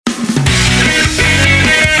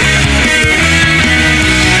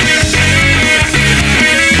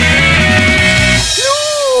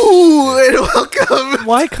welcome.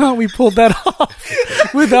 Why can't we pull that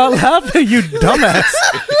off without laughing, you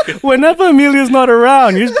dumbass? Whenever Amelia's not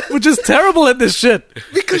around, we're just terrible at this shit.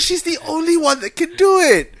 Because she's the only one that can do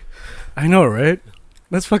it. I know, right?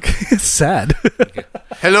 That's fucking sad.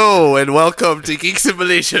 Hello and welcome to Geeks in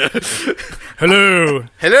Malaysia. Hello.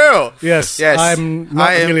 Hello. Yes, Yes. I'm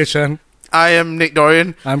not Amelia Chen. I am Nick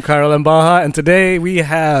Dorian. I'm Carol Mbaha, and today we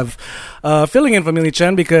have filling in for Amelia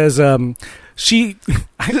Chen because she...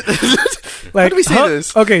 How do we say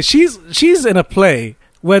this? Okay, she's in a play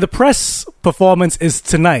where the press performance is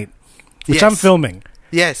tonight, which Yes. I'm filming.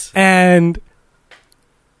 Yes. And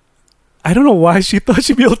I don't know why she thought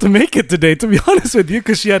she'd be able to make it today, to be honest with you,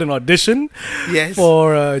 because she had an audition Yes.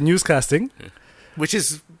 for newscasting. Which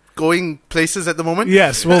is going places at the moment.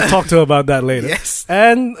 Yes, we'll talk to her about that later. Yes.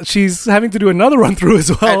 And she's having to do another run-through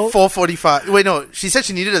as well. At 4:45. Wait, no. She said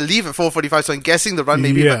she needed to leave at 4:45, so I'm guessing the run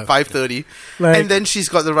maybe Yeah. at 5:30. Like- And then she's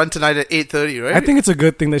got the run tonight at 8:30, right? I think it's a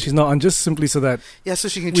good thing that she's not on, just simply so that yeah, so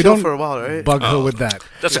she can we chill don't for a while, right? bug her with that.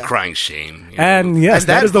 That's Yeah. a crying shame. You know? And yes, And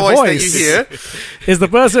that is the voice voice. that you hear. Is the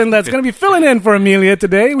person that's going to be filling in for Amelia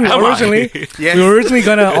today. We Am were I? originally Yes. we were originally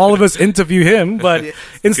going to all of us interview him, but Yeah.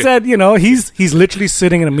 instead, he's literally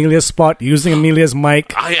sitting in Amelia's spot using Amelia's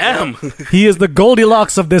mic. I am. He is the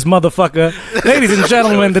Goldilocks of this motherfucker. Ladies and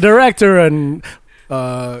gentlemen, the director and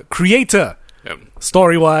creator,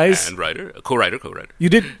 story-wise. And writer, co-writer. You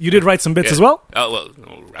did write some bits Yeah. as well? Oh, well,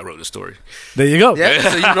 no, I wrote the story. There you go. Yeah,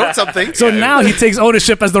 so you wrote something. So now he takes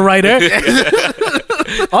ownership as the writer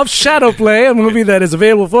of Shadowplay, a movie that is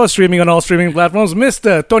available for streaming on all streaming platforms.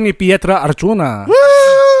 Mr. Tony Pietra Arjuna.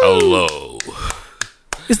 Hello.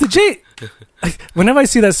 Is the J... Whenever I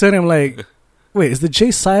see that surname, I'm like, wait, is the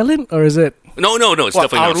J silent or is it... No, it's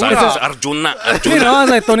What, definitely not. Aruna? It's Arjuna. I was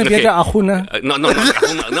like, Tony Pietra Arjuna.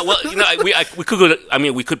 No. Well, we could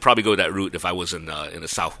go. We could probably go that route if I was in the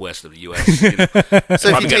southwest of the U.S. You know? So if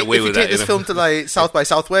Probably you get take, away if you with take that, this you know? film to like South by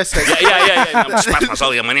Southwest, like,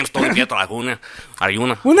 Yeah. My name's Tony Pietro Arjuna.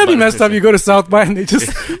 Wouldn't that be messed up? You go to South by and they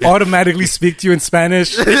just automatically speak to you in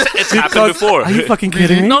Spanish. It's happened before. Are you fucking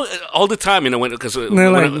kidding me? No, all the time. When I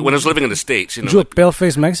was living in the States, You're a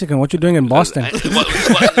pale-faced Mexican. What you doing in Boston?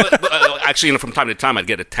 Actually, from time to time, I'd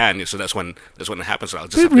get a tan, so that's when it happens. So I'll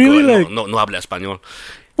just Wait, have to really? go, Like- no habla español.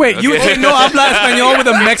 Wait, you Okay. no habla español with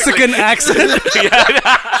a Mexican accent?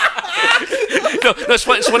 No, it's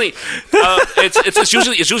funny. It's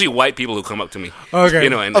usually white people who come up to me. Okay.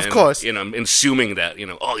 Of course. I'm assuming that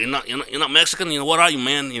oh, you're not Mexican. What are you,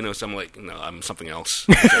 man? So I'm like, no, I'm something else.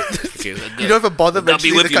 you don't ever bother I'll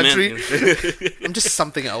be mentioning the with you, country. man. I'm just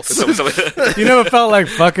something else. You never felt like,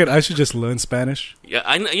 fuck it, I should just learn Spanish?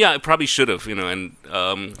 I probably should have.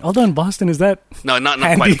 Although in Boston, is that... No, not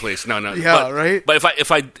Handy. quite the place. No. Yeah, right? But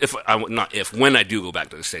when I do go back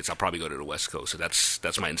to the States, I'll probably go to the West Coast. So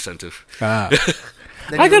that's my incentive.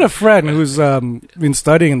 I got a friend who's been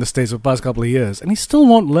studying in the States for the past couple of years, and he still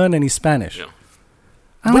won't learn any Spanish. Yeah.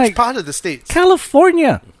 I'm Which like, part of the States?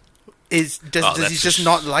 California. Does he that's just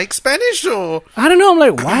not like Spanish, or? I don't know. I'm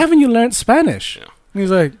like, why haven't you learned Spanish? Yeah. And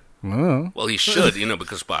he's like, oh. Well, he should,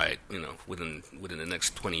 because by within the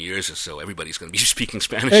next 20 years or so, everybody's going to be speaking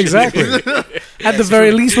Spanish. Exactly. At the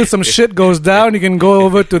very least, when some shit goes down, you can go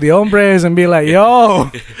over to the hombres and be like,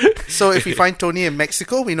 yo. So if we find Tony in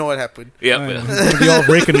Mexico, we know what happened. Yeah. Be all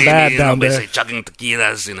Breaking Bad down there. basically chugging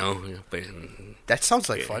tequilas, That sounds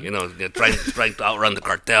like fun. they're trying to outrun the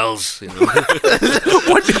cartels.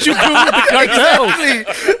 What did you do with the cartels?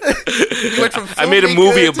 Exactly. Went from I made a filmmaker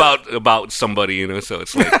movie to- about somebody, so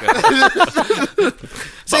it's like.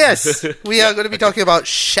 So yes, we are going to be talking about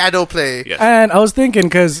Shadowplay. Yes. And I was thinking,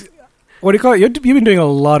 because, what do you call it? You've been doing a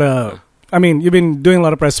lot of... you've been doing a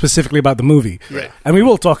lot of press specifically about the movie. Right. And we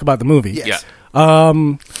will talk about the movie. Yes. Yeah.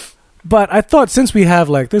 But I thought since we have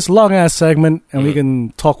like this long-ass segment and we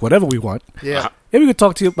can talk whatever we want, Yeah. maybe we could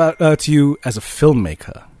talk to you about to you as a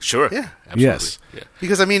filmmaker. Sure. Yeah. Absolutely. Yes. Yeah.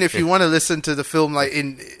 Because if you want to listen to the film like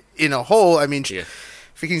in a whole, Yeah.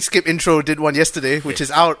 freaking Skip Intro did one yesterday, which is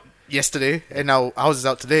out yesterday, and now ours is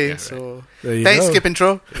out today. Yeah, right. So There you thanks, go. Skip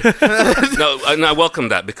Intro. No, I welcome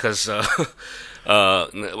that because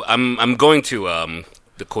I'm going to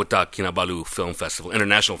the Kota Kinabalu Film Festival,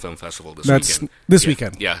 International Film Festival this That's weekend. this Yeah.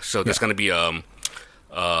 weekend. Yeah, so there's going to be a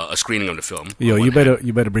screening of the film. Yo, on you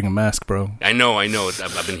one better bring a mask, bro. I know.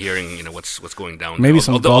 I've been hearing, what's going down. Maybe there.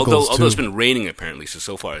 some although goggles, although it's too. been raining apparently,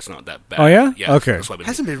 so far it's not that bad. Oh, yeah? Yeah. Okay. That's why I've been, It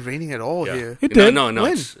hasn't been raining at all yeah. here. It did. No.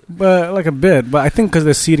 When? It's, But like a bit. But I think because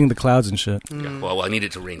they're seeding the clouds and shit. yeah, well, I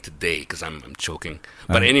needed to rain today because I'm choking.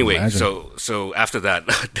 But I anyway, imagine. so after that,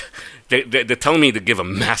 they're telling me to give a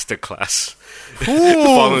master class the Ooh.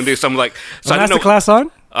 following day. So I'm like, so A I don't master know. class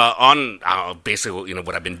on? On basically,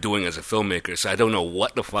 what I've been doing as a filmmaker, so I don't know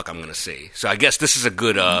what the fuck I'm gonna say. So I guess this is a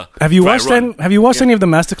good. Have you dry watched run. Have you watched any of the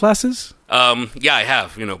masterclasses? Yeah, I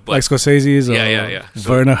have. But Like Scorsese's or Yeah.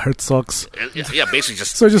 So- Werner Herzog's? yeah, basically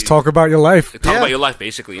just So just talk about your life. talk Yeah. about your life,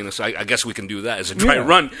 basically. So I guess we can do that as a dry Yeah.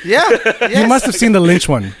 run. Yeah. You Yes. must have seen the Lynch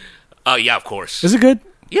one. Yeah, of course. Is it good?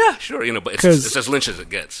 Yeah, sure. But 'Cause- it's as Lynch as it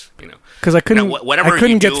gets. Because I couldn't. Now, whatever I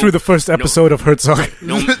couldn't you get do- through the first no. episode of Herzog.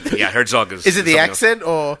 No, yeah, Herzog is. Is it the something else. accent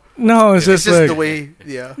or No, it's it's just just like the way?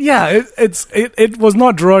 Yeah. yeah. It was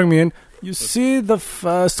not drawing me in. You see the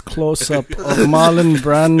first close up of Marlon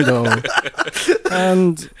Brando,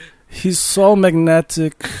 and he's so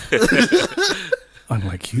magnetic.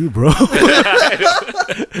 Unlike you, bro.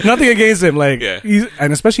 Nothing against him, like, Yeah.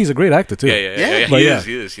 and especially he's a great actor too. Yeah. But He yeah. is.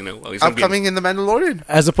 He is. Well, he's gonna be- Upcoming in The Mandalorian.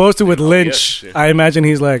 As opposed to with Lynch, yes, I imagine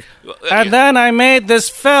he's like, and yeah. then I made this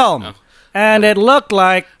film, and it looked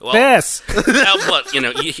like Well- this. But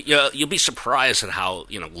you'll be surprised at how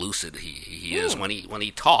lucid he is when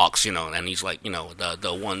he talks. And he's like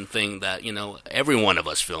the one thing that every one of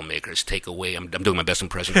us filmmakers take away. I'm doing my best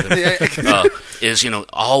impression of him. Is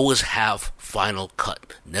always have final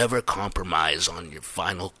cut. Never compromise on your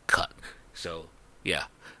final cut. So yeah,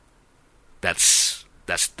 that's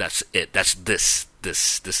it. That's this.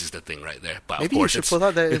 This is the thing right there. But Maybe of you course, should it's, pull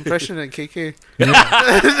out that impression in KK.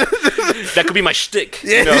 that could be my shtick.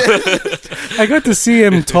 I got to see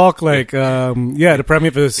him talk like, the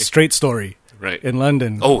premiere for Straight Story Right. in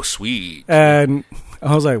London. Oh, sweet. And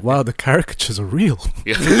I was like, wow, the caricatures are real.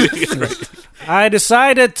 Yeah. I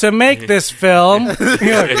decided to make this film.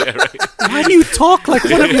 You're like, why do you talk like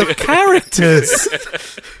one of your characters?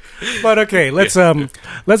 But okay, let's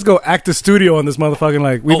go actor studio on this motherfucking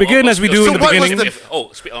like. We begin as we do in the what was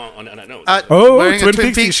beginning. On that note. Wearing a Twin Twin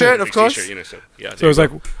Peaks Peaks shirt, of course. So it's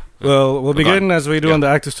like, well, we'll begin as we do on the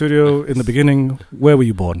actor studio in the beginning. Where were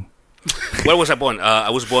you born? Where was I born?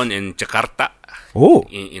 I was born in Jakarta, Oh,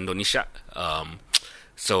 in Indonesia.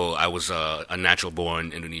 So I was a natural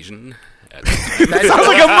born Indonesian. That sounds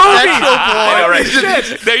like a movie. All right.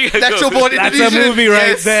 There you Natural go. born that's Indonesian. a movie right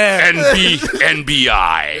Yes. there.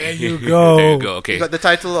 NBI. There you go. There you go. Okay. You got the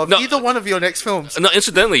title of No. either one of your next films. No,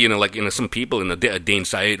 incidentally, some people, Dane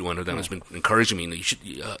Said, one of them, has been encouraging me. You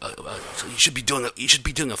should be doing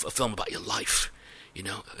a film about your life.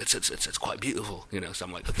 It's quite beautiful. So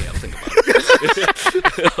I'm like, okay, I'll think about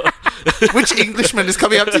it. Which Englishman is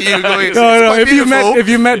coming up to you going, No, "It's quite beautiful." if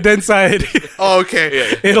you met Den Said, Oh, okay.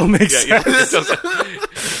 Yeah. it'll make Yeah,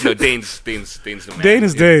 sense. No, Dane's the man. Dane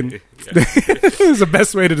is Dane. Yeah. Is the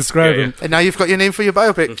best way to describe Yeah, him. And now you've got your name for your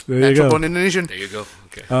biopic. There you Natural go. born Indonesian. There you go.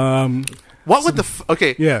 Okay. What would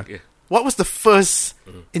okay? Yeah. Yeah. What was the first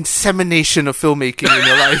insemination of filmmaking in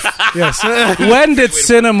your life? Yes. When did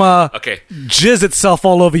cinema Okay. jizz itself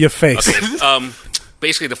all over your face? Okay.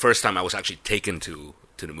 Basically, the first time I was actually taken to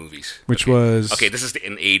the movies. Which Okay. was Okay, this is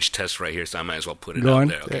an age test right here, so I might as well put it Go out on.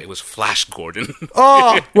 there. Okay, it was Flash Gordon.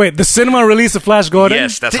 Oh, wait. The cinema released of Flash Gordon.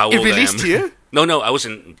 Yes, that's how it old I am. released here? No, I was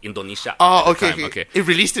in Indonesia. Oh, at the okay, time, okay. It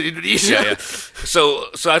released in Indonesia. Yeah. So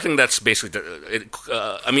I think that's basically.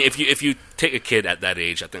 I mean, if you take a kid at that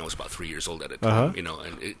age, I think I was about 3 years old at the time. And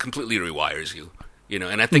it completely rewires you.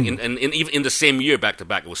 And I think and even in the same year, back to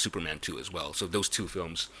back, it was Superman 2 as well. So those two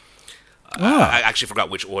films. I actually forgot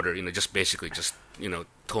which order. Just basically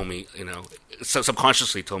told me.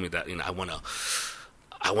 Subconsciously told me that I want to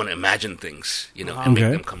imagine things, and make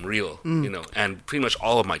them come real, and pretty much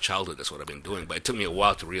all of my childhood, that's what I've been doing. But it took me a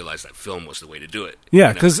while to realize that film was the way to do it.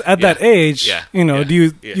 Yeah, because at that age,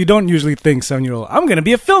 you don't usually think 7-year-old, I'm going to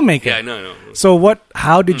be a filmmaker. Yeah, no. So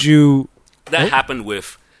how did you? That happened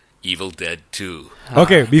with Evil Dead 2.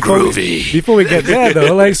 Okay, before we get there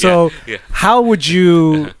though, Yeah. how would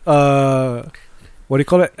you what do you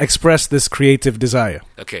call it? Express this creative desire.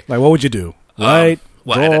 Okay. Like, what would you do? Write,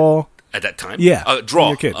 draw. At that time? Yeah, draw.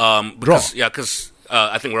 when you're a kid. Because, Draw. Yeah, because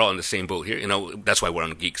I think we're all in the same boat here. That's why we're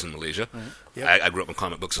on Geeks in Malaysia. I grew up in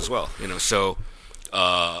comic books as well. So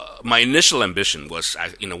my initial ambition was,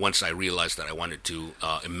 once I realized that I wanted to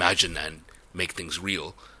imagine and make things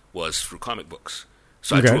real, was through comic books.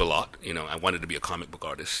 So I drew a lot. I wanted to be a comic book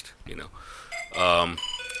artist.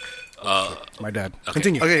 My dad. Okay.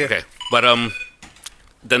 Continue. Okay, yeah. Okay. But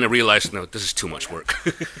then I realized, no, this is too much work.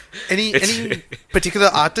 Any particular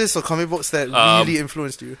artists or comic books that really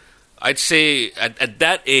influenced you? I'd say at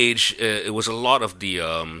that age, it was a lot of the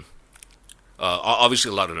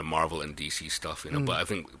obviously a lot of the Marvel and DC stuff, But I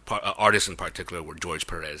think artists in particular were George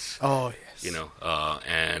Perez, Oh, yes.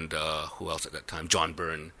 and who else at that time? John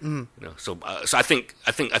Byrne, So I think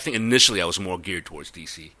initially I was more geared towards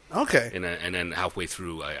DC, Okay. and then halfway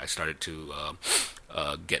through I started to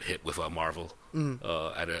get hit with Marvel.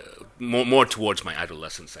 At a more towards my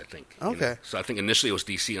adolescence, I think. Okay. So I think initially it was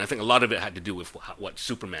DC, and I think a lot of it had to do with what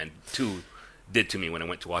Superman 2 did to me when I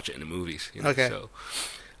went to watch it in the movies. Okay. So,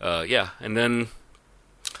 and then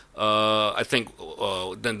I think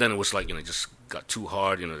then it was like just got too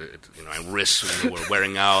hard. My wrists were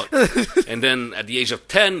wearing out, and then at the age of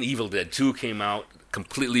 10, Evil Dead 2 came out.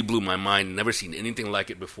 Completely blew my mind. Never seen anything like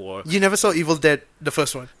it before. You never saw Evil Dead, the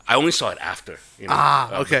first one? I only saw it after.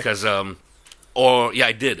 Okay. Because I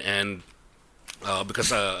did, and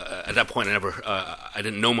because at that point I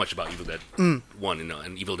didn't know much about Evil Dead 1,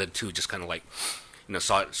 and Evil Dead 2 just kind of like,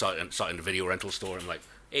 saw it in the video rental store. I'm like,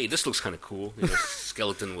 hey, this looks kind of cool.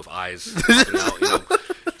 Skeleton with eyes popping out.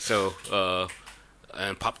 So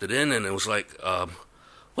and popped it in, and it was like,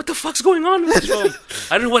 what the fuck's going on with this film?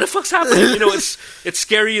 I don't know what the fuck's happening. It's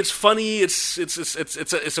scary, it's funny, it's a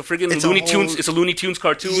friggin' Looney Tunes. It's a Looney Tunes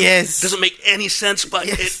cartoon. Yes, it doesn't make any sense, but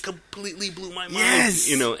it completely blew my mind. Yes,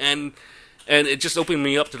 and it just opened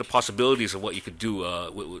me up to the possibilities of what you could do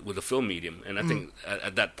with the film medium. And I think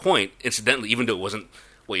at that point, incidentally, even though it wasn't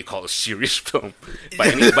what you call a serious film by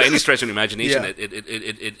any stretch of the imagination,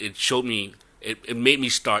 it showed me, it made me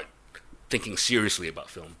start thinking seriously about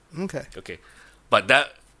film. Okay, but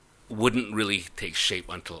that wouldn't really take shape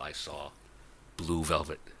until I saw Blue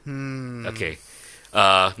Velvet. Okay.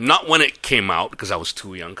 Not when it came out, because I was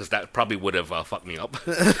too young, because that probably would have fucked me up.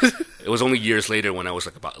 It was only years later when I was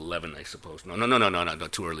like about 11, I suppose. No,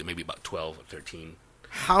 not too early, maybe about 12 or 13.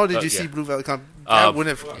 How did you see Blue Velvet come? That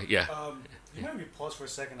wouldn't have... You mind me pause for a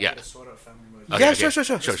second? Yeah. I got a sort of family emergency. Okay, yeah, sure.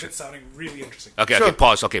 It's sounding really interesting. Okay,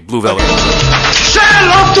 pause. Okay, Blue Velvet. Say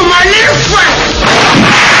hello to my little friend!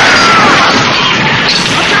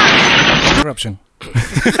 Interruption.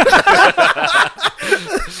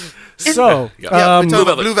 So,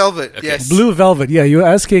 Blue Velvet, okay. yes. Blue Velvet, yeah, you were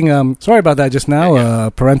asking, sorry about that just now,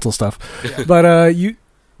 parental stuff, but you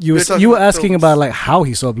were asking about like how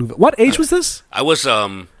he saw Blue Velvet. What age was this? I was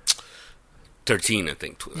 13, I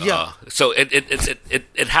think. Yeah. So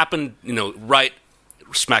it happened, right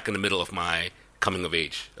smack in the middle of my coming of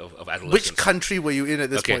age, of adolescence. Which country were you in at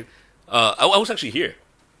this point? I was actually here.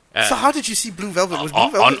 So how did you see Blue Velvet? Was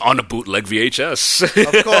Blue Velvet on a bootleg VHS?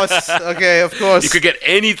 Of course. Okay, of course. You could get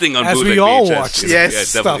anything on As bootleg we all VHS. watched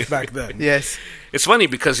stuff back then. Yes. It's funny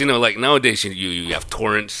because like nowadays you have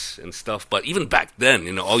torrents and stuff, but even back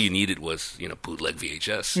then all you needed was bootleg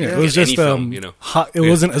VHS. Yeah, it was just film, it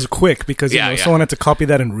wasn't as quick because someone had to copy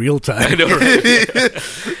that in real time. I know, right?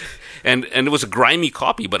 and it was a grimy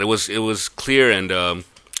copy, but it was clear and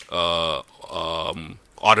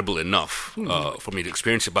audible enough for me to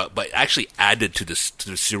experience it, but it actually added to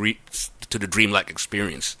the dreamlike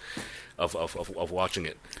experience of watching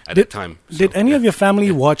it at the time. Did any of your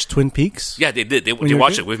family watch Twin Peaks? Yeah, they did. They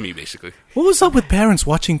watched it with me, basically. What was up with parents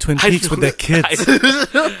watching Twin Peaks with their kids? It's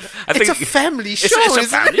a family show. It's a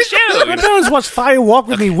family show. My parents watched Fire Walk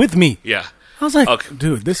with me. Yeah. I was like,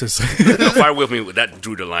 dude, this is... Fire with me, that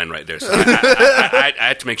drew the line right there. So I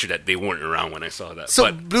had to make sure that they weren't around when I saw that.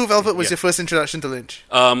 So Blue Velvet was your first introduction to Lynch?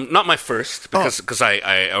 Not my first, because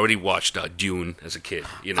I already watched Dune as a kid.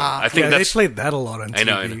 I think they played that a lot on TV. I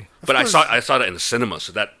know. But I saw that in the cinema,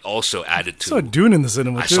 so that also added to... I saw Dune in the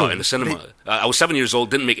cinema, I saw it in the cinema. I was 7 years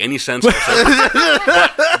old, didn't make any sense.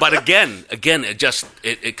 but again,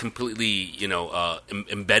 it completely,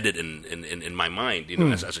 embedded in my mind,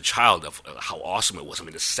 as a child of how awesome it was. I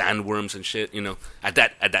mean, the sandworms and shit, at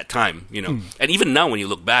that time, and even now when you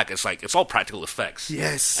look back, it's like it's all practical effects.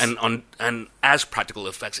 Yes, and as practical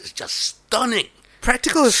effects, it's just stunning.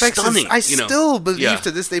 Practical effects, I you know. still believe Yeah.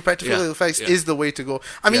 to this day, practical Yeah. effects Yeah. is the way to go.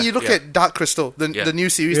 I mean, Yeah. you look Yeah. at Dark Crystal, the new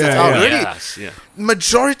series Yeah, that's out yeah. already. Yes, yeah.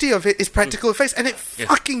 Majority of it is practical effects, and it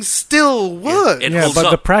fucking still works. It Yeah, holds but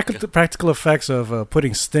up. the practical effects of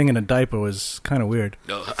putting Sting in a diaper was kind of weird.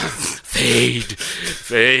 Fade,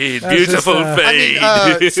 That's beautiful just, fade.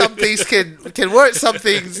 I mean, some things can work, some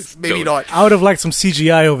things maybe Don't. not. I would have liked some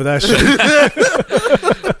CGI over that shit.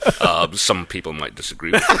 Some people might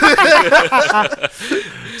disagree with me.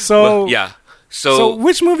 So, Yeah. so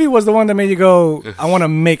which movie was the one that made you go, I want to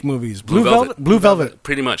make movies? Blue Velvet? Blue Velvet.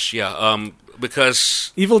 Pretty much, yeah.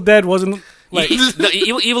 Because Evil Dead wasn't like... no,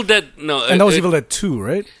 Evil Dead, no. and that was Evil Dead 2,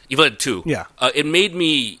 right? Evil Dead 2. Yeah. It made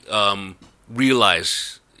me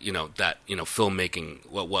realize, that filmmaking,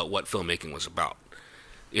 what filmmaking was about,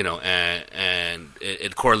 and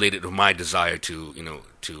it correlated with my desire to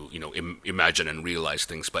imagine and realize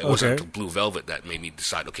things. But it wasn't Okay. until Blue Velvet that made me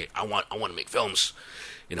decide, okay, I want to make films,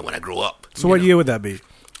 when I grow up. So what year would that be?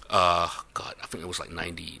 God, I think it was like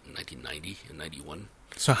 1990 and 91.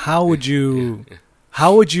 So how would you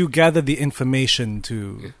gather the information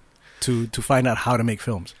to to find out how to make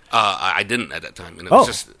films? I didn't at that time. It was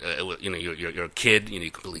just, you're a kid.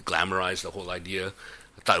 You completely glamorize the whole idea.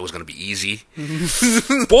 I thought it was going to be easy.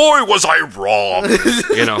 Boy, was I wrong.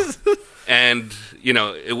 And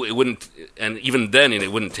it wouldn't. And even then,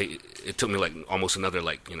 it wouldn't take. It took me like almost another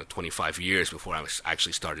 25 years before I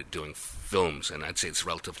actually started doing films, and I'd say it's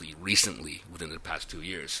relatively recently, within the past 2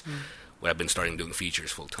 years, where I've been starting doing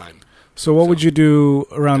features full time. So what would you do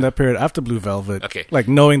around that period after Blue Velvet? Okay. Like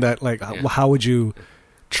knowing that, how would you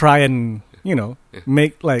try and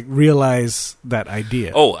make realize that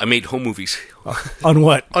idea? Oh, I made home movies. On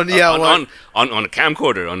what? On a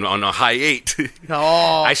camcorder, on a Hi 8.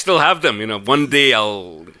 Oh. I still have them. One day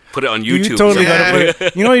I'll put it on YouTube. You totally got to put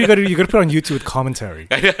it. You got to put it on YouTube with commentary.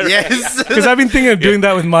 Yes. Because I've been thinking of doing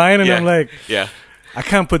that with mine, and I'm like, yeah. I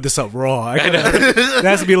can't put this up raw. There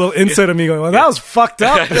has to be a little insert of me going, well, that was fucked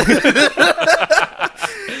up.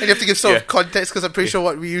 And you have to give some context, because I'm pretty sure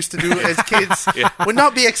what we used to do as kids would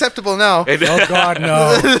not be acceptable now. Oh God,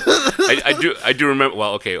 no! I do remember.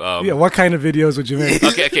 Well, okay. What kind of videos would you make?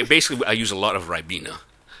 Okay. Basically, I use a lot of Ribena.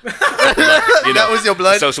 That was your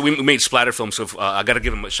blood. So we made splatter films. So I got to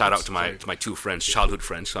give them a shout out to my two friends, childhood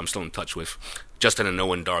friends, who I'm still in touch with, Justin and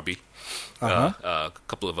Owen Darby, a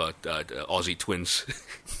couple of Aussie twins.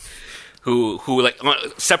 Who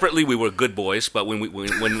separately we were good boys, but when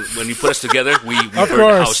you put us together, we burned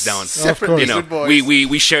the house down. Separately good boys.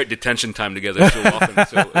 We shared detention time together so often,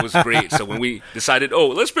 so it was great. So when we decided,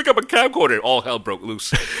 let's pick up a camcorder, all hell broke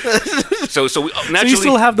loose. So naturally, so you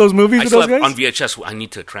still have those movies with those guys? On VHS. I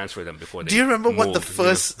need to transfer them before they. Do you remember what the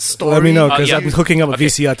first story? Let me know, because I've been hooking up a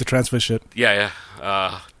VCR to transfer shit. Yeah.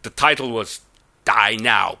 The title was Die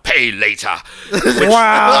Now, Pay Later.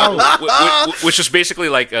 Wow. Which is basically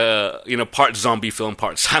like part zombie film,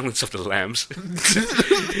 part Silence of the Lambs.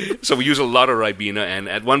 So we use a lot of Ribena, and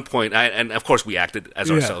at one point, and of course we acted as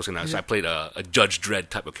ourselves. So I played a Judge Dredd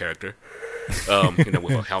type of character, with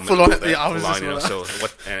a helmet. Full on,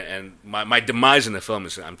 and my demise in the film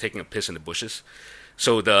is I'm taking a piss in the bushes.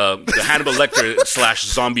 So the Hannibal Lecter /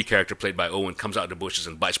 zombie character played by Owen comes out of the bushes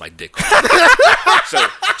and bites my dick.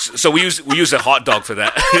 So we use a hot dog for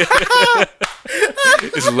that.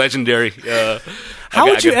 It's legendary. How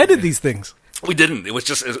would you edit these things? We didn't.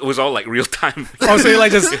 It was all like real time. Oh, so you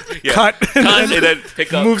just cut and then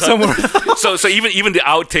pick up, move somewhere. So even the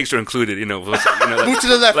outtakes are included. Move to the left. Move to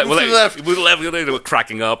the left. Move to the left. They were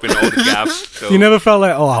cracking up and all the gaps. So. You never felt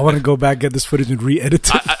like, I want to go back, get this footage, and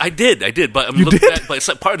re-edit it. I did. But but it's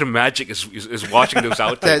like part of the magic is watching those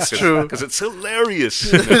outtakes. That's true, because it's hilarious.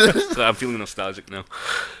 So I'm feeling nostalgic now.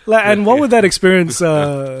 And what would that experience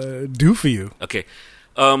do for you? Okay.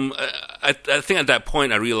 I think at that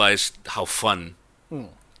point I realized how fun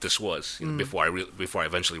this was. Before I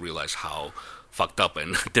eventually realized how fucked up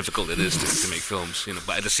and difficult it is to make films.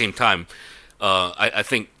 But at the same time, I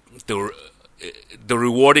think the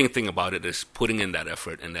rewarding thing about it is putting in that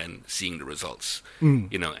effort and then seeing the results.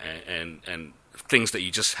 And things that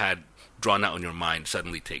you just had drawn out in your mind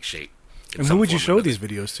suddenly take shape. And who would you show these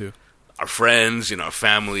videos to? Our friends, our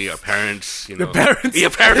family, our parents. Your parents? Yeah,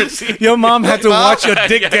 parents. Your mom had to watch your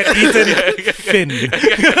dick get eaten thin. No,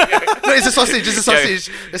 it's a sausage. It's a sausage.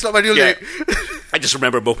 Yeah. It's not my real name. I just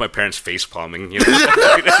remember both my parents face palming.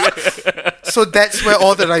 So that's where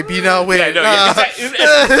all the Ribena went. Yeah, no,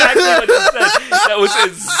 exactly what you said. That was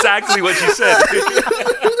exactly what you said.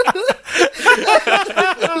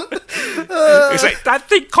 It's like, that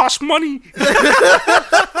thing costs money.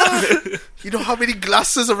 You know how many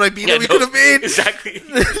glasses of Ribena we could have made? Exactly.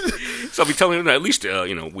 So I'll be telling them that at least,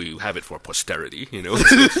 we have it for posterity.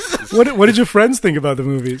 What did your friends think about the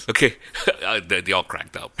movies? Okay, they all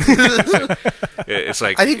cracked up. It's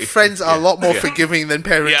like, I think friends are a lot more forgiving than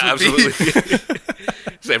parents. Yeah, would absolutely.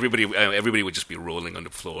 So everybody would just be rolling on the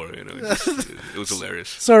floor. It was hilarious.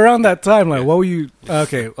 So around that time, what were you?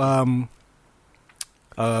 Okay, what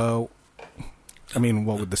would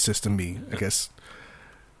the system be? I guess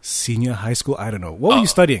senior high school. I don't know. What were you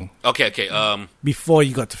studying? Okay. Before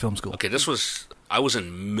you got to film school. Okay, I was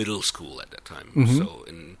in middle school at that time. So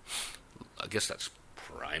I guess that's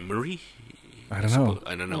primary. I don't know.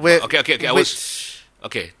 I don't know. Where, okay. I was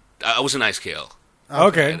in ISKL.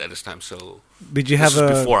 Okay. At this time, so did you have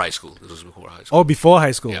before high school? This was before high school. Oh, before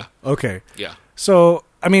high school. Yeah. Okay. Yeah. So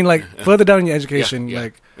further down in your education,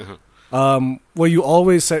 were you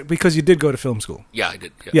always set, because you did go to film school? Yeah, I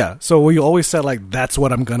did. Yeah. So were you always set that's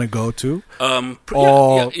what I'm gonna go to?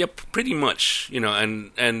 Pretty much.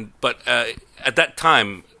 But at that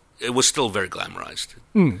time, it was still very glamorized.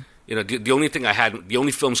 The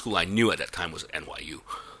only film school I knew at that time was NYU.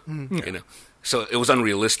 So it was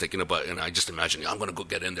unrealistic. But I just imagined I'm gonna go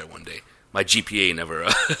get in there one day. my GPA never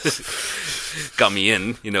got me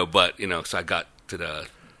in, but so I got to the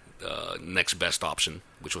next best option,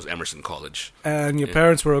 which was Emerson College. And your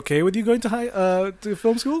parents were okay with you going to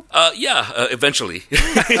film school? Eventually.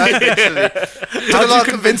 Took a lot of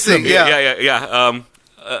convincing. Yeah.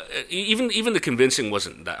 Even the convincing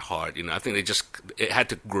wasn't that hard. I think it had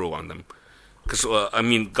to grow on them. Because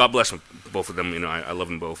God bless them, both of them. I love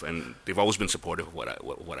them both, and they've always been supportive of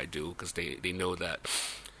what I do, because they know that.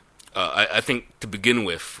 I think to begin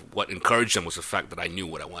with, what encouraged them was the fact that I knew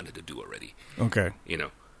what I wanted to do already. Okay.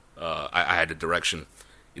 I had a direction,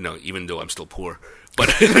 even though I'm still poor. But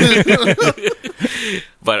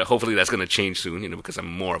but hopefully that's going to change soon, because I'm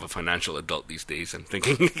more of a financial adult these days. I'm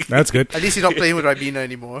thinking that's good. At least you're not playing with Ribena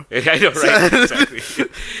anymore. I know, right? Exactly.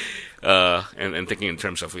 And thinking in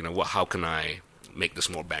terms of how can I make this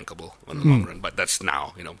more bankable on the long run? But that's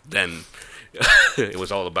now. Then it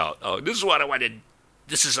was all about this is what I wanted.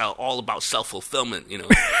 This is all about self-fulfillment,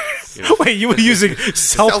 Wait, you were using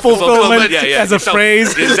self-fulfillment as a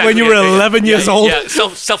phrase when you were 11 years old? Yeah,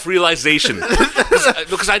 self-realization.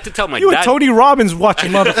 Because I had to tell my dad. You were Tony Robbins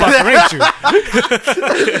watching motherfucker, ain't you?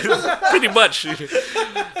 Pretty much.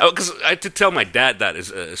 Because I had to tell my dad that,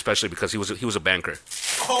 especially because he was a banker.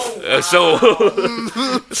 So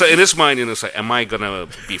in his mind, it's like, am I going to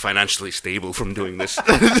be financially stable from doing this?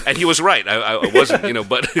 And he was right. I wasn't,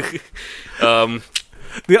 but...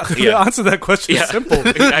 The answer to that question is simple.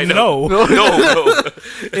 I know. No.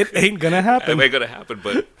 It ain't gonna happen. It ain't gonna happen.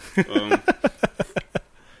 But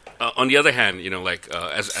on the other hand,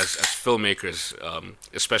 as filmmakers,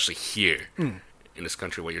 especially here in this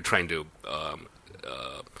country, where you're trying to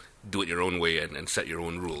do it your own way and set your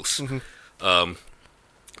own rules,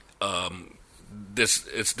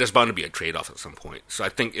 there's bound to be a trade-off at some point. So I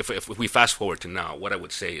think if we fast forward to now, what I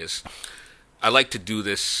would say is, I like to do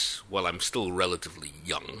this while I'm still relatively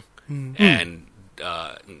young, and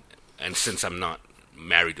since I'm not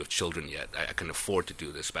married with children yet, I can afford to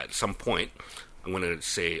do this. But at some point, I'm going to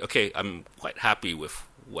say, okay, I'm quite happy with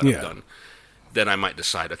what I've done. Then I might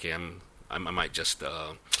decide, okay, I might just,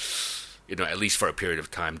 at least for a period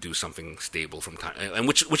of time, do something stable from time, and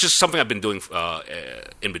which is something I've been doing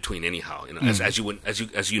in between anyhow. As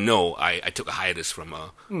you know, I took a hiatus from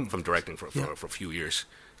directing for a few years.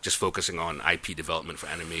 Just focusing on IP development for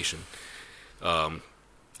animation. That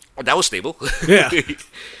was stable. Yeah.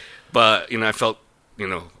 But, I felt,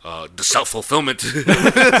 the self-fulfillment,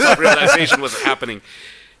 self-realization wasn't happening.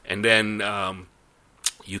 And then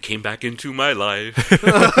you came back into my life. you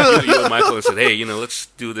and Michael, and said, hey, let's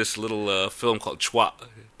do this little film called Chua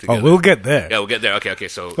together. Oh, we'll get there. Yeah, we'll get there. Okay,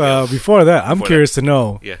 so... before that, I'm curious to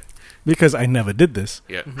know, because I never did this,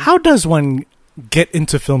 how does one get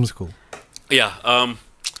into film school? Yeah,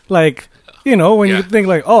 like, when you think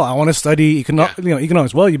like, oh, I want to study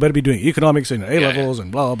economics. Well, you better be doing economics and A-levels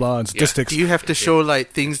and blah, blah, blah, and statistics. Do you have to show,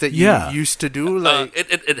 like, things that you used to do? Like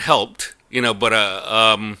it helped, but...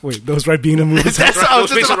 Wait, those Ribena movies?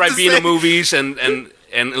 Those basic Ribena movies, and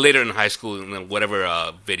later in high school, whatever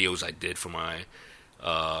videos I did for my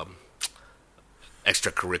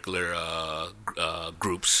extracurricular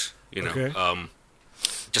groups,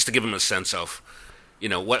 just to give them a sense of...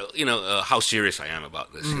 how serious I am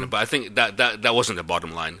about this. But I think that wasn't the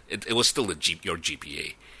bottom line. It was still your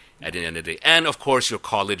GPA at the end of the day, and of course your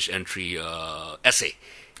college entry essay.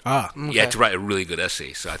 You had to write a really good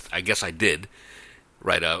essay. So I guess I did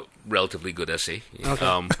write a relatively good essay.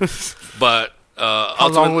 Okay. But how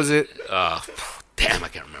long was it? Damn, I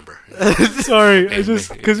can't remember. Sorry,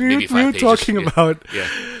 because we were talking about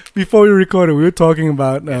before we recorded. We were talking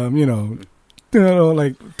about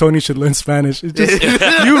like Tony should learn Spanish. It's just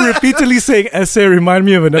you repeatedly saying essay remind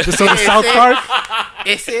me of an episode of South Park.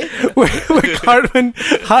 Essay? where Cartman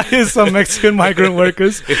hires some Mexican migrant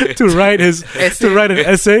workers to write an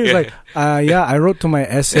essay. He's like, I wrote to my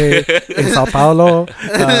essay in Sao Paulo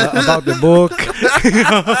about the book.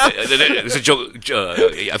 It's a joke.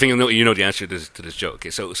 I think you know the answer to this joke. Okay,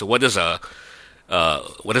 so what does a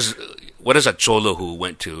cholo who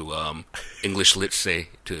went to English Lit say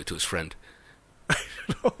to his friend?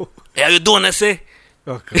 No. Hey, how you doing, essay?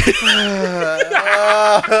 Okay. I'm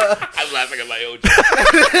laughing at my own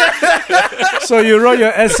joke. So you wrote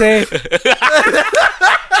your essay.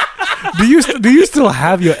 Do you still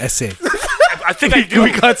have your essay? I think I do.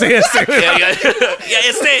 We can't say essay. Yeah,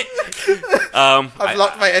 essay. I've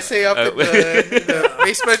locked my essay up in the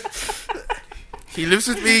basement. He lives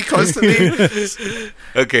with me constantly.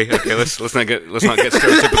 Okay. Let's not get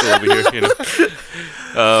stereotypical over here.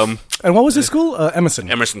 And what was his school?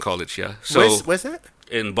 Emerson College. Yeah. So where's that?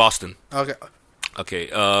 In Boston. Okay. Okay.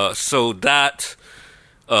 So that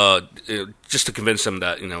just to convince them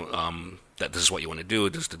that that this is what you want to do,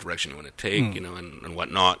 this is the direction you want to take, and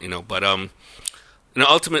whatnot, But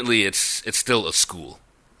ultimately, it's still a school.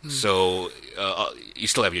 So you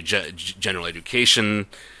still have your general education.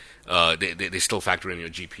 They still factor in your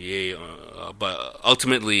GPA, but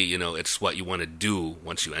ultimately, it's what you want to do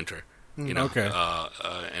once you enter. Okay.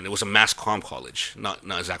 And it was a mass comm college, not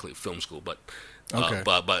exactly a film school, but Okay.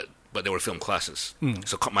 but there were film classes.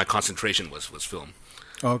 So my concentration was film.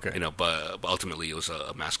 Okay. But ultimately it was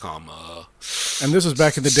a mass comm. And this was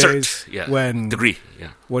back in the days yeah. when degree,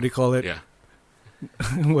 yeah, what do you call it? yeah.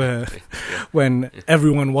 when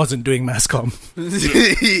everyone wasn't doing mass comm.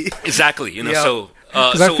 Exactly. Yeah. So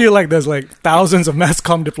Because I feel like there's like thousands of mass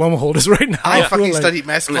comm diploma holders right now. I feel fucking like- studied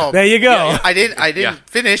mass comm. There you go. Yeah, I didn't Yeah.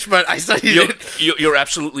 finish, but I studied You're, it. you're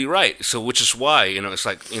absolutely right. So, which is why it's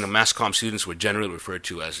like mass comm students were generally referred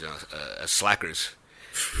to as slackers.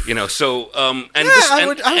 So and I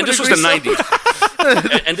would this was the agree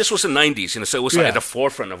 '90s, and this was the '90s. So it was like Yeah. at the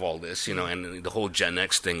forefront of all this. And the whole Gen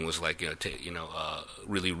X thing was like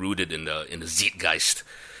really rooted in the zeitgeist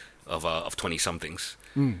of 20-somethings.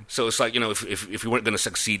 So it's like if you weren't going to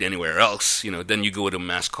succeed anywhere else, then you go to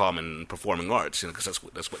mass comm and performing arts, because that's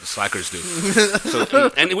what the slackers do.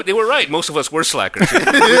 So and they were right. Most of us were slackers.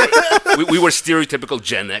 We were stereotypical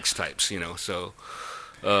Gen X types. So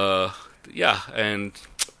yeah, and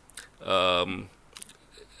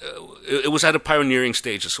it was at a pioneering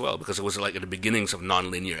stage as well, because it was like at the beginnings of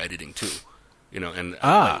nonlinear editing too. And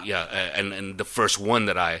and the first one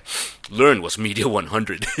that I learned was Media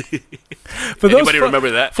 100. Anybody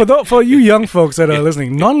remember that? For you young folks that are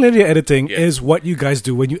listening, nonlinear editing is what you guys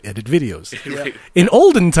do when you edit videos. Yeah. In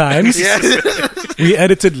olden times, Yes. we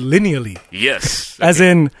edited linearly, Yes, as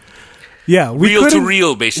in, yeah, we Reel to couldn't-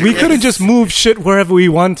 reel, basically. We couldn't just move shit wherever we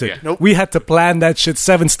wanted. Yeah. Nope. We had to plan that shit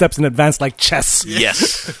 7 steps in advance, like chess.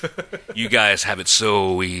 Yes, you guys have it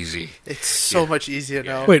so easy. It's so much easier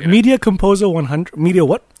now. Wait, Media Composer 100, Media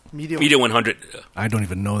what? Medium. Media 100. I don't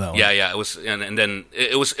even know that one. Yeah. It was, and then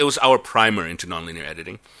it was our primer into nonlinear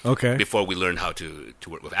editing. Okay. Before we learned how to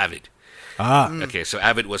work with Avid. Ah. Okay, so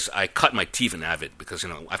Avid I cut my teeth in Avid because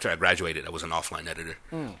after I graduated, I was an offline editor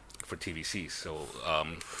for TVC. So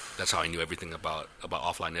that's how I knew everything about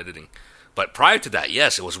offline editing. But prior to that,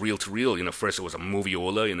 yes, it was reel to reel. First it was a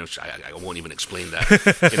moviola. I won't even explain that.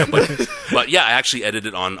 But yeah, I actually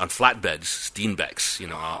edited on flatbeds, Steenbecks.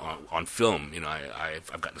 On film.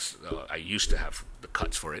 I've got this. I used to have the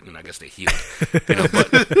cuts for it, and I guess they healed.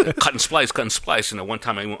 But cut and splice. One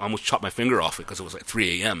time I almost chopped my finger off it because it was like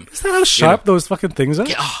 3 a.m. Is that how sharp those fucking things are?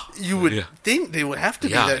 You would think they would have to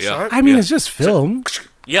Yeah, be that yeah. sharp. I mean, Yeah. it's just film.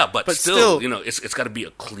 Yeah, but But still, still- it's got to be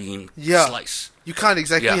a clean Yeah. slice. You can't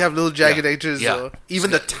exactly Yeah. have little jagged Yeah. edges Yeah. or even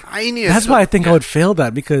the tiniest. That's why I think I would fail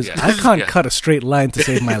that, because Yeah. I can't Yeah. cut a straight line to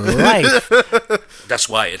save my life. That's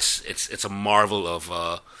why it's a marvel of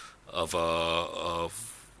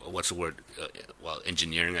what's the word?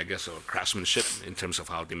 Engineering, I guess, or craftsmanship in terms of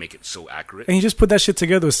how they make it so accurate. And you just put that shit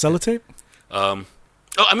together with sellotape? Oh,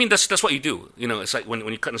 I mean that's what you do. It's like when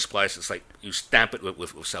you cut and splice, it's like you stamp it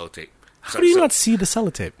with sellotape. How do you not see the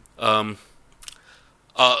sellotape?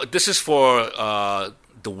 This is for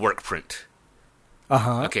the work print.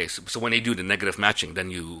 Uh-huh. Okay, so when they do the negative matching,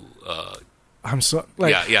 then you. I'm so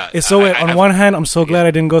like Yeah. It's so I on have- one hand I'm so glad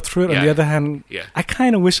I didn't go through it. On Yeah. the other hand, Yeah. I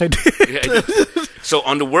kind of wish I did. Yeah, so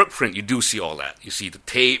on the work print, you do see all that. You see the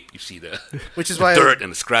tape, you see the Which is the why dirt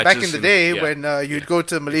and the scratches. back in the and- day yeah. when you'd go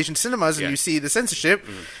to Malaysian cinemas and Yeah. you see the censorship,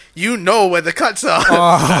 you know where the cuts are.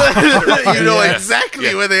 you know exactly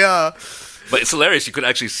Yeah. where they are. But it's hilarious. You could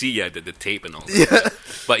actually see the tape and all. That. Yeah.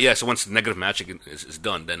 But yeah, so once the negative matching is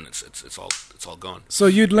done, then it's all gone. So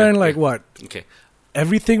you'd learn like what? Okay.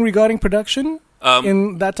 Everything regarding production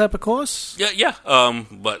in that type of course? Yeah.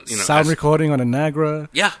 But Sound recording on a Nagra.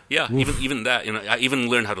 Yeah. Even that. I even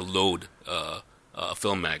learned how to load a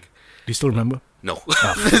film mag. Do you still remember? No,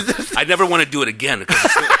 I never want to do it again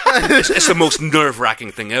because it's the most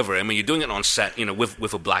nerve-wracking thing ever. I mean, you're doing it on set,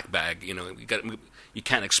 with a black bag. You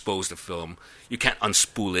can't expose the film. You can't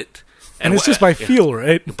unspool it. And it's just by yeah. feel,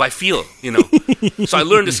 right? By feel, So I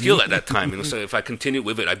learned the skill at that time. So if I continued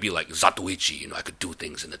with it, I'd be like Zatoichi. I could do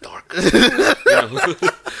things in the dark.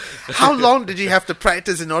 How long did you have to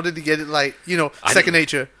practice in order to get it second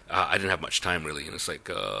nature? I didn't have much time really, and it's like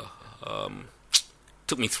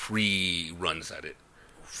took me 3 runs at it.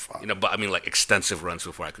 But I mean, like extensive runs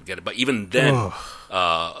before I could get it. But even then,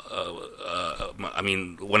 I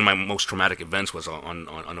mean, one of my most traumatic events was on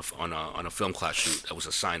a film class shoot. I was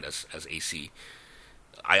assigned as AC.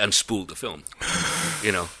 I unspooled the film,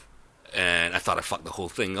 and I thought I fucked the whole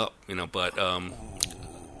thing up, But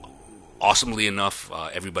awesomely enough,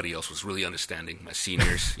 everybody else was really understanding. My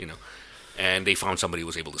seniors, and they found somebody who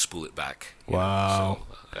was able to spool it back. Wow.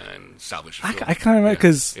 And salvage the film. I can't remember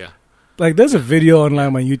because Yeah. like there's a video online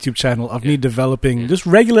on my YouTube channel of me developing just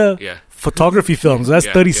regular photography films. That's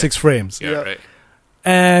 36 frames. Yeah, right.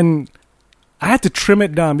 And I had to trim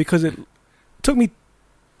it down because it took me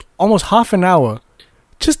almost half an hour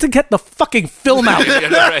just to get the fucking film out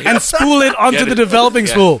Right. and spool it onto the developing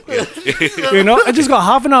spool. I just got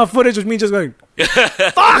half an hour footage of me just going,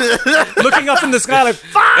 fuck! Looking up in the sky like,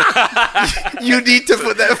 fuck! You need to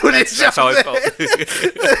put that footage That's how out I there.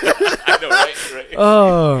 felt. I know, right?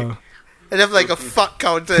 Oh. And have like a fuck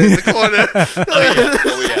counter in the corner.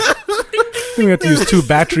 Oh, We have to use 2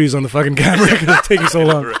 batteries on the fucking camera because it's taking so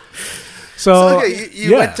long. Right. So, Okay,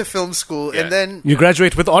 you went to film school Yeah. and then you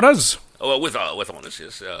graduate with honors? Well, with honors,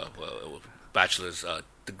 yes. Bachelor's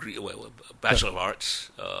degree, Bachelor of Arts.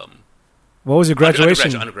 What was your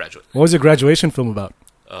graduation? Undergraduate. What was your graduation film about?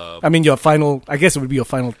 I mean, your final. I guess it would be your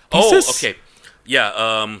final thesis. Oh, okay.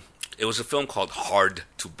 Yeah. It was a film called Hard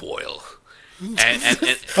to Boil. And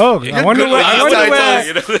Oh, I wonder where.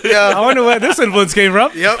 I wonder where this influence came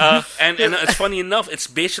from. Yep. and it's funny enough, it's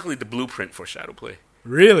basically the blueprint for shadow play.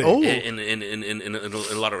 Really? Oh. In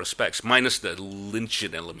a lot of respects, minus the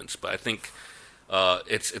Lynchian elements. But I think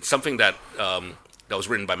it's something that was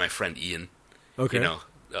written by my friend Ian. Okay.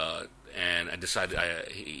 And I decided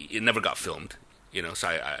it never got filmed. So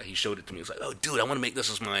he showed it to me. He was like, "Oh, dude, I want to make this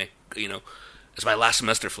as my it's my last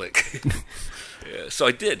semester flick." So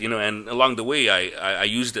I did. And along the way, I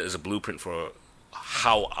used it as a blueprint for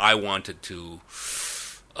how I wanted to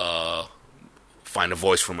find a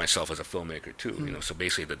voice for myself as a filmmaker too. So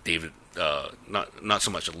basically the David, not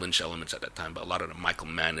so much the Lynch elements at that time, but a lot of the Michael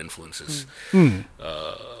Mann influences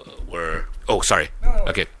were. Oh, sorry.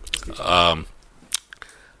 Okay.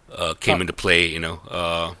 Came into play. We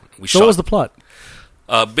So shot. what was the plot?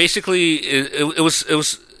 Basically, it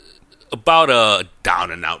was about a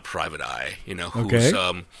down and out private eye. Whose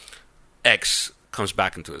ex comes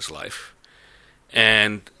back into his life,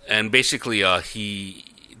 and basically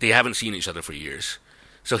they haven't seen each other for years.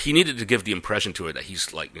 So he needed to give the impression to her that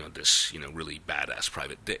he's like, this, really badass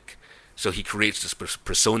private dick. So he creates this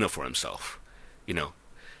persona for himself,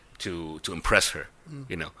 to impress her,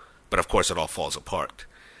 But of course it all falls apart.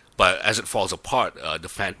 But as it falls apart, the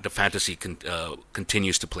fantasy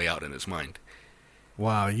continues to play out in his mind.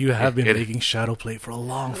 Wow, you have been making shadow play for a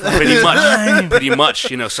long time. Pretty much,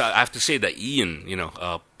 So I have to say that Ian,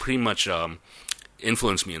 pretty much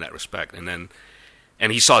influenced me in that respect.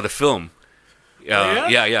 And he saw the film.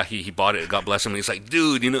 Yeah. He bought it. God bless him. And he's like,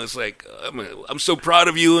 dude, it's like I'm so proud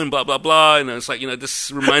of you and blah blah blah. And it's like, this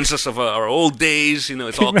reminds us of our old days.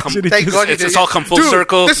 It's all come. Thank God It's all come full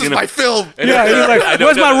circle. This is my film. Yeah, he's like,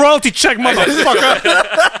 where's my royalty check, motherfucker?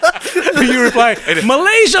 You reply,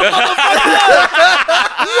 Malaysia, motherfucker!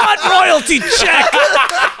 What royalty check?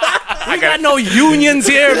 We got no unions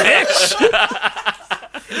here, bitch.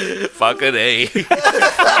 Fucking A.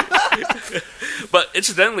 But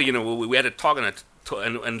incidentally, we had a talk and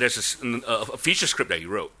there's a feature script that he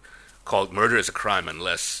wrote called "Murder is a Crime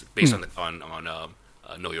Unless," based on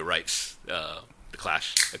Know Your Rights, The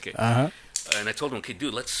Clash. Okay. And I told him, okay,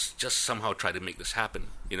 dude, let's just somehow try to make this happen.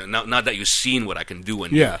 Now that you've seen what I can do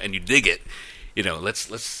and you dig it, let's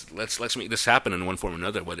make this happen in one form or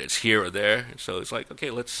another, whether it's here or there. So it's like, okay,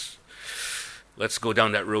 let's go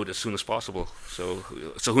down that road as soon as possible. So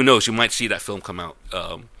who knows? You might see that film come out.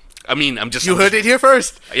 You heard it here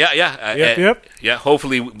first. Yeah. Yep. Yeah.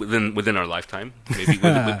 Hopefully within our lifetime,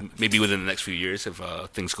 maybe within the next few years if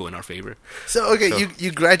things go in our favor. So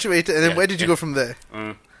you graduated, and then where did you go from there?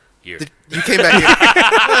 Here. You came back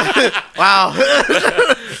here. Wow.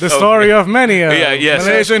 The story of many yes.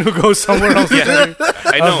 Malaysian who goes somewhere else.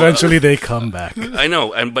 I know. Eventually they come back. I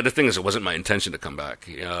know, but the thing is, it wasn't my intention to come back.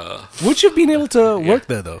 Would you have been able to work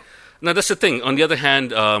there though? No, that's the thing. On the other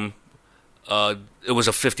hand, it was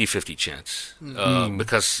a 50-50 chance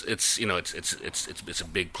because it's a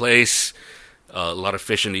big place, a lot of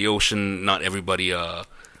fish in the ocean. Not everybody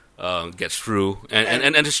gets through,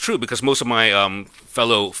 and it's true because most of my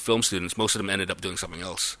fellow film students, most of them ended up doing something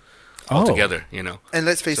else altogether. And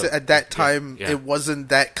let's face it, at that time, it wasn't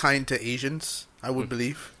that kind to Asians, I would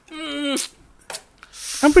believe.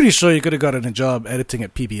 I'm pretty sure you could have gotten a job editing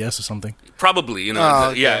at PBS or something. Probably,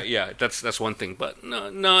 okay. yeah. That's one thing, but no.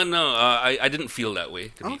 I didn't feel that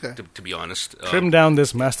way. To be honest, Trim down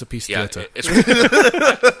this masterpiece yeah, theater.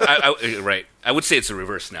 Right. I would say it's the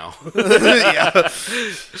reverse now. Yeah.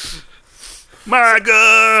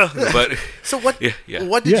 Marga! But So what did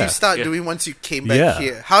you start doing once you came back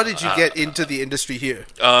here? How did you get into the industry here?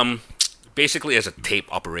 basically as a tape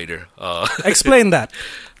operator. Explain that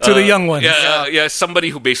to the young ones. Yeah, somebody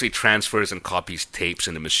who basically transfers and copies tapes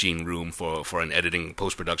in the machine room for an editing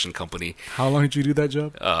post-production company. How long did you do that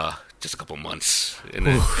job? Just a couple months, and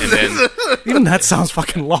then Even that sounds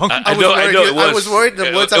fucking long. I know it was. I was worried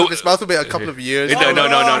the words out of his mouth would be a couple of years. No.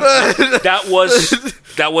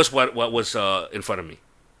 That was what was in front of me.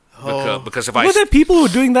 Because if Were there people who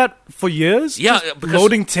were doing that for years? Yeah, Just because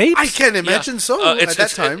loading tapes? I can imagine so. At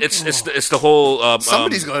that time, it's the whole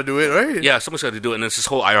somebody's got to do it, right? yeah, someone's got to do it, and it's this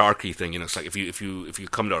whole hierarchy thing. You know, it's like if you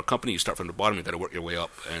come to our company, you start from the bottom, you got to work your way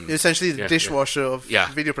up. And You're essentially the dishwasher of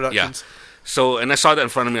video productions. Yeah. So, and I saw that in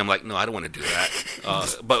front of me. I'm like, no, I don't want to do that.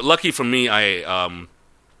 But lucky for me,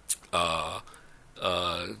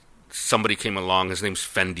 somebody came along. His name's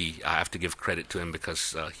Fendi. I have to give credit to him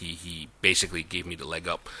because he basically gave me the leg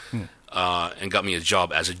up and got me a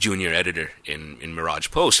job as a junior editor in Mirage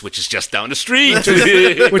Post, which is just down the street.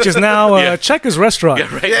 Which is now Checkers restaurant.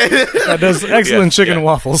 Yeah, right. That does excellent chicken and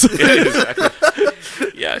waffles. Yeah, exactly.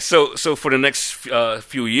 Yeah, so for the next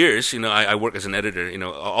few years, you know, I work as an editor. You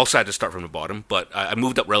know, also I had to start from the bottom, but I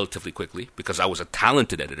moved up relatively quickly because I was a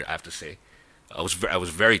talented editor. I have to say, I was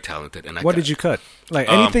very talented. And What did you cut? Like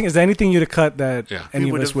anything? Is there anything you'd have cut that Yeah. any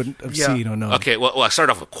of us wouldn't have seen or known? Okay, well, I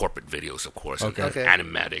started off with corporate videos, of course, and Okay.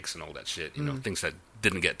 animatics and all that shit. You know, things that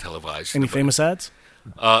didn't get televised. Any But, famous ads?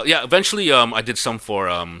 Yeah, eventually, I did some for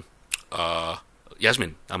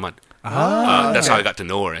Yasmin Ahmad. That's how I got to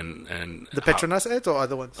know her, and The Petronas ads or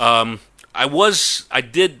other ones? I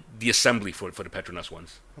did the assembly for the Petronas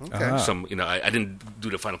ones. Okay. Some, you know, I didn't do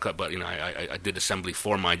the final cut, but you know, I did assembly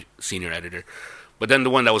for my senior editor. But then the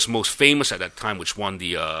one that was most famous at that time, which won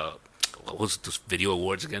the what was those video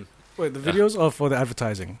awards again? Wait, the videos or for the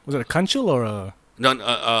advertising? Was it a Kunchel or a? No,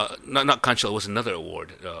 not Conchal. It was another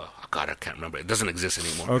award. God, I can't remember. It doesn't exist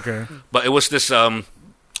anymore. Okay. But it was this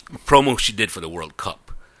promo she did for the World Cup.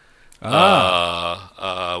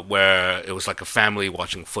 Where it was like a family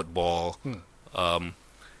watching football,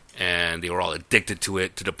 and they were all addicted to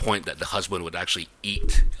it to the point that the husband would actually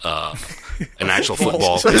eat an actual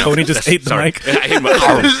football. So Tony just ate the mic. I ate my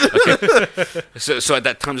arm. Okay. So at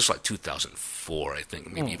that time, this was like 2004, I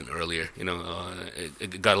think, maybe even earlier. You know,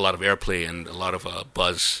 it got a lot of airplay and a lot of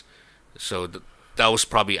buzz. So that was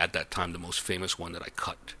probably at that time the most famous one that I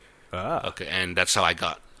cut. Okay, and that's how I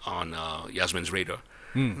got on Yasmin's radar.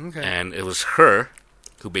 Okay. And it was her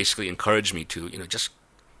who basically encouraged me to, you know, just,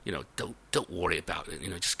 you know, don't worry about it. You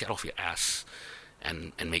know, just get off your ass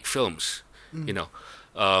and make films. You know,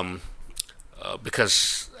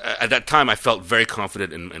 because at that time I felt very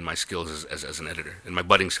confident in my skills as an editor, in my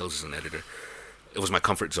budding skills as an editor. It was my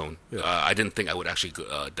comfort zone. Yeah. I didn't think I would actually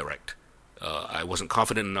direct. I wasn't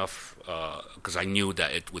confident enough because I knew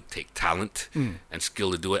that it would take talent and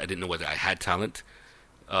skill to do it. I didn't know whether I had talent.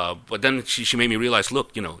 But then she made me realize,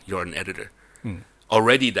 look, you know, you're an editor.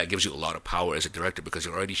 Already that gives you a lot of power as a director because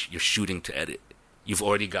you're shooting to edit. You've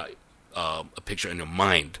already got a picture in your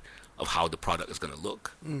mind of how the product is going to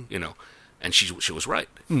look, you know. And she was right,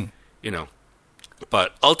 you know.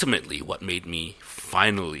 But ultimately, what made me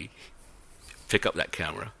finally pick up that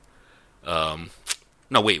camera?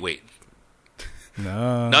 No, wait.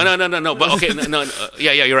 No. But okay,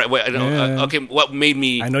 yeah, you're right. Wait, okay, what made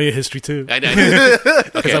me? I know your history too. I know.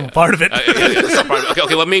 Okay, I'm a part of it.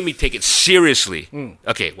 Okay, what made me take it seriously?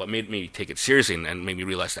 Okay, what made me take it seriously and made me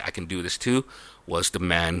realize that I can do this too was the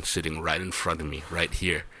man sitting right in front of me, right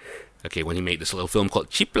here. Okay, when he made this little film called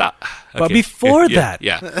Chipla. Okay. But before that,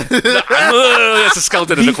 that's a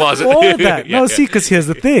skeleton in the closet. Before that, see, because here's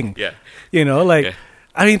the thing. Yeah, you know, like, yeah.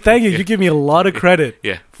 I mean, thank you. You give me a lot of credit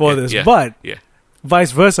for this, but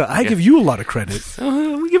vice versa, I give you a lot of credit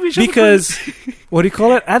we give each other because what do you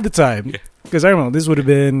call it at the time? Because I remember this would have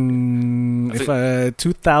been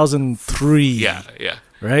 2003. Yeah.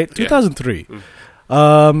 Right, 2003.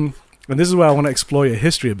 And this is where I want to explore your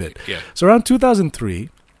history a bit. Yeah. So around 2003,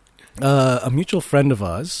 a mutual friend of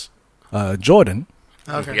ours, Jordan.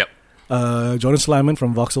 Okay. Yep. Jordan Slyman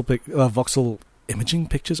from Voxel Imaging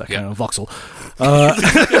Pictures. I can't know, Voxel.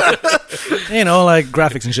 You know, like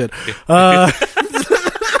graphics and shit.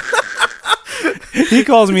 He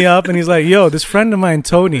calls me up and he's like, yo, this friend of mine,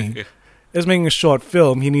 Tony, is making a short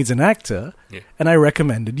film. He needs an actor. Yeah. And I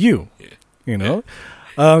recommended you. Yeah. You know?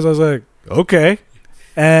 So I was like, okay.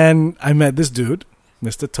 And I met this dude,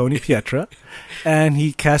 Mr. Tony Pietra, and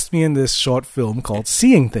he cast me in this short film called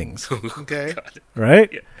Seeing Things. Okay. Right?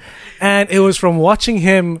 Yeah. And it was from watching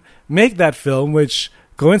him make that film, which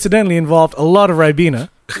coincidentally involved a lot of Ribena.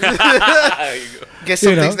 Guess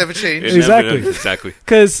some things never change. Exactly.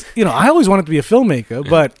 Because, you know, I always wanted to be a filmmaker,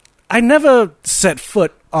 but I never set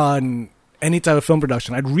foot on any type of film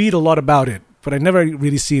production. I'd read a lot about it, but I'd never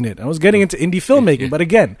really seen it. I was getting into indie filmmaking, but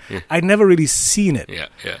again, I'd never really seen it. Yeah,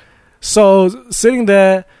 yeah. So sitting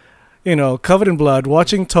there, covered in blood,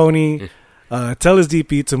 watching Tony tell his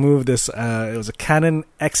DP to move this. It was a Canon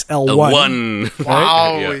XL1. One.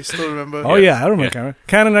 Wow, Yeah. you still remember? Oh yeah, I remember camera.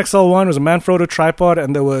 Canon XL1 was a Manfrotto tripod,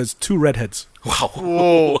 and there was 2 redheads. Wow.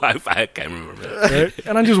 Whoa. I can't remember that. Right?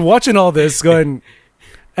 And I'm just watching all this, going,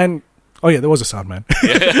 and oh yeah, there was a sound man.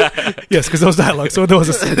 Yes, because there was dialogue, so there was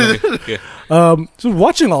a sound man. So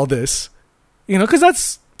watching all this, because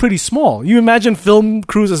that's pretty small. You imagine film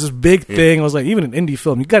crews as this big thing. I was like, even an indie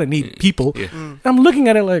film, you got to need people. Yeah. And I'm looking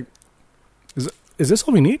at it like, is this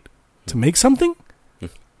all we need to make something?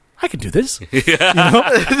 I can do this.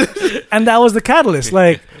 And that was the catalyst.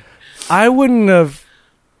 Like, I wouldn't have.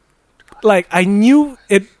 Like, I knew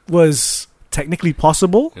it was technically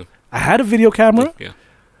possible. I had a video camera,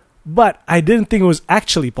 but I didn't think it was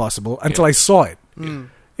actually possible until I saw it.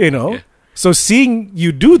 So seeing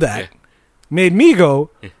you do that made me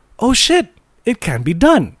go, oh shit, it can be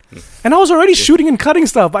done. And I was already shooting and cutting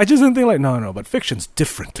stuff. I just didn't think like, no, but fiction's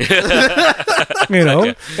different.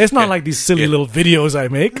 It's not like these silly little videos I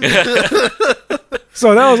make.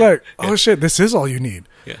 So that was like, oh shit, this is all you need.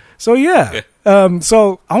 So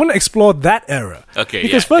so I want to explore that era. Okay.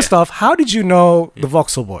 Because first off, how did you know the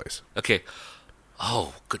Vauxhall Boys? Okay.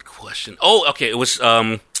 Oh, good question. Oh, okay. It was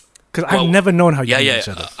Because I've never known how you knew each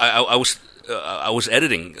other. I was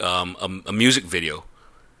editing a music video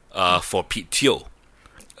for Pete Teo,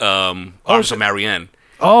 Arms of Marianne.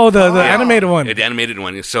 Oh, the animated one. The animated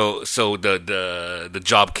one. So the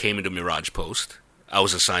job came into Mirage Post. I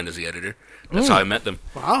was assigned as the editor. That's how I met them.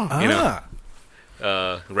 Wow.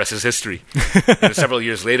 Rest is history. And several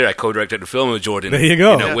years later, I co-directed a film with Jordan. There you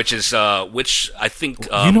go. Which I think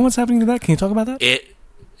you know what's happening to that? Can you talk about that? it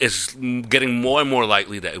is getting more and more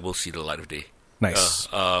likely that it will see the light of day. Nice.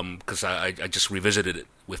 Because I just revisited it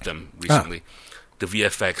with them recently. The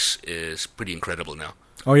VFX is pretty incredible now.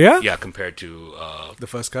 Oh, yeah? Yeah, compared to The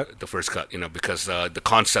first cut? the first cut, because the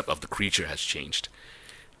concept of the creature has changed.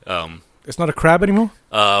 It's not a crab anymore?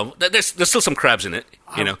 There's still some crabs in it,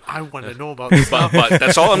 I want to know about this. but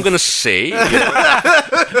that's all I'm gonna say.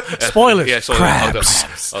 Spoilers. Yeah, so crabs.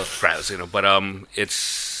 Crabs. But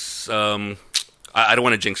it's I don't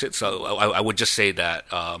want to jinx it, so I would just say that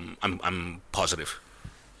I'm positive.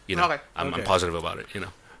 Okay. I'm Okay. positive about it.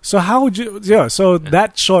 So how would you... Yeah, so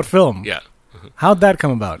that short film, Yeah. how'd that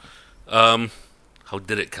come about? How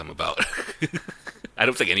did it come about? I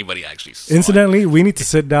don't think anybody actually saw Incidentally, we need to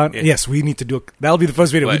sit down. Yes, we need to do... That'll be the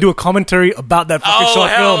first video. We What? do a commentary about that fucking Oh, short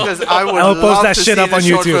hell. film. Because I would I'll post love that to shit see up on this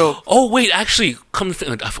short YouTube. film. Oh, wait, actually, come to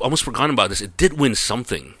think, I've almost forgotten about this. It did win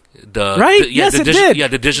something. Right? Yes, it did. Yeah,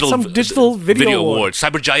 the digital Some digital video award.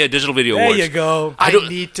 Cyberjaya Digital Video There Awards. you go. I don't-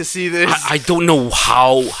 need to see this. I don't know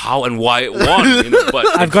how and why it won, but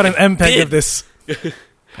I've got an MPEG did. of this.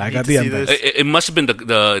 I got the to see MPEG. this. It must have been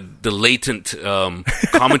the latent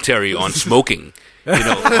commentary on smoking,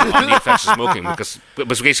 on the effects of smoking, because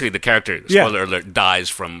basically the character, spoiler alert, dies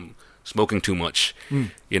from smoking too much.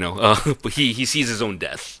 But he sees his own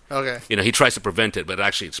death. Okay. He tries to prevent it, but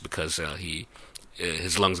actually it's because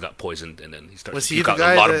his lungs got poisoned, and then he starts Was to he puke the out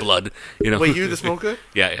guy a lot of that- blood. Were you the smoker?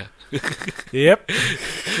 Yeah. Yep.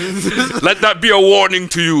 Let that be a warning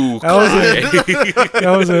to you.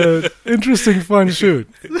 That was a interesting, fun shoot.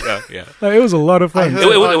 Yeah. It was a lot of I fun. heard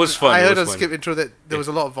It was fun. I It heard was on fun. Skip Intro that there was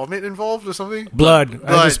a lot of vomit involved or something. Blood.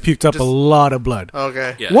 I just puked up a lot of blood.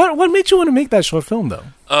 Okay. Yeah. What made you want to make that short film, though?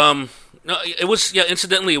 No, it was. Yeah,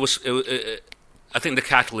 incidentally, it was. I think the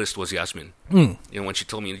catalyst was Yasmin. When she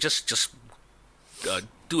told me just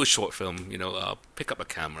do a short film. Pick up a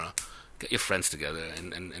camera, get your friends together,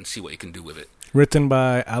 and see what you can do with it. Written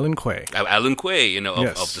by Alan Quay. Alan Quay,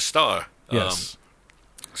 of the Star. Yes.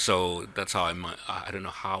 So that's how I don't know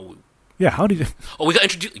how. Yeah, how did you... Oh, we got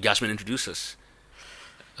introduced. Yasmin introduced us.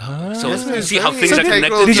 So Yasmin is see how very things are integral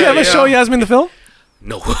connected. Did you Yeah, ever yeah. show Yasmin the film?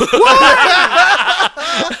 No.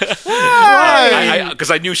 Why? Because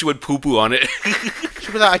I knew she would poo-poo on it.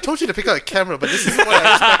 She'd be like, I told you to pick up a camera, but this is what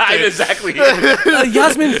I expected. Exactly.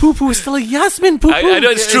 Yasmin poo-poo is still a Yasmin poo-poo. I know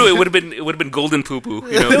it's true. It would have been golden poo-poo.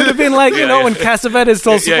 It would have been like, Yeah, when Cassavetes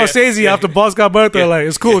told Yeah, yeah. Scorsese after Boss got birth, they're like,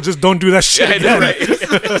 it's cool, just don't do that shit Yeah, I know, again. right?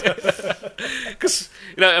 Because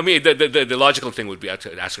the logical thing would be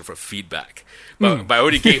to ask her for feedback, but I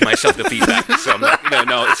already gave myself the feedback, so I'm like,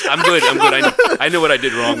 I'm good. I know what I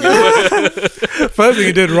did wrong. First thing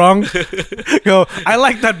you did wrong, go, I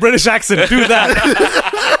like that British accent, do that.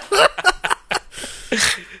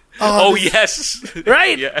 Oh yes,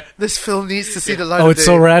 Right? Yeah. This film needs to see the light Oh, of it's day.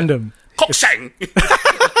 so random. Koksang.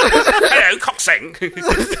 no coxing.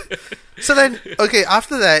 So then, okay,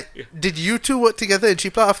 after that, did you two work together in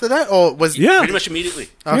Chipla after that, or was Yeah. Pretty much immediately.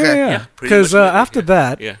 Okay. Yeah, Yeah, pretty because much immediately, after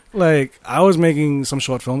that, Yeah. like I was making some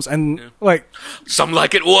short films, and like Some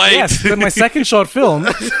like it white. yes, but my second short film,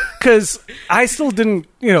 because I still didn't,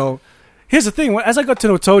 Here's the thing: as I got to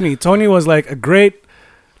know Tony, Tony was like a great,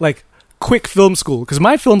 like quick film school. Because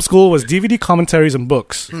my film school was DVD commentaries and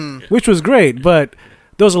books, which was great, but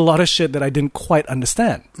there was a lot of shit that I didn't quite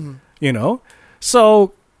understand.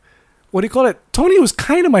 So. What do you call it? Tony was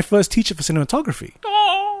kind of my first teacher for cinematography.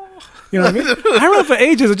 You know what I mean? I remember for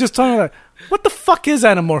ages of just telling him, like, what the fuck is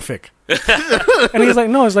anamorphic? And he's like,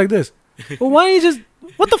 no, it's like this. Well, why don't you just...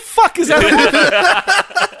 What the fuck is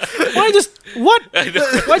anamorphic? Why just... What?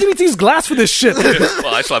 Why do you need to use glass for this shit?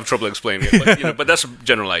 Well, I still have trouble explaining it, but that's a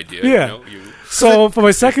general idea. Yeah. So for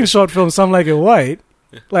my second short film, Some Like It White,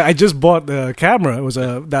 like I just bought the camera. It was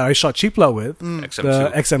that I shot Chipla with,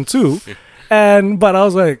 the XM2. But I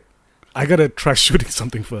was like, I gotta try shooting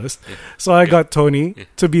something first. So I got Tony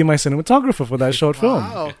to be my cinematographer for that short film.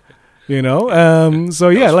 Wow. So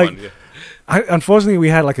yeah, like Fun, yeah. unfortunately we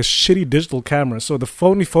had like a shitty digital camera, so the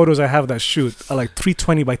only photos I have of that shoot are like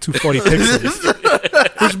 320 by 240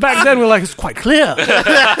 pixels, which back then were like it's quite clear.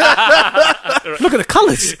 Look at the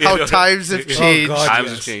colors. How times have changed. God. Times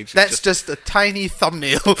yes. have changed. That's just a tiny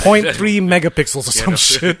thumbnail. 0.3 megapixels or some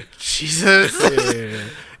shit. Jesus.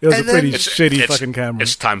 It was And a pretty then- shitty fucking camera.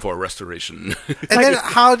 It's time for a restoration. And then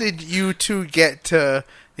how did you two get to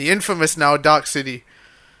the infamous now Dark City?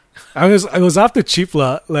 I was after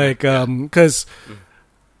Chipla, like, because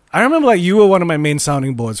I remember like you were one of my main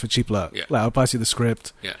sounding boards for Chipla. Yeah. Like I'll pass you the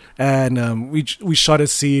script, Yeah. and we shot a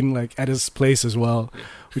scene like at his place as well,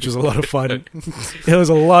 which was a lot of fun. It was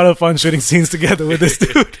a lot of fun shooting scenes together with this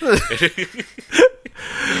dude.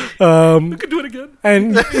 We could do it again.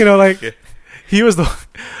 And like he was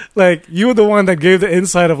you were the one that gave the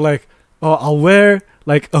insight of like, oh, I'll wear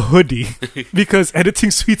like a hoodie because editing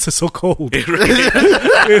suites are so cold. Shit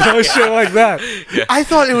like that. I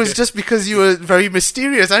thought it was just because you were very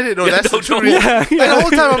mysterious. I didn't know that's the true reason. Yeah, And the whole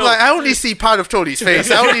time I'm like, I only see part of Tony's face.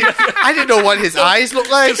 I didn't know what his eyes looked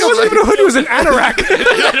like. It wasn't even a hoodie; it was an anorak.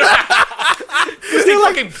 They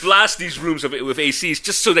fucking blast these rooms with ACs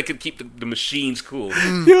just so they can keep the machines cool.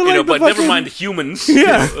 But never mind the humans.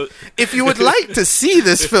 Yeah. If you would like to see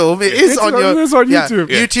this film, it is on YouTube.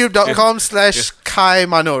 YouTube.com/Kai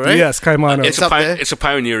Mano, right? Yes, Kaimano. It's up there. It's a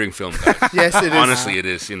pioneering film. Guys. Yes, it is. Honestly, it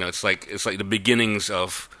is. It's like the beginnings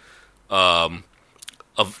of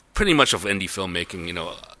pretty much of indie filmmaking.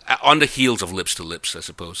 On the heels of Lips to Lips, I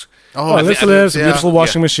suppose. Oh, I Lips to think- Lips, yeah. Beautiful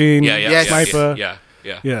Washing Machine, Yes. Sniper. Yeah.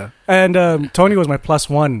 Yeah. And Tony was my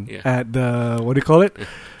 +1 Yeah. at the, what do you call it?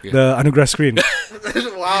 Yeah. The Anugrah screen.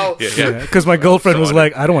 Wow. Yeah. Because my girlfriend was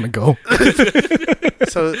like, I don't want to go.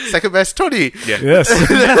 So second best, Tony. Yeah. Yes.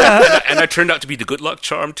 And I turned out to be the good luck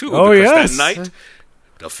charm too. Oh, because yes. that night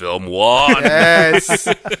the film won. Yes.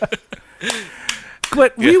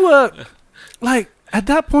 But we were, like, at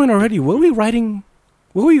that point already, were we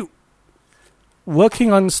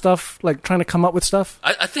working on stuff, like trying to come up with stuff?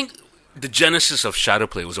 I think the genesis of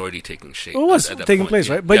Shadowplay was already taking shape. It was at that taking point. place,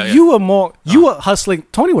 Yeah. right? But Yeah, yeah. you were more, you were hustling,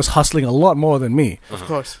 Tony was hustling a lot more than me. Of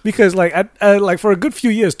course. Because, like, like for a good few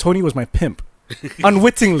years, Tony was my pimp.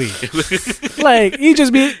 Unwittingly. Like,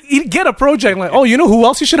 he'd get a project, like, oh, you know who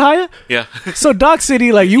else you should hire? Yeah. So Dark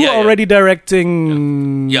City, like, you Yeah, were yeah. already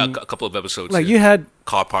directing. Yeah, a couple of episodes. Like, yeah. you had.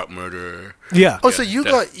 Car Park Murder. Yeah. Oh, so you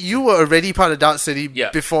were already part of Dark City Yeah.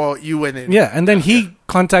 before you went in. Yeah. And then he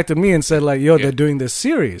contacted me and said, like, yo, they're doing this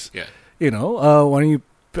series. Yeah. Why don't you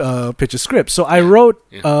pitch a script? So I wrote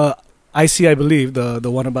Yeah. IC, I believe, the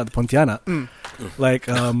one about the Pontiana, like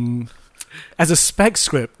as a spec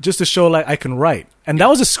script, just to show like I can write. And that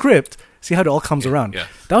was a script. See how it all comes around. Yeah.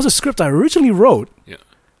 That was a script I originally wrote Yeah.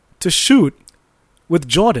 to shoot with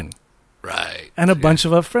Jordan Right. and a bunch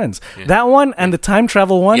of our friends. Yeah. That one and the time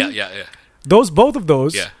travel one. Yeah. Both of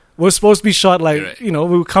those Yeah. were supposed to be shot like, Right. we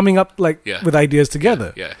were coming up like Yeah. with ideas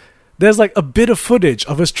together. Yeah. There's like a bit of footage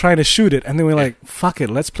of us trying to shoot it, and then we're like, fuck it,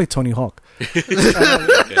 let's play Tony Hawk.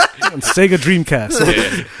 On Sega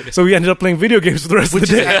Dreamcast. So we ended up playing video games for the rest Which of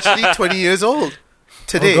the is day. actually 20 years old.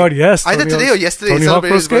 Today. Oh God, yes. Either Tony today Hawk- or yesterday. Tony Hawk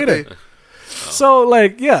Celebrated his Pro Skater. birthday. So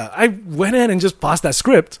like, yeah, I went in and just passed that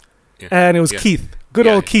script, and it was Keith. Good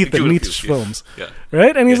old Keith at Meets Films. Yeah.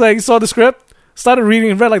 Right? And he's like, he saw the script, started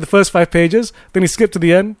reading, read like the first 5 pages, then he skipped to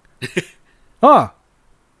the end.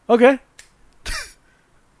 Okay.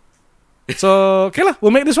 So, okay,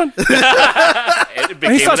 we'll make this one.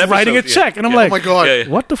 And he starts writing a check, and I'm like, Oh my God. Yeah.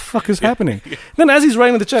 what the fuck is happening? Then as he's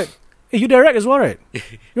writing the check, hey, you direct as well, right? You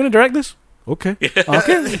want to direct this? Okay.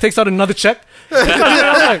 Okay. He takes out another check.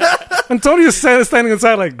 I'm like, And Tony is standing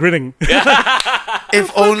inside, like, grinning.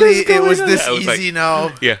 If only it was this I was like- easy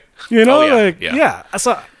now. Yeah. You know, Oh, yeah, like, yeah. yeah. I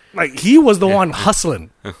saw, like, he was the one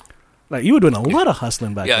hustling. Like, you were doing a lot of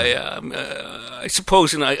hustling back Yeah, then. yeah. I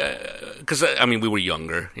suppose, because I mean, we were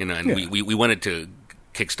younger, and Yeah. we wanted to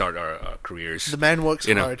kickstart our careers. The man works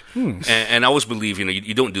You know. hard. And I always believe,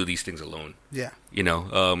 you don't do these things alone. Yeah.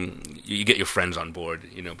 You get your friends on board,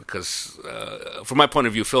 because from my point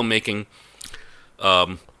of view, filmmaking,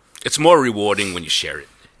 it's more rewarding when you share it.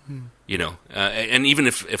 And even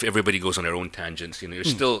if everybody goes on their own tangents, you're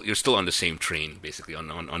still on the same train, basically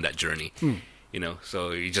on that journey.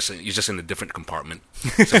 So you're just in a different compartment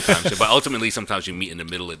sometimes. But ultimately, sometimes you meet in the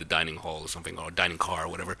middle of the dining hall or something, or dining car or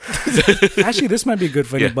whatever. Actually, this might be good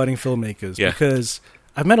for any Yeah. budding filmmakers Yeah. because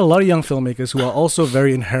I've met a lot of young filmmakers who are also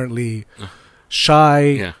very inherently shy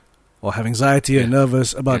Yeah. or have anxiety or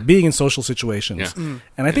nervous about being in social situations. Yeah.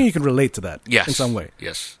 And I think you can relate to that Yes. in some way.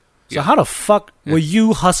 Yes. So how the fuck were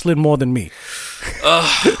you hustling more than me?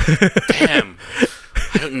 Damn.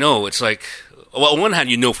 I don't know. It's like, well, on one hand,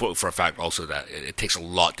 for a fact also that it takes a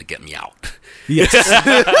lot to get me out. Yes.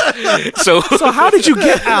 So So how did you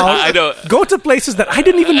get out? I know. Go to places that I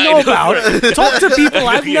didn't even know about. Talk to people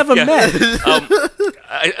I've never met.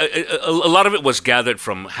 A lot of it was gathered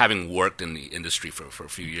from having worked in the industry for a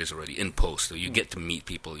few years already in post. So you get to meet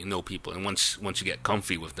people, you know people, and once you get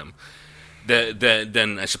comfy with them,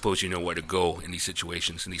 then I suppose you know where to go in these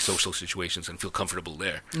situations, in these social situations, and feel comfortable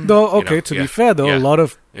there. Though, okay, know, to yeah, be fair, though, yeah, a lot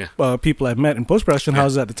of yeah. people I've met in post-production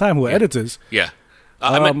houses at the time who were editors Yeah,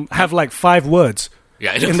 I meant- have like 5 words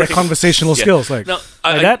yeah, in their conversational Yeah. skills. Like, No,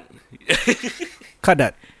 like that? Cut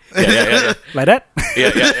that. yeah. Like that?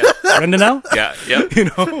 Yeah. Render now? Yeah, yeah. You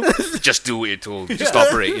know? Just do what you're told. Just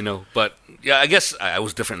operate, But yeah, I guess I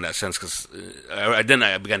was different in that sense because then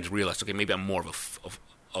I began to realize, okay, maybe I'm more of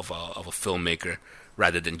a filmmaker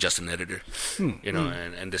rather than just an editor,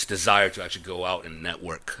 and this desire to actually go out and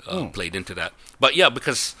network played into that. But yeah,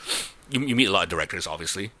 because you meet a lot of directors,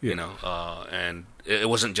 obviously, and it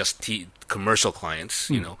wasn't just commercial clients,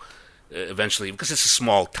 eventually, because it's a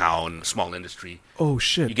small town, small industry, Oh, you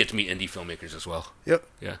shit. get to meet indie filmmakers as well. Yep.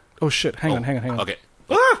 Yeah. Oh, shit. Hang on. Okay.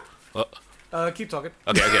 Keep talking.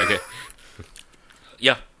 Okay.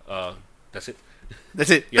 Yeah. That's it. That's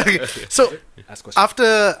it. Yeah. Okay. So Ask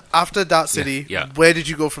questions. after Dart City, Yeah. where did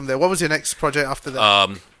you go from there? What was your next project after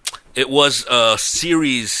that? It was a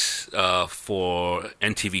series for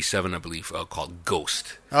NTV7, I believe, called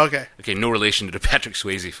Ghost. Okay. Okay, no relation to the Patrick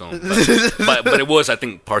Swayze film, but it was, I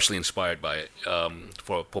think, partially inspired by it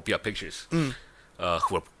for Popia Pictures, who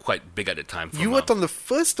were quite big at the time. You worked on the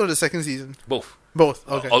first or the second season? both. Both.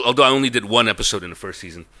 Okay. Although I only did one episode in the first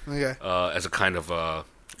season Okay. as a kind of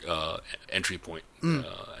entry point and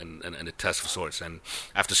a test of sorts. And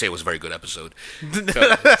I have to say it was a very good episode.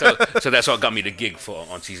 So that's what got me the gig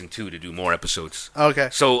on season 2 to do more episodes. Okay.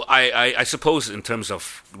 So I suppose in terms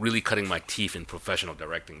of really cutting my teeth in professional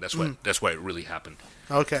directing, that's where it really happened.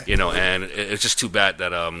 Okay. And it's just too bad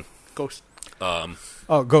that Ghost.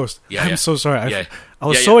 Oh, Ghost. Yeah, I'm yeah. so sorry. Yeah. I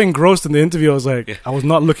was Yeah, so yeah. engrossed in the interview. I was like, I was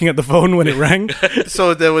not looking at the phone when it rang.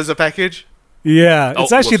 So there was a package. Yeah,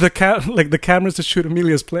 it's Oh, actually whoops. the cameras to shoot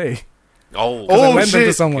Amelia's play. oh, Oh, I lent them to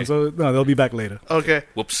shit. someone, so no, they'll be back later. Okay.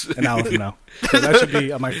 whoops. An hour from now. 'Cause that should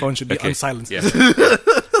be my phone should be Okay. unsilenced. Yeah.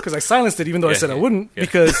 Because I silenced it even though I Yeah, said I yeah, wouldn't yeah.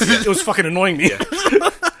 because it was fucking annoying me.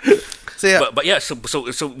 So yeah. But yeah, so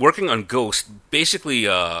working on Ghost basically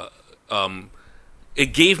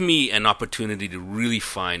it gave me an opportunity to really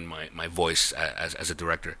find my voice as a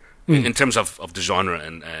director in terms of the genre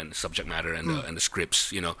and subject matter and the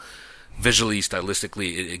scripts. Visually,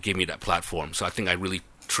 stylistically, it gave me that platform. So I think I really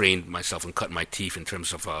trained myself and cut my teeth in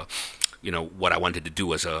terms of what I wanted to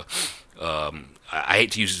do as a. I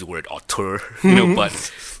hate to use the word auteur,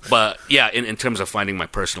 but yeah, in terms of finding my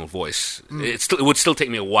personal voice, it would still take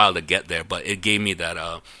me a while to get there, but it gave me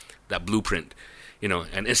that blueprint,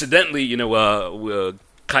 And incidentally,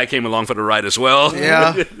 Kai came along for the ride as well.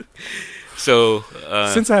 Yeah. So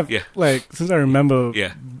since I remember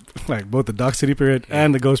Yeah. like both the Dark City period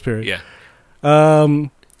and the Ghost period. Yeah. And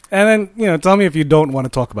then tell me if you don't want to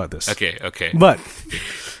talk about this. Okay. But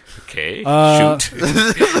Okay. Uh,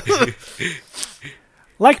 Shoot.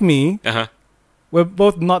 like me, Uh-huh. we're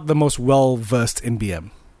both not the most well versed in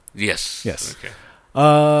BM. Yes. Yes. Okay.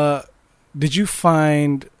 Did you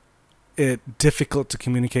find it difficult to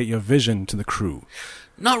communicate your vision to the crew?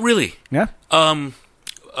 Not really. Yeah.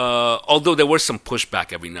 Although there was some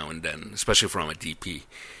pushback every now and then, especially from a DP.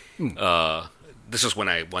 This is when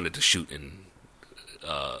I wanted to shoot in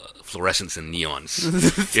fluorescence and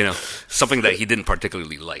neons. You know, something that he didn't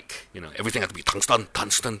particularly like. You know, everything had to be tungsten.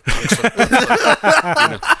 You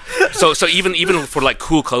know? So even for like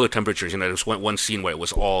cool color temperatures, you know, there was one scene where it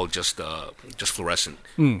was all just fluorescent,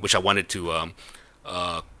 which I wanted to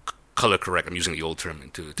color correct. I'm using the old term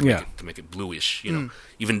to make it bluish. You know,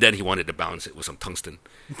 even then he wanted to balance it with some tungsten.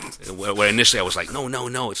 Where initially I was like,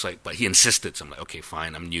 no. It's like, but he insisted. So I'm like, okay,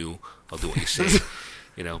 fine. I'm new. I'll do what you say.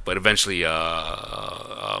 You know, but eventually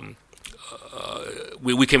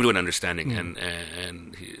we came to an understanding, and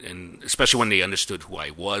especially when they understood who I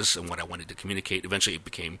was and what I wanted to communicate. Eventually, it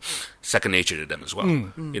became second nature to them as well.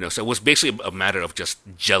 You know, so it was basically a matter of just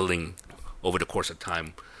gelling over the course of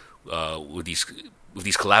time with these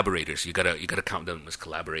collaborators. You gotta count them as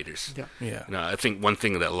collaborators. Yeah. Yeah. You know, I think one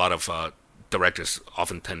thing that a lot of directors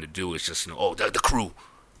often tend to do is just, you know, the crew,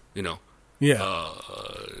 you know. Yeah.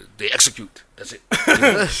 They execute. That's it. You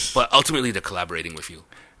know? But ultimately, they're collaborating with you.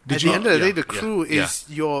 At the end of the day, the Yeah. crew Yeah. is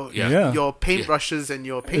your Yeah. your paintbrushes and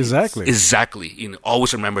your paints. Exactly. Exactly. You know,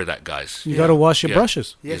 always remember that, guys. You got to wash your Yeah.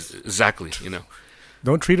 brushes. Yes. Exactly. You know,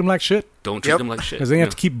 Don't treat them like shit. don't treat Yep. them like shit. Because then you you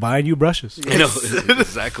have to keep buying you brushes. know? You know,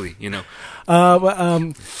 exactly. You know,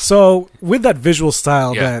 So with that visual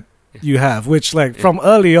style Yeah. that you have, which like from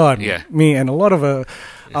early on, Yeah. me and a lot of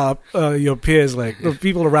your peers, like the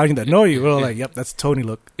people around you that know you, were all like, "Yep, that's Tony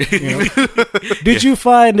look." You know? Did you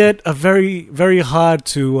find it a very, very hard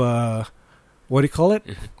to what do you call it?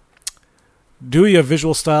 Do your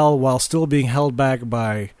visual style while still being held back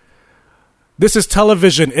by this is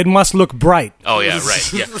television; it must look bright. Oh yeah,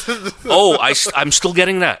 right. Yeah. Oh, I'm still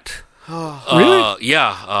getting that. Really?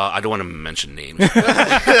 Yeah. I don't want to mention names,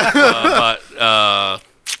 but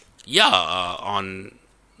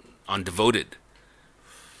on Devoted,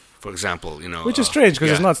 for example, you know, Which is strange because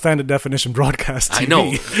yeah. it's not standard definition broadcast TV. I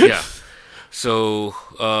know. Yeah. So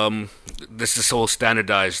this whole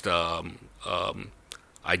standardized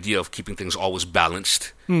idea of keeping things always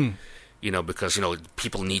balanced. You know, because, you know,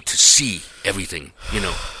 people need to see everything, you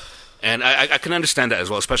know. And I can understand that as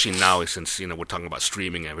well, especially now since, you know, we're talking about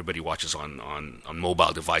streaming and everybody watches on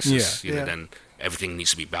mobile devices. Yeah. You know, Yeah. then everything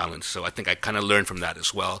needs to be balanced. So I think I kind of learned from that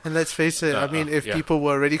as well. And let's face it, I mean, if yeah. people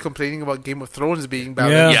were already complaining about Game of Thrones being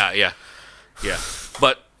balanced, Yeah.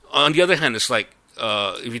 But on the other hand, it's like,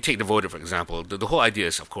 if you take Devoted, for example, the whole idea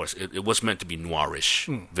is, of course, it was meant to be noirish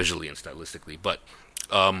visually and stylistically. But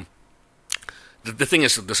the thing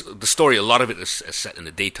is, the story, a lot of it is set in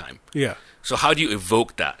the daytime. Yeah. So how do you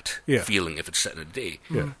evoke that Yeah. feeling if it's set in the day?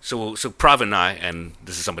 Yeah. So Prav and I, and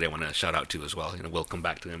this is somebody I want to shout out to as well. You know, we'll come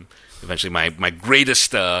back to him eventually. My greatest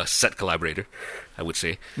set collaborator, I would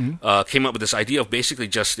say, came up with this idea of basically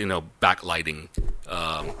just, you know, backlighting.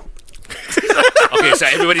 Okay, so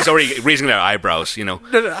everybody's already raising their eyebrows. You know,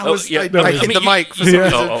 No, I hit the you- mic for some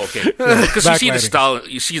reason. Oh, okay. Because you see the Backlighting. style.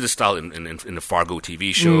 You see the style in the Fargo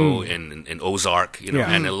TV show, in Ozark, you know,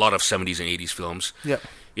 Yeah. and a lot of 70s and 80s films. Yeah.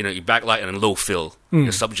 You know, you backlight and low fill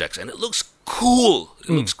your subjects, and it looks cool. It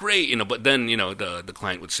looks great, you know. But then, you know, the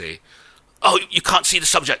client would say, "Oh, you can't see the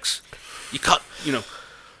subjects. You can't, you know.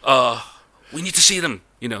 We need to see them,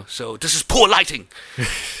 you know. So this is poor lighting."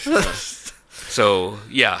 So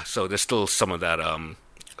yeah, so there's still some of that.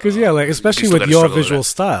 Because like especially still with gotta your struggle with visual that.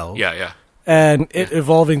 style, Yeah. and it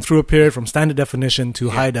evolving through a period from standard definition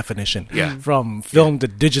to high definition, Yeah. from film to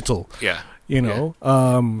digital, Yeah. you know,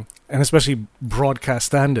 and especially broadcast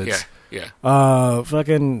standards. Yeah.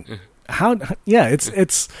 Fucking how? Yeah,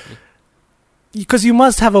 it's because you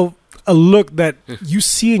must have a look that you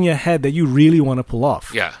see in your head that you really want to pull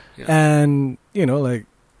off. Yeah. And you know, like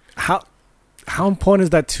how important is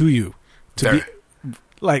that to you to Very. be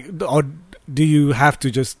like, or do you have to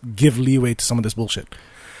just give leeway to some of this bullshit?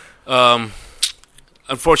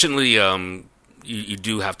 Unfortunately, you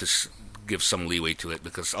do have to give some leeway to it,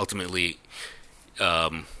 because ultimately,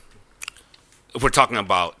 if we're talking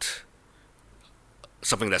about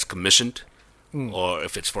something that's commissioned, or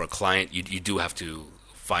if it's for a client, you do have to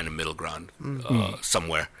find a middle ground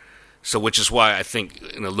somewhere. So, which is why I think,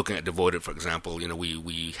 you know, looking at Devoted, for example, you know,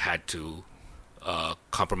 we had to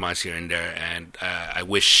compromise here and there, and I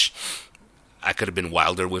wish I could have been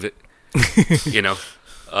wilder with it, you know.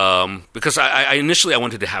 Because I initially I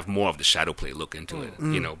wanted to have more of the shadow play look into it,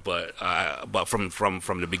 you know, but from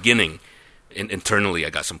the beginning, internally I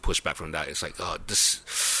got some pushback from that. It's like, oh, this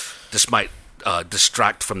might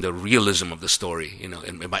distract from the realism of the story, you know,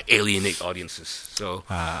 and it might alienate audiences. So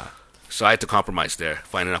I had to compromise there,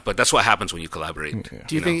 find enough. But that's what happens when you collaborate.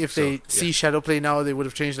 Do you think if they see Shadowplay now, they would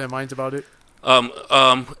have changed their minds about it?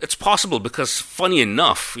 It's possible, because funny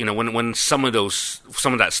enough, you know, when some of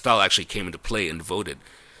that style actually came into play in Devoted,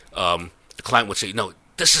 the client would say, "No,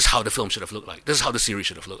 this is how the film should have looked like. This is how the series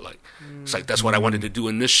should have looked like. It's like, that's what I wanted to do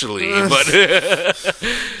initially, but this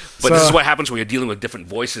is what happens when you're dealing with different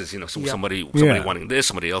voices. You know, somebody wanting this,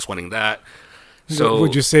 somebody else wanting that. So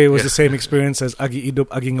would you say it was the same experience as Agi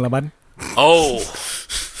Idup Aging Laban? Oh,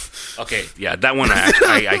 okay, yeah, that one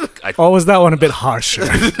I or was that one a bit harsher?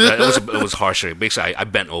 it was harsher. Basically, I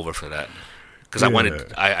bent over for that because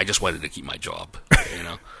I just wanted to keep my job, you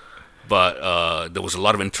know. But there was a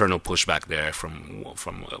lot of internal pushback there from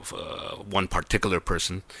one particular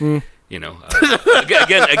person. You know,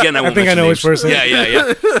 again, I won't think I know which person.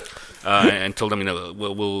 Yeah. And told them, you know,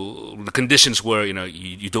 the conditions were, you know,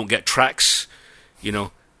 you don't get tracks, you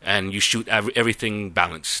know, and you shoot everything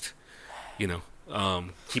balanced, you know.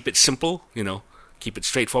 Keep it simple, you know, keep it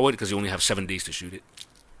straightforward because you only have 7 days to shoot it.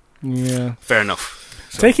 Yeah, fair enough.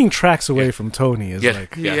 So, taking tracks away from Tony is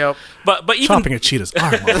like but even chopping a cheetah's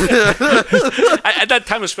arm off. At that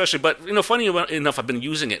time especially. But you know, funny enough, I've been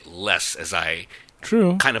using it less as I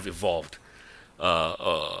kind of evolved.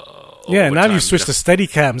 Now you switched to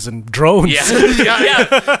Steadicams and drones. Yeah.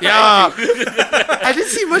 I didn't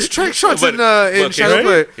see much track shots in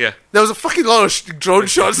Shadowplay. Yeah, there was a fucking lot of drone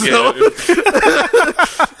shots though.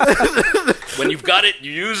 When you've got it,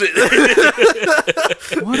 you use it.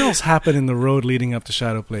 What else happened in the road leading up to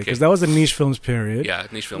Shadowplay? Because that was the Niche Films period. Yeah,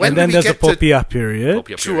 Niche Films. And then there's the Popia period.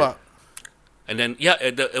 True. And then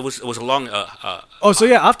it was a long.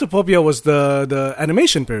 After Popia was the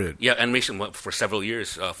animation period. Yeah, animation went for several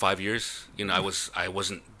years, 5 years. You know, I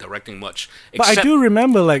wasn't directing much. But I do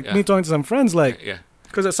remember, me talking to some friends,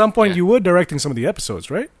 because at some point you were directing some of the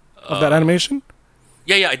episodes, right, of that animation.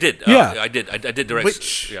 Yeah, I did. I did direct.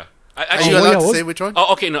 Which? Yeah. Are you allowed to say which one?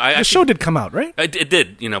 Oh, okay. No, the show did come out, right? It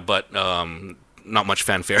did, you know, but not much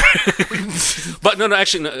fanfare. But no,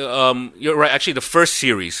 actually, you're right. Actually, the first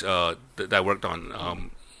series that I worked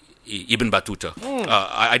on, Ibn Battuta,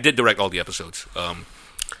 I did direct all the episodes.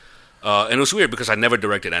 And it was weird because I never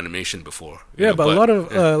directed animation before. But a lot of,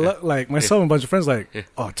 myself and a bunch of friends,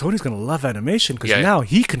 Tony's going to love animation because now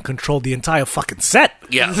he can control the entire fucking set.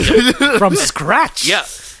 Yeah. From scratch. Yeah.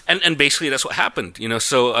 And basically that's what happened, you know.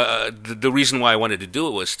 So the reason why I wanted to do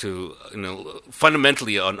it was to, you know,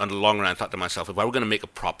 fundamentally on the long run, I thought to myself, if I were going to make a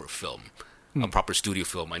proper film, a proper studio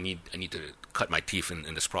film, I need to cut my teeth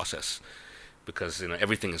in this process, because you know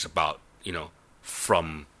everything is about, you know,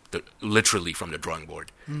 literally from the drawing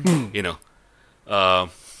board, you know.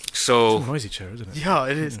 So it's a noisy chair, isn't it? Yeah,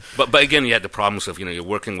 it is. But again, you had the problems of, you know, you're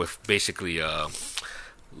working with basically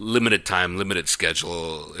limited time, limited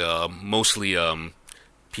schedule, mostly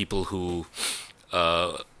people who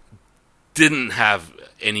didn't have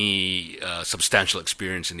any substantial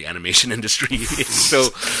experience in the animation industry.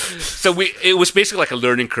 so it was basically like a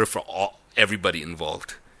learning curve for everybody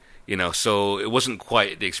involved, you know. So it wasn't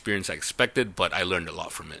quite the experience I expected, but I learned a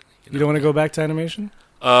lot from it. You don't want to go back to animation?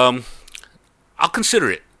 I'll consider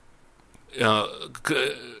it,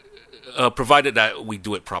 provided that we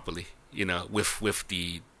do it properly, you know, with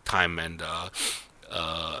the time and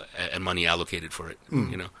money allocated for it,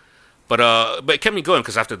 you know. But it kept me going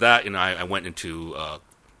because after that, you know, I went into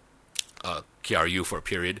KRU for a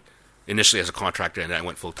period, initially as a contractor, and then I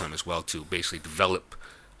went full time as well to basically develop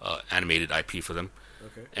animated IP for them.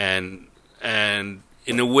 Okay. And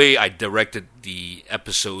in a way, I directed the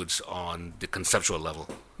episodes on the conceptual level,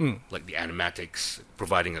 like the animatics,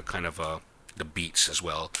 providing a kind of the beats as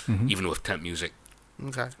well, even with temp music.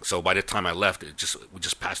 Okay. So by the time I left, we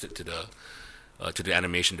just passed it to the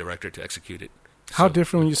animation director to execute it. How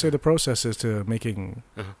different when you say the process is to making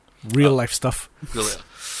real life stuff?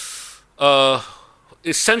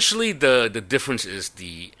 Essentially, the difference is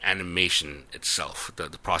the animation itself, the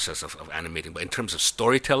process of animating. But in terms of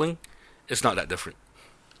storytelling, it's not that different.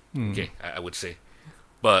 Okay, I would say.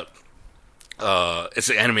 But it's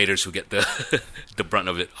the animators who get the brunt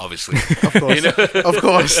of it, obviously. Of course. You know? Of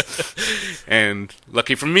course. And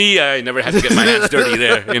lucky for me, I never had to get my hands dirty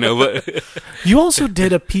there, you know. But you also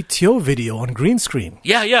did a PTO video on green screen.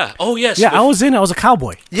 Yeah. Oh, yes. Yeah, I was a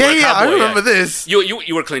cowboy. Yeah, I remember this.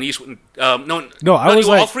 You were Clint Eastwood. No, I was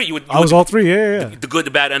all three. I was all three, yeah. The good,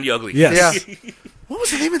 the bad, and the ugly. Yes. Yeah. What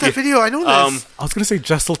was the name of that video? I know this. I was going to say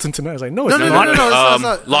Jesselton Tonight. I was like, no, it's No, not. it's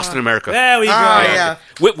not. Lost in America. There we go. Yeah.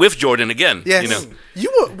 With Jordan again. Yes. You know.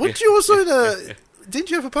 You also didn't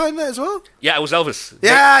you have a part in that as well? Yeah, it was Elvis.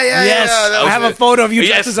 Yeah. Yes, that I have a photo of you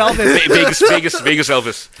dressed as Elvis. Vegas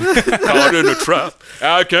Elvis. Caught in a trap.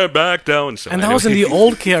 I can't back down. So and that was in the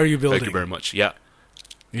old KRU building. Thank you very much. Yeah.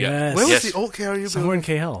 Yes. Where was the old KRU building? Somewhere in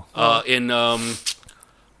KL. In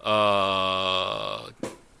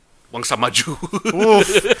Wangsa Maju.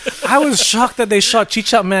 I was shocked that they shot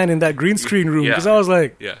Chichat Man in that green screen room because I was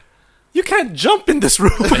like, You can't jump in this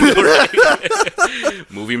room.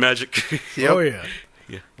 Movie magic. Yep. Oh yeah.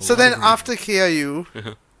 So then after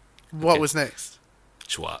KRU, what was next?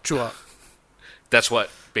 Chua. Chua. That's what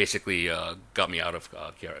basically got me out of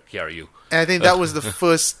KRU. And I think that was the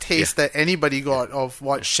first taste that anybody got of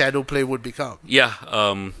what Shadowplay would become. Yeah,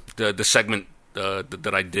 the segment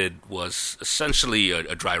that I did was essentially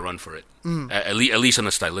a dry run for it, at least on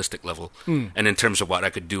a stylistic level, and in terms of what I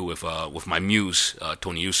could do with my muse,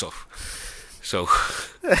 Tony Yusuf. So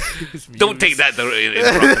don't take that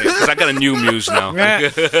because I got a new muse now.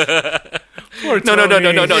 Poor No.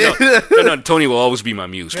 Tony. Tony will always be my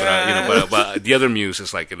muse, but the other muse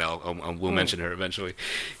is like, we'll mention her eventually.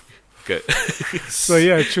 Good. So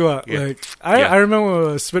yeah, Chua. Yeah. Like I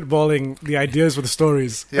remember spitballing the ideas for the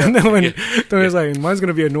stories, and then when Tony was like, "Mine's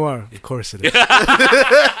gonna be a noir," of course it is.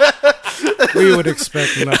 We would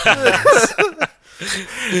expect nothing else.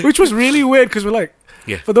 Which was really weird because we're like,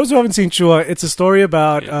 for those who haven't seen Chua, it's a story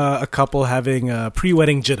about a couple having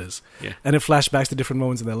pre-wedding jitters, and it flashbacks to different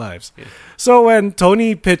moments in their lives. Yeah. So when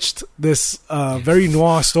Tony pitched this very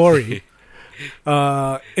noir story.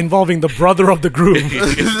 Involving the brother of the groom,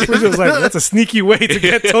 which was like, that's a sneaky way to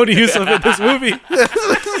get Tony Yusuf in this movie.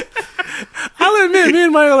 I'll admit, me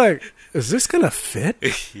and Mike were like, is this gonna fit?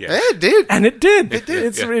 Yeah, it did. And it did. It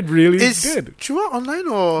did. It really did. Is Chua online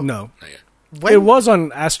or No. When? It was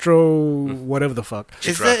on Astro, whatever the fuck.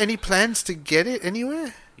 Is there any plans to get it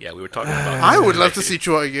anywhere? Yeah, we were talking about I would love to see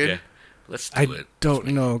Chua again. Yeah. Let's do I it. don't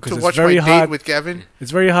know To because it's watch very my date hard. with Gavin.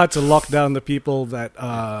 It's very hard to lock down the people that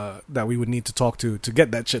we would need to talk to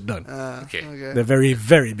get that shit done. Okay. They're very,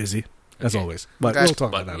 very busy, as always. But Okay. we'll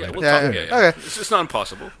talk But about that yeah, later. we'll Yeah, talk. yeah. Yeah. Okay. It's not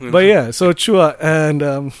impossible. But yeah, so Chua,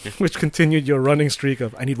 and which continued your running streak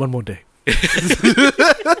of I need one more day.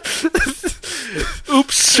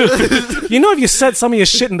 Oops. You know, if you said some of your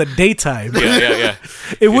shit in the daytime, yeah.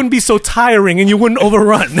 it wouldn't be so tiring and you wouldn't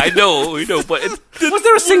overrun. I know, but Was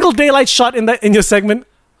there a single daylight shot in your segment?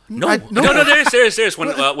 no. There's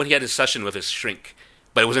when he had his session with his shrink,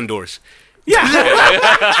 but it was indoors. Yeah.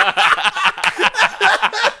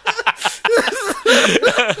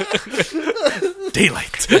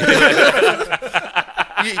 Daylight.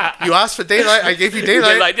 You asked for daylight, I gave you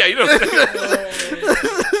daylight.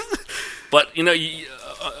 But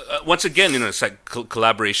once again, it's like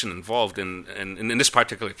collaboration involved, and in this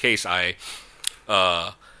particular case,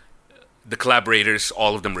 the collaborators,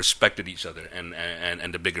 all of them respected each other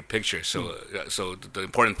and the bigger picture. So the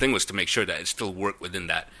important thing was to make sure that it still worked within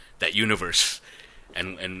that universe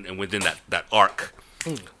and within that arc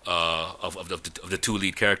of the two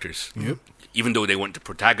lead characters. Yep. Even though they weren't the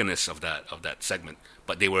protagonists of that segment,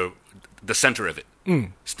 but they were the center of it.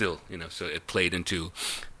 Still, so it played into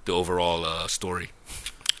the overall story.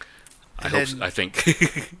 I think.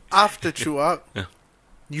 After Chua,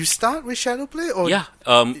 you start with Shadowplay? Or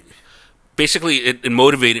Basically, it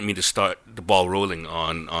motivated me to start the ball rolling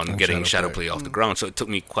on getting Shadowplay. Shadowplay off the ground. So it took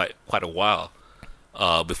me quite a while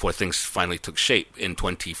before things finally took shape in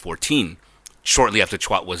 2014. Shortly after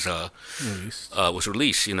Chua was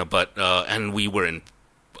released, but and we were in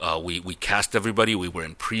we cast everybody. We were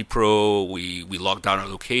in pre-pro. We locked down our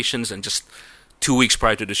locations, and just 2 weeks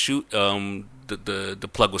prior to the shoot, the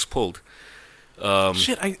plug was pulled.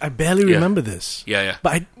 Shit, I barely remember this. Yeah.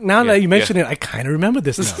 But now that you mention it, I kind of remember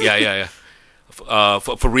this now. Yeah.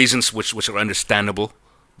 For reasons which are understandable,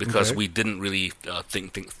 because we didn't really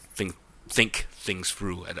think things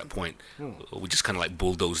through at that point. We just kind of like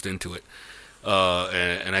bulldozed into it,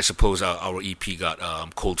 and I suppose our EP got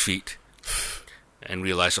cold feet and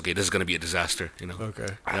realized, okay, this is going to be a disaster.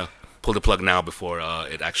 Okay. Pull the plug now before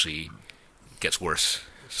it actually gets worse.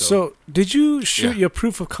 So did you shoot your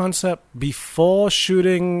proof of concept before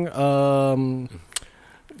shooting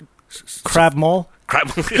Crab Mall?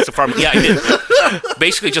 Yeah, I did.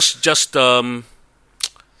 Basically, just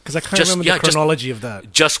because I can't remember the chronology of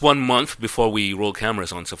that. Just 1 month before we rolled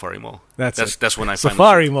cameras on Safari Mall. That's when I finally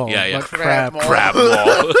Safari Mall. Yeah. Crab Mall. Crab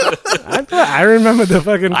Mall. I remember the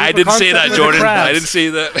fucking. I didn't say that, Jordan. I didn't say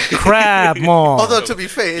that. Crab Mall. Although to be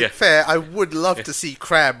fair, I would love to see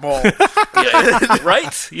Crab Mall.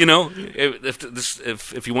 Right?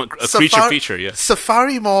 If you want a creature feature,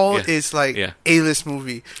 Safari Mall is like A-list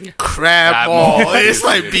movie. Crab Mall is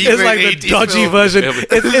like B-grade. It's like the 80s dodgy film. version.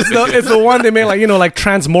 It's the one they made like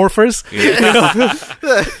Transmorphers.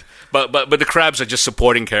 But the crabs are just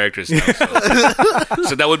supporting characters now,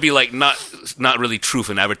 so that would be like not really truth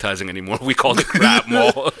in advertising anymore. We call it Crab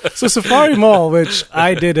Mall. So Safari Mall, which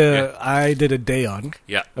I did a day on,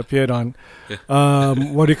 appeared on.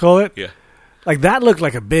 What do you call it? Yeah. Like that looked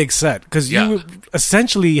like a big set because Yeah. you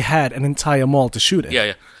essentially had an entire mall to shoot in. Yeah,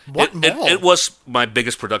 yeah. What mall? It was my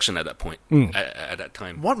biggest production at that point, at that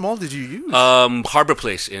time. What mall did you use? Harbor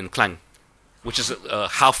Place in Klang, which is a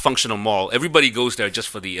half functional mall. Everybody goes there just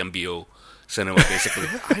for the MBO cinema, basically.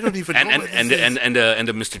 I don't even know what this is. and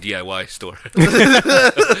the Mr. DIY store.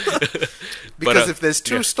 Because if there's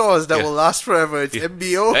two stores that will last forever, it's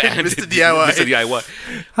MBO and Mr. DIY. Mr.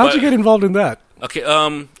 DIY. How'd you get involved in that? Okay.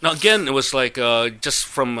 Now again, it was like just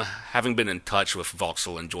from having been in touch with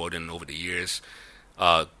Voxel and Jordan over the years,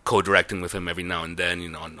 co-directing with him every now and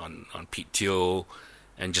then, on Pete Teo,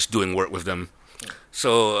 and just doing work with them.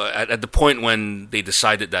 So at the point when they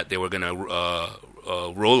decided that they were gonna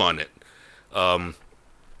roll on it,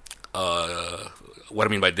 what I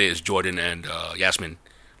mean by they is Jordan and Yasmin.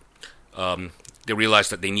 They realized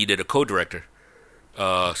that they needed a co-director,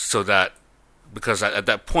 so that because at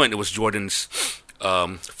that point it was Jordan's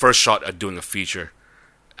first shot at doing a feature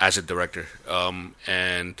as a director, but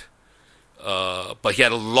he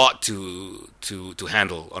had a lot to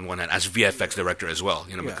handle on one hand as VFX director as well,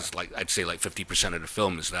 because like I'd say like 50% of the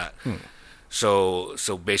film is that. So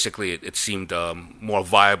basically it seemed more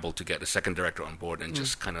viable to get a second director on board and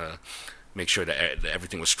just kind of make sure that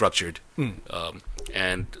everything was structured.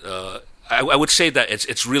 I would say that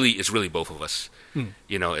it's really both of us, and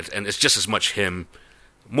it's just as much him,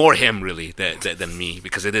 more him really than me,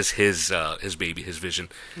 because it is his baby, his vision.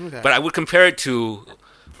 Okay. But I would compare it to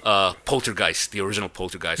Poltergeist, the original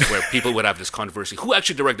Poltergeist, where people would have this controversy: who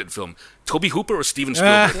actually directed the film, Toby Hooper or Steven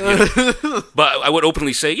Spielberg? But I would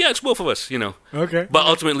openly say, yeah, it's both of us. Okay. But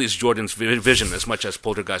ultimately, it's Jordan's vision as much as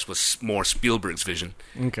Poltergeist was more Spielberg's vision.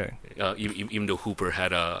 Okay. Even though Hooper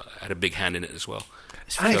had a big hand in it as well.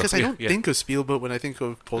 It's funny because I don't yeah. think of Spielberg when I think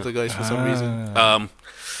of Poltergeist for some reason.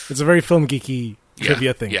 It's a very film geeky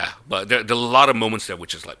trivia thing. Yeah, but there are a lot of moments there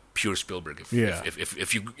which is like pure Spielberg. Yeah.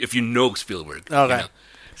 If you know Spielberg. Okay.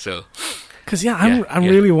 So. Because I'm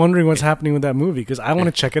really wondering what's happening with that movie because I want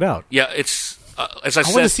to check it out. Yeah, it's as I I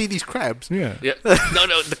said. want to see these crabs. Yeah. Yeah.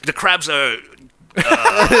 No, the crabs are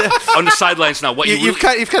on the sidelines now. What You've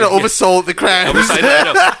kind of oversold the crabs.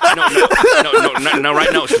 No,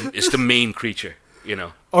 right now it's the main creature.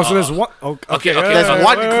 Oh, so there's one. Oh, okay. Okay, There's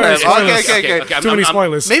one crab. spoilers. Okay. I'm- Too many I'm-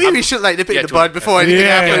 spoilers. Maybe we should nip it in the too. bud before anything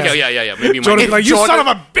Yeah. happens. Yeah. Maybe you Jordan might be like, you son of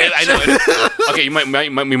a bitch. I know. Okay,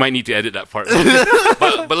 we might need to edit that part.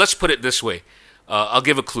 But let's put it this way. I'll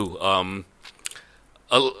give a clue.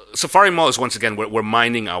 Safari Mall is once again we're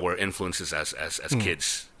mining our influences as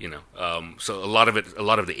kids. So a lot of the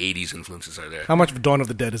 '80s influences are there. How much of Dawn of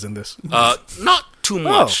the Dead is in this? Not too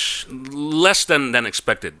much, less than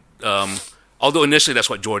expected. Although initially that's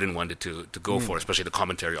what Jordan wanted to go for, especially the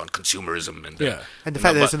commentary on consumerism and And the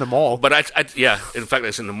fact that it's in the mall. But in fact,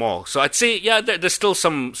 it's in the mall. So I'd say there's still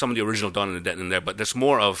some of the original Dawn of the Dead in there, but there's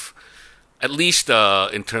more of, at least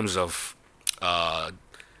in terms of, on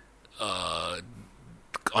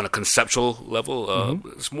a conceptual level,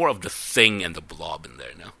 it's more of the Thing and the Blob in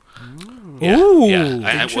there now. Yeah, Ooh,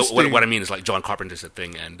 yeah. interesting. What I mean is like John Carpenter's The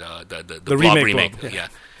Thing and the The Blob remake remake. Blob. Yeah.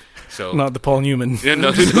 So not the Paul Newman yeah,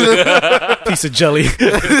 no, piece of jelly.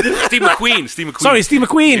 Steve McQueen. Sorry, Steve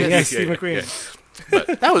McQueen. Yeah, Yes, yeah, Steve yeah, McQueen. yeah.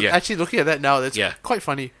 That was Yeah. actually looking at that now. That's Yeah. quite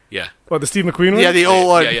funny. Yeah. What, the Steve McQueen one? Yeah, the old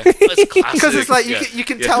one. Yeah. That's classic. Because it's like Yeah. you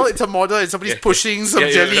can Yeah. tell it's a model and somebody's pushing some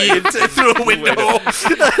Yeah, jelly right. through a window.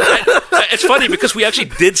 It's funny because we actually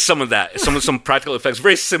did some of that, some practical effects,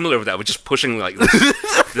 very similar with that. We're just pushing like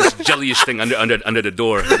this jellyish thing under the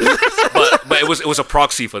door, but it was a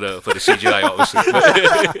proxy for the CGI, obviously.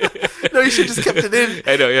 No, you should just kept it in.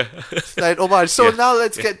 I know, yeah, Like, homage. So Yeah. now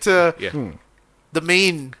let's get to yeah, the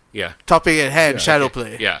main yeah, topic at hand, shadow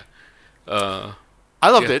play. yeah. I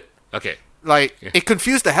loved Yeah. it. Okay, Like, it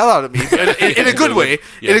confused the hell out of me. In a good way.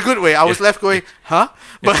 Yeah. In a good way. I was left going, huh?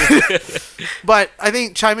 But but I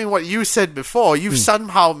think, chiming what you said before, you've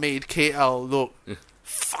somehow made KL look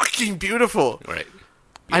fucking beautiful. all right,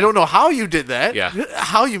 I don't know how you did that. Yeah.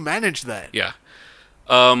 How you managed that. yeah.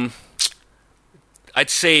 I'd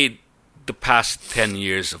say the past 10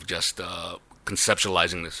 years of just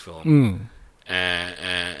conceptualizing this film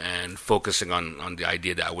and focusing on the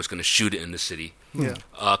idea that I was going to shoot it in the city, Yeah.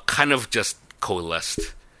 kind of just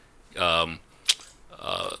coalesced, kind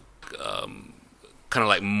of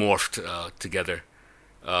like morphed together,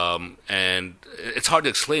 and it's hard to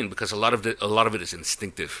explain because a lot of it is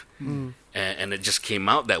instinctive, and it just came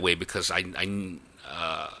out that way because a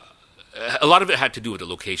lot of it had to do with the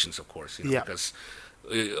locations, of course, Yeah. because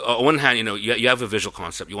on one hand, you have a visual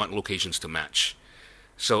concept, you want locations to match.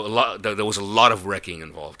 So there was a lot of wrecking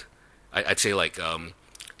involved. I'd say like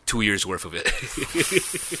 2 2 years worth of it.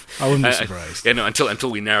 I wouldn't be surprised.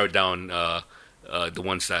 Until we narrowed down the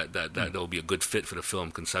ones that will be a good fit for the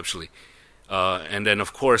film conceptually. And then,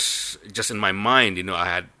 of course, just in my mind, I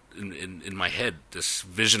had in my head this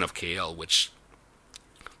vision of KL, which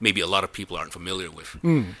maybe a lot of people aren't familiar with.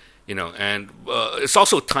 And it's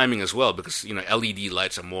also timing as well, because LED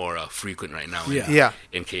lights are more frequent right now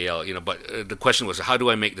in KL. But the question was, how do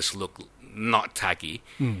I make this look not tacky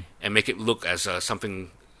and make it look as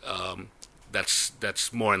something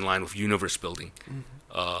that's more in line with universe building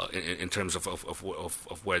in terms of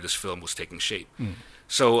where this film was taking shape.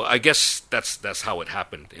 So I guess that's how it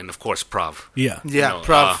happened, and of course Prav.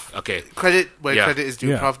 Prav. Okay, credit where credit is due.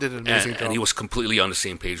 Yeah. Prav did an amazing job. And he was completely on the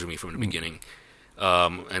same page with me from the beginning,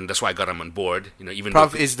 and that's why I got him on board. Even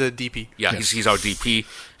Prav though, is the DP. yeah, he's our DP,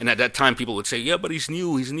 and at that time people would say, yeah, but he's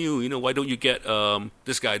new. Why don't you get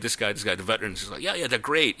this guy, the veterans? He's like, yeah, they're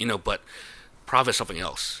great, but Prav is something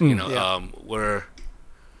else. Where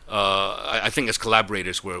I think as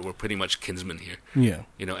collaborators, we're pretty much kinsmen here.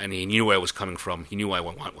 And he knew where I was coming from. He knew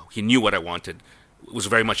he knew what I wanted. It was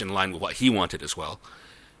very much in line with what he wanted as well.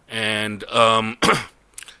 And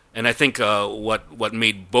and I think what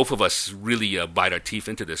made both of us really bite our teeth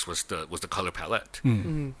into this was the color palette.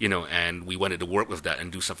 And we wanted to work with that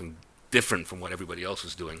and do something different from what everybody else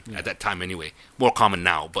was doing at that time anyway. More common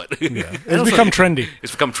now, but It's become trendy.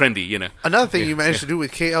 It's become trendy, Another thing you managed to do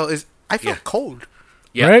with KL is I felt cold.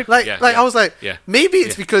 Yeah. Right? I was like, maybe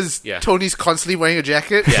it's because Yeah. Tony's constantly wearing a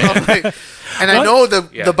jacket. Yeah. So I'm like, and I know the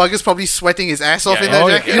bugger's probably sweating his ass off in that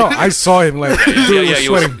jacket. No, I saw him like he was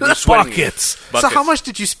sweating sweating. buckets. So how much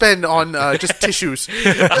did you spend on just tissues?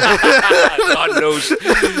 God knows.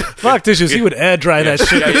 Fuck tissues. He would air dry that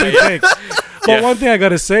shit. But one thing I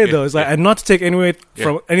gotta say though is and not to take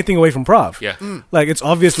anything away from Prav. Like it's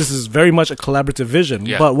obvious this is very much a collaborative vision.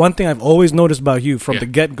 Yeah. But one thing I've always noticed about you from the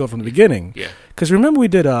get-go, from the beginning. Because remember we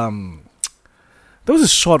did there was a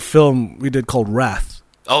short film we did called Wrath.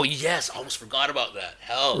 Oh yes, I almost forgot about that.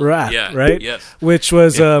 Hell, Wrath, yeah, right? Yes, Which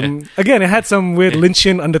was again, it had some weird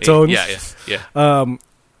Lynchian undertones. Yeah. And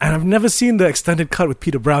I've never seen the extended cut with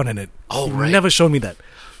Peter Brown in it. Oh, You've right. never shown me that.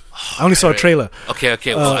 I only saw a trailer. Okay.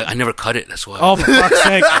 Well, I never cut it. That's why. Oh, for fuck's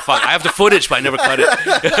sake. I have the footage, but I never cut it.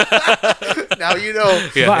 Now you know.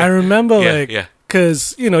 Yeah, But I remember, yeah.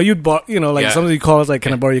 because, you'd bought, somebody calls, like,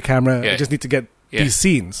 can I borrow your camera? Yeah. I just need to get these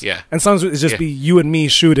scenes. Yeah. And sometimes it's just be you and me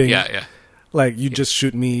shooting. Yeah. Like, you just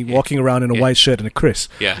shoot me walking around in a white shirt and a Chris.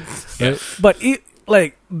 Yeah. Right? But,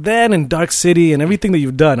 then in Dark City and everything that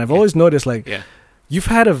you've done, I've always noticed, you've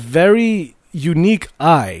had a very unique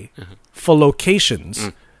eye for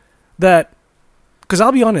locations that... Because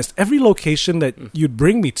I'll be honest, every location that you'd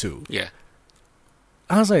bring me to,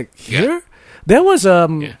 I was like, here? There was there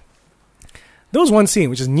was one scene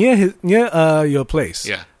which is near your place,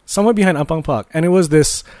 somewhere behind Ampang Park, and it was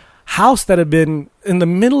this house that had been in the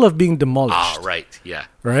middle of being demolished. Ah, right. Yeah.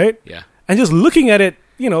 Right? Yeah. And just looking at it,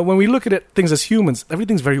 when we look at things as humans,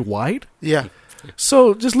 everything's very wide. Yeah.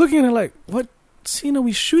 So just looking at it like, what scene are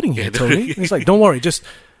we shooting here, Tony? And he's like, don't worry, just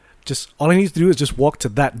all I need to do is just walk to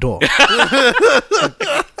that door.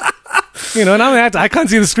 And I can't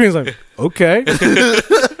see the screen. It's like, okay.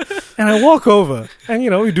 And I walk over, and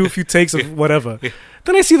we do a few takes of whatever.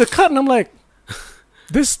 Then I see the cut, and I'm like,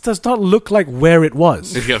 this does not look like where it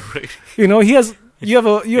was. Yeah, right. You have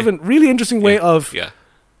a really interesting way of. Yeah.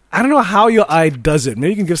 I don't know how your eye does it. Maybe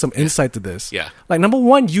you can give some insight to this. Yeah. Like, number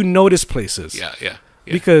one, you notice places. Yeah.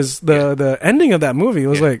 Because the ending of that movie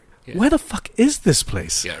was like, where the fuck is this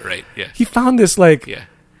place? Yeah, right. Yeah. He found this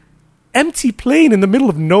empty plane in the middle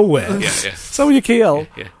of nowhere. Yeah. Somewhere in KL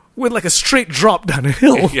with like a straight drop down a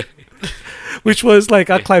hill. Yeah. Which was like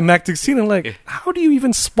our climactic scene. I'm like, how do you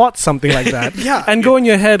even spot something like that? And go in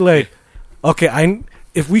your head like, okay,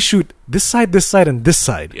 if we shoot this side, and this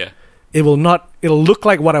side, it'll look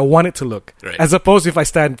like what I want it to look. Right. As opposed to if I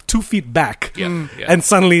stand 2 feet back and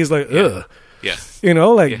suddenly it's like, ugh. Yeah.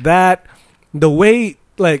 That, the way,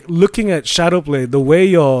 like, looking at Shadowplay, the way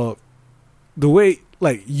you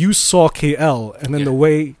saw KL and then the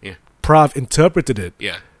way Prav interpreted it.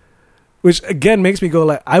 Yeah. Which again makes me go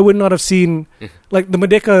like, I would not have seen like the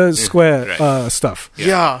Merdeka Square stuff.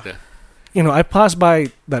 Yeah. I pass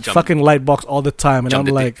by that fucking light box all the time, and I'm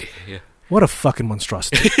like, what a fucking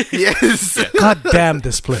monstrosity! Yes. God damn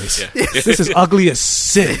this place! This is ugly as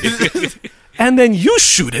sin. And then you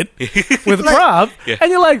shoot it with Prav,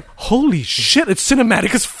 and you're like, holy shit! It's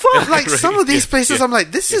cinematic as fuck. Like some of these places, I'm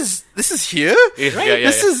like, this is here. Yeah, Right? yeah,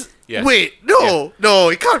 This yeah. is. Yeah. Wait, no,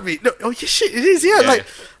 it can't be. No, oh, yeah, shit, it is. Yeah, Yeah,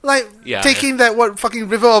 like Yeah, taking that fucking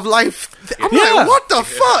river of life. I'm Yeah. like, what the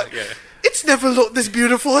fuck? Yeah. It's never looked this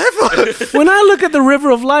beautiful ever. When I look at the river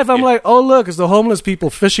of life, I'm like, oh look, it's the homeless people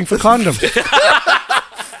fishing for condoms.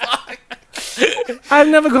 I've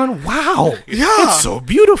never gone, wow, Yeah. it's so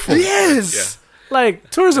beautiful. Yes. Like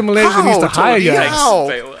Tourism Malaysia needs to hire you guys. How?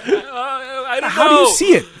 Say, I don't How know. do you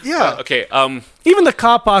see it? Yeah. Okay. Even the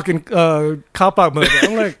car park in car park mode,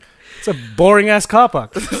 I'm like, it's a boring ass car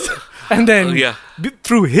park. And then Yeah.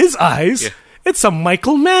 through his eyes, it's a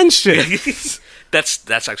Michael Mann shit.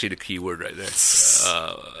 That's actually the key word right there.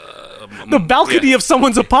 The balcony of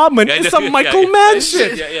someone's apartment Yeah, is yeah, some yeah, Michael yeah. Mann Yeah,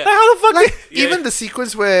 shit. yeah, yeah. Like, how the fuck? Like Yeah. even the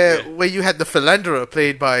sequence where you had the philanderer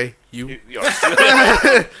played by you. Yeah.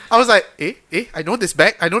 I was like, I know this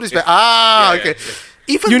back. Yeah, Okay. yeah.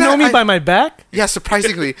 Even You know that, me by my back? Yeah,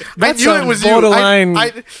 surprisingly, I That's knew a it was borderline-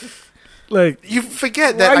 you. Like, You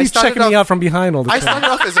forget why that are I you started checking off. me out from behind all the I time? started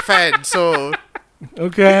off as a fan, so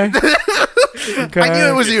Okay. Okay. I knew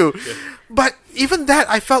it was you. But even that,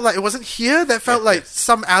 I felt like it wasn't here. That felt like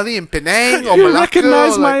some alley in Penang or You Malacca.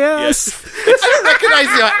 recognize or my like, ass. I don't recognize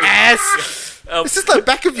your ass. It's just the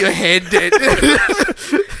back of your head.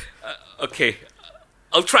 Okay.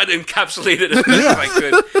 I'll try to encapsulate it as best as I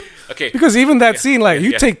could. Okay. Because even that scene, like,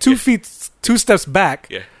 you yeah, take 2 steps back,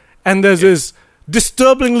 Yeah. and there's this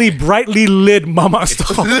disturbingly brightly lit mama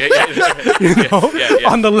stall, Yeah, yeah, you know, yeah, yeah.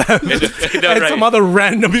 on the left, No, and right. some other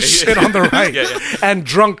random shit on the right, Yeah, yeah. and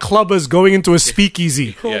drunk clubbers going into a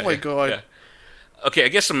speakeasy. Oh Yeah, my yeah, god. yeah. Okay, I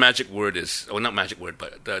guess the magic word is, well, not magic word,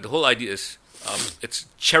 but the whole idea is it's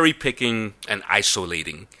cherry picking and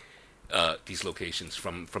isolating these locations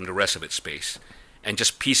from the rest of its space, and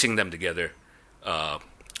just piecing them together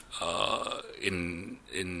in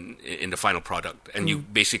the final product, and you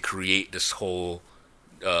basically create this whole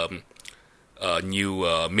new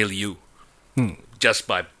milieu just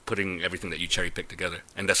by putting everything that you cherry picked together,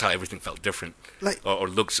 and that's how everything felt different, Like- or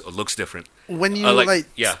looks different. When you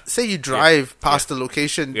yeah. say you drive past the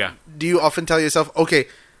location, Yeah. do you often tell yourself, okay,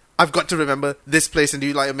 I've got to remember this place, and do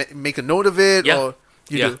you like make a note of it, Yeah, or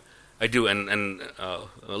you yeah, do? I do, and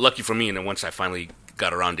lucky for me, once I finally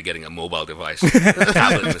got around to getting a mobile device,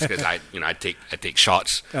 tablet, in this case, I take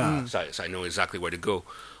shots, so I know exactly where to go.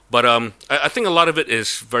 But I think a lot of it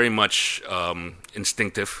is very much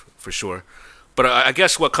instinctive for sure. But I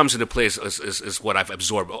guess what comes into play is what I've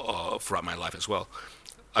absorbed throughout my life as well.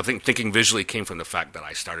 I think thinking visually came from the fact that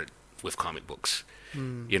I started with comic books,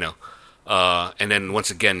 you know, and then once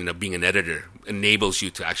again, being an editor enables you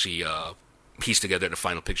to actually piece together the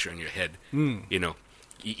final picture in your head, you know,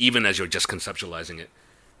 even as you're just conceptualizing it,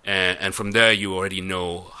 and from there you already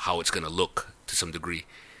know how it's going to look to some degree,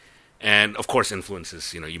 and of course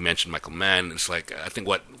influences. You mentioned Michael Mann. It's like I think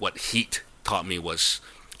what Heat taught me was,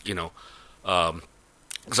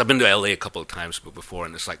 because I've been to LA a couple of times before,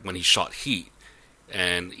 and it's like when he shot Heat,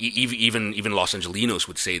 and even Los Angelinos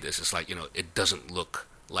would say this. It's like it doesn't look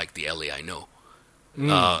like the LA I know.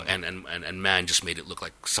 And Mann just made it look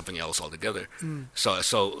like something else altogether. So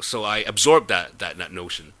I absorbed that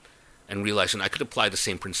notion and realized I could apply the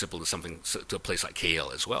same principle to a place like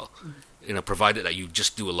KL as well. Provided that you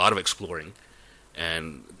just do a lot of exploring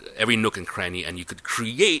and every nook and cranny, and you could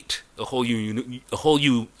create a whole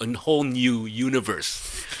new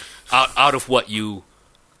universe out of what you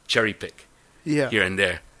cherry pick Yeah. here and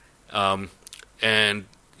there. And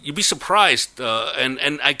you'd be surprised,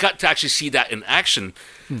 and I got to actually see that in action.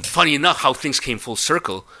 Funny enough, how things came full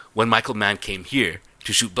circle when Michael Mann came here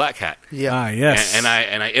to shoot Black Hat. Yeah. Ah, yes. And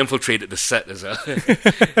I infiltrated the set as a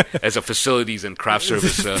as a facilities and craft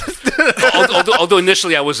service. Although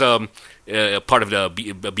initially I was part of the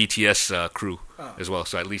BTS crew as well,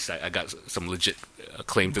 so at least I got some legit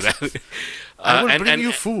claim to that. I would bring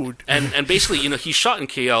you food. And basically, he shot in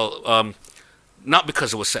KL. Not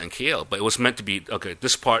because it was set in KL, but it was meant to be, okay,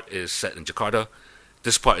 this part is set in Jakarta,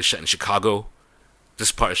 this part is set in Chicago,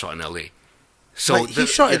 this part is shot in LA. So Like, he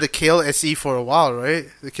shot at the KL SE for a while, right?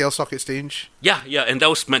 The KL Stock Exchange. Yeah, and that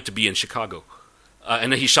was meant to be in Chicago.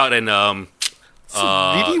 And then he shot in It's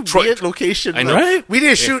a really Troy. weird location. I know. Right? We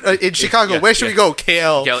didn't shoot in Chicago. yeah, Where should we go?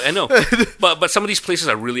 KL. Yeah, I know. but some of these places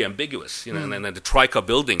are really ambiguous, and then the Troika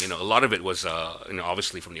building, a lot of it was,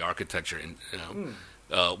 obviously from the architecture, and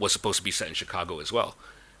was supposed to be set in Chicago as well.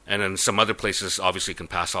 And then some other places obviously can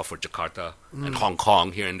pass off for Jakarta and Hong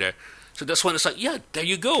Kong here and there. So that's when it's like, yeah, there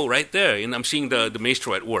you go, right there. And I'm seeing the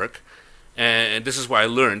maestro at work. And this is where I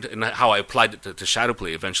learned and how I applied it to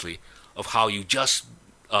Shadowplay eventually, of how you just,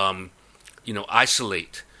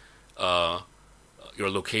 isolate your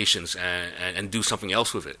locations and do something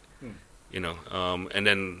else with it. And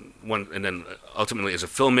then ultimately as a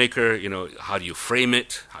filmmaker, how do you frame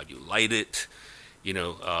it? How do you light it?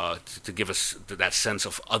 to give us that sense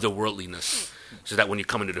of otherworldliness, so that when you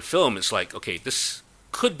come into the film, it's like, okay, this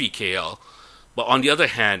could be KL, but on the other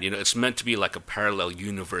hand, it's meant to be like a parallel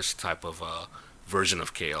universe type of version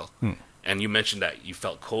of KL. And you mentioned that you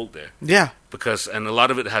felt cold there. Yeah. And a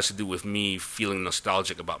lot of it has to do with me feeling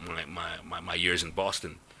nostalgic about my years in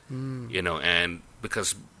Boston. And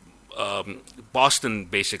because Boston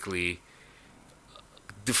basically,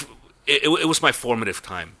 it was my formative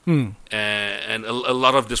time. And a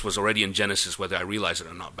lot of this was already in Genesis, whether I realized it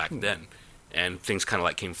or not back then. And things kind of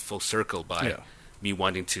like came full circle by me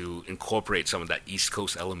wanting to incorporate some of that East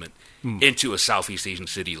Coast element into a Southeast Asian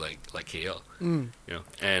city like KL.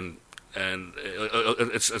 And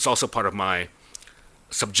it's also part of my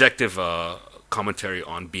subjective commentary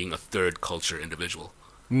on being a third culture individual,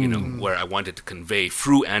 where I wanted to convey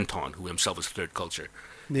through Anton, who himself is third culture,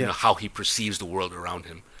 how he perceives the world around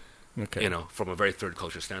him, from a very third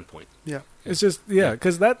culture standpoint. Yeah. It's just,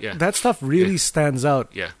 because that stuff really stands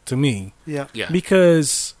out to me. Yeah.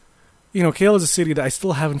 Because, KL is a city that I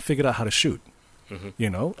still haven't figured out how to shoot,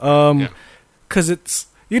 because it's,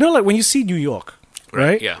 like when you see New York,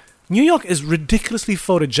 right? Yeah. New York is ridiculously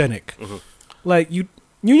photogenic. Like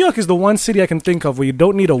New York is the one city I can think of where you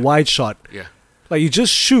don't need a wide shot. Yeah. Like you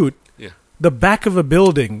just shoot the back of a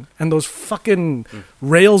building and those fucking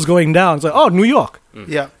rails going down. It's like, oh, New York.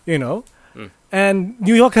 Yeah. And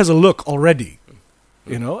New York has a look already.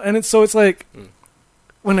 And it's like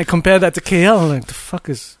when I compare that to KL, I'm like, the fuck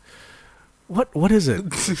is what is it?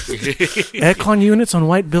 Aircon units on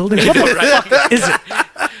white buildings? What the fuck is it?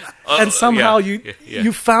 And somehow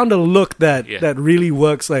you found a look that really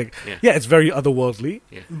works. Like, it's very otherworldly,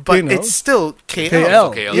 but it's still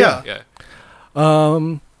KL. KL.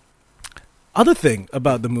 Yeah. Other thing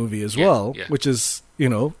about the movie as well, which is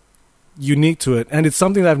unique to it, and it's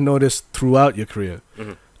something that I've noticed throughout your career.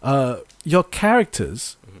 Your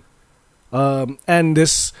characters, and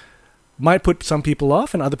this might put some people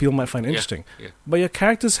off, and other people might find interesting. But your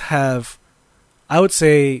characters have, I would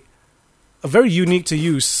say, a very unique to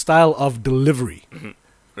you style of delivery,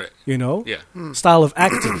 style of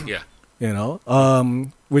acting,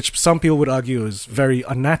 which some people would argue is very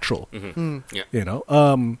unnatural.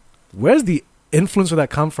 Where's the influence of that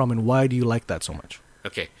come from, and why do you like that so much?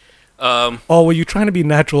 Okay. Or were you trying to be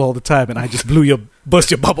natural all the time, and I just burst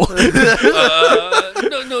your bubble?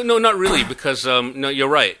 No, not really, because no, you're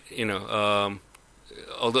right.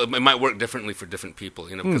 Although it might work differently for different people.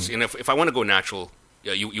 Because if I want to go natural.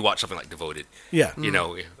 You watch something like Devoted,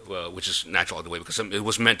 which is natural all the way because it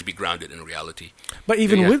was meant to be grounded in reality. But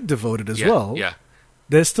even with Devoted as well,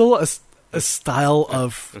 there's still a style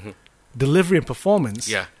of delivery and performance.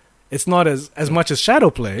 Yeah, it's not as much as shadow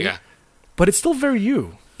play. But it's still very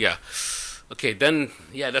you. Yeah. Okay, then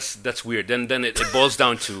that's weird. Then it boils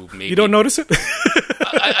down to maybe you don't notice it.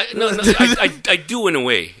 I do in a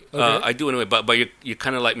way. Okay. I do in a way, but you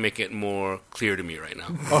kind of like make it more clear to me right now.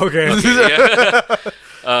 Okay.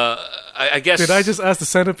 I guess. Did I just ask the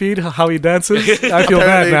centipede how he dances? I feel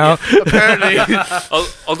bad now. Apparently.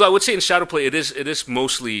 Although I would say in shadow play, it is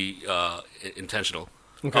mostly intentional.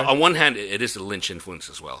 Okay. On one hand, it is the Lynch influence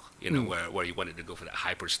as well. Where you wanted to go for that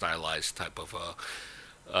hyper stylized type of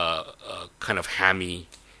kind of hammy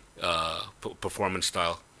performance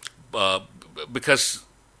style. Because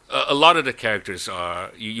a lot of the characters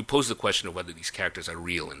are, you pose the question of whether these characters are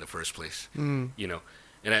real in the first place, and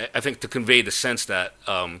I think to convey the sense that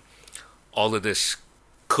all of this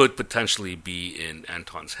could potentially be in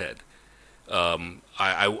Anton's head,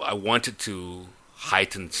 I wanted to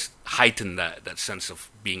heighten that sense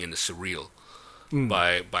of being in the surreal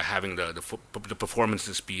by having the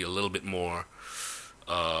performances be a little bit more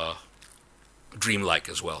dreamlike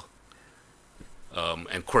as well.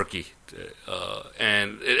 And quirky,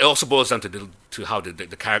 and it also boils down to how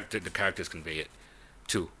the characters convey it,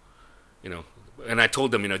 too. And I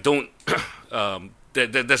told them, don't.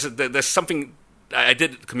 There's something I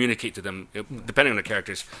did communicate to them, depending on the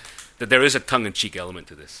characters, that there is a tongue-in-cheek element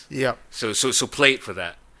to this. Yeah. So play it for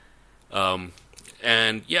that. And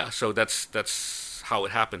so that's how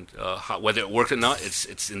it happened. Whether it worked or not,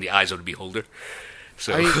 it's in the eyes of the beholder.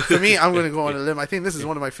 So. For me, I'm going to go on a limb. I think this is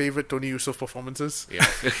one of my favorite Tony Yusuf performances. Yeah.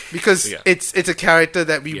 Because it's a character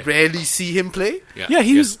that we rarely see him play. Yeah,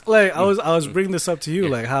 he was like, I was bringing this up to you,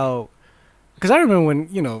 like how, because I remember when,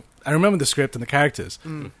 I remember the script and the characters.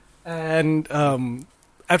 And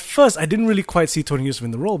at first, I didn't really quite see Tony Yusuf in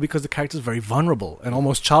the role because the character is very vulnerable and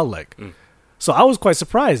almost childlike. So I was quite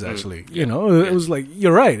surprised, actually. It was like,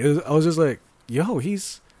 you're right. I was just like, yo,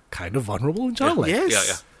 he's kind of vulnerable and childlike.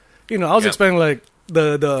 Yes. I was expecting like,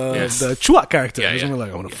 the Chua character. Yeah, He's yeah. gonna be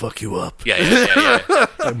like, I want to fuck you up. Yeah.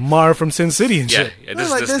 Like Mar from Sin City and Yeah, shit. yeah. No,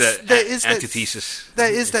 This like is this- the there is that- antithesis.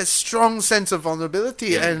 There is that strong sense of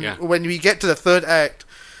vulnerability, Yeah, and yeah. when we get to the third act,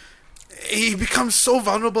 he becomes so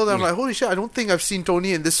vulnerable that I'm like, holy shit, I don't think I've seen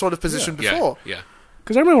Tony in this sort of position Yeah, before. yeah.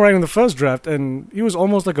 Because I remember writing the first draft, and he was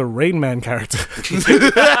almost like a Rain Man character.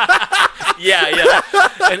 Yeah.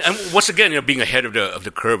 And once again, being ahead of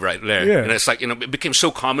the curve right there. Yeah. And it's like, it became so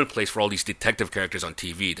commonplace for all these detective characters on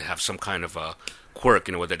TV to have some kind of a quirk,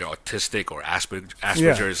 whether they're autistic or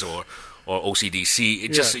Asperger's or OCDC.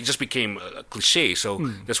 It just became a cliche. So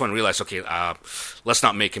this one realized, okay, let's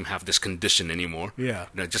not make him have this condition anymore. Yeah.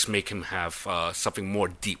 Just make him have something more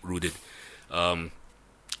deep rooted,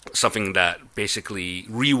 something that basically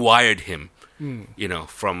rewired him,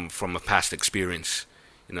 from a past experience.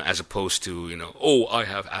 As opposed to, I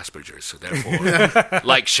have Asperger's, so therefore,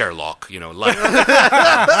 like Sherlock,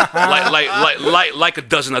 like a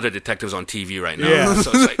dozen other detectives on TV right now. Yeah.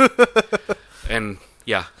 So it's like, and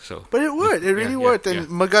yeah, so. But it worked. It really worked. And yeah.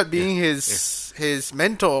 Magat being his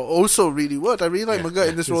mentor also really worked. I really like Magat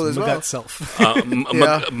in this role as well. Magat self.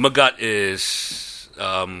 Magat is,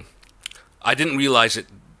 I didn't realize it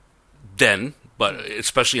then, but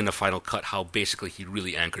especially in the final cut, how basically he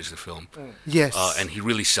really anchors the film. Yes. And he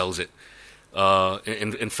really sells it.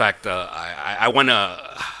 In fact, I want to...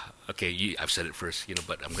 Okay, I've said it first,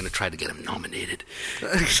 but I'm going to try to get him nominated. do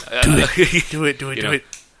it.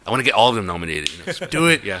 I want to get all of them nominated. Do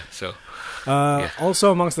it. Yeah, so...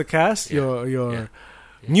 Also amongst the cast, your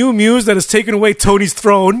new muse that has taken away Tony's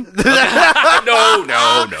throne.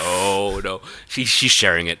 No. She's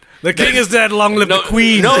sharing it. The king is dead, long live the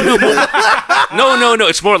queen. No.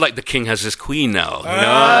 It's more like the king has his queen now.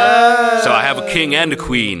 So I have a king and a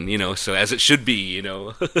queen. So as it should be.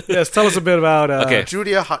 Yes, tell us a bit about. Okay.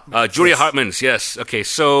 Julia Hartman. Julia Hartman's, yes. Okay,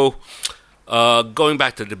 so going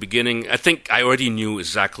back to the beginning, I think I already knew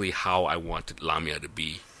exactly how I wanted Lamia to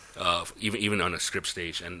be, even on a script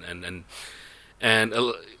stage, and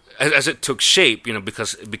as it took shape,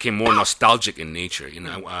 because it became more nostalgic in nature.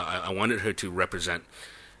 I wanted her to represent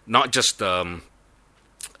not just an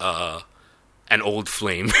old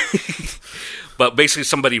flame, but basically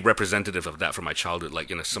somebody representative of that from my childhood.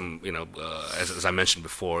 Like as I mentioned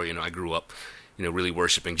before, I grew up, really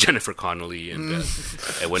worshiping Jennifer Connelly and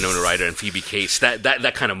Winona Ryder and Phoebe Cates.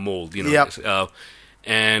 That kind of mold, Yep.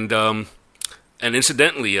 And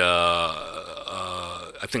incidentally,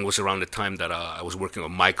 I think it was around the time that I was working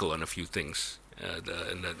with Michael on a few things,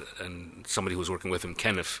 and somebody who was working with him,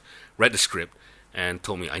 Kenneth, read the script and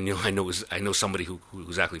told me I know somebody who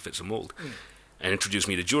exactly fits the mold, and introduced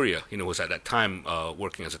me to Julia. Was at that time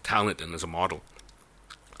working as a talent and as a model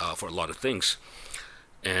for a lot of things,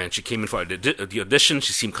 and she came in for the audition.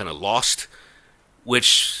 She seemed kind of lost,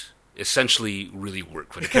 which essentially really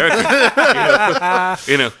worked for the character.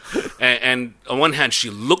 And on one hand she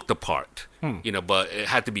looked the part, but it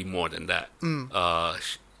had to be more than that.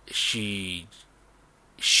 She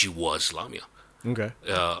was Lamia. Okay.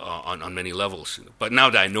 On many levels, but now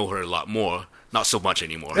that I know her a lot more, not so much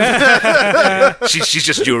anymore. she's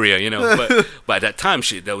just Julia, but at that time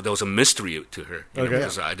there was a mystery to her,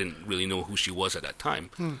 because I didn't really know who she was at that time,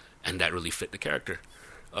 and that really fit the character.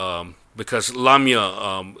 Because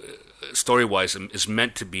Lamia, story-wise, is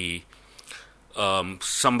meant to be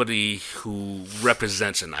somebody who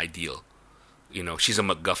represents an ideal. She's a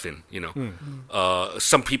MacGuffin.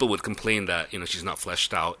 Some people would complain that she's not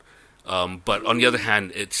fleshed out, but on the other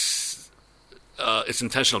hand, it's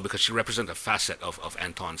intentional because she represents a facet of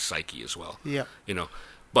Anton's psyche as well. Yeah.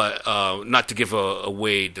 But not to give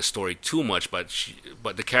away the story too much, but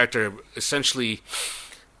the character essentially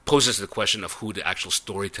poses the question of who the actual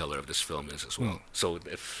storyteller of this film is as well. So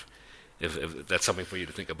if that's something for you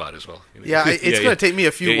to think about as well. Yeah, it's going to take me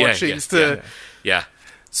a few watchings to... Yeah.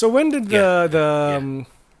 So when did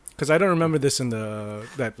because I don't remember this in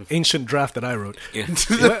that ancient draft that I wrote. Yeah.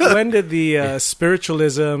 When did the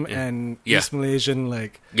spiritualism and East Malaysian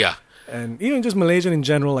and even just Malaysian in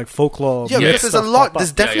general, like folklore? Yeah, because there's a lot.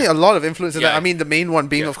 There's definitely a lot of influence in that. Yeah. I mean, the main one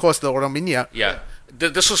being, of course, the Orang Minyak. Yeah.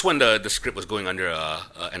 This was when the script was going under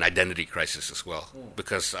an identity crisis as well,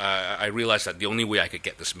 because I realized that the only way I could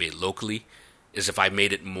get this made locally is if I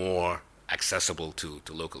made it more accessible to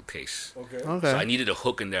local tastes. Okay. So I needed a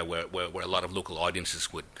hook in there where a lot of local audiences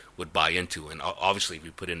would buy into, and obviously if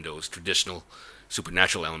we put in those traditional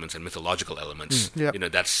supernatural elements and mythological elements,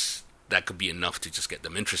 that could be enough to just get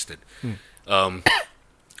them interested. But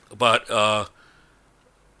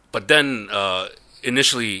then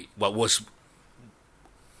initially it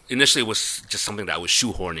was just something that I was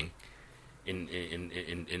shoehorning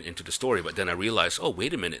into the story. But then I realized, oh,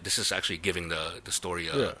 wait a minute, this is actually giving the story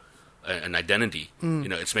an identity.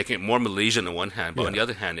 It's making it more Malaysian on one hand, but on the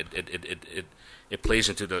other hand, it plays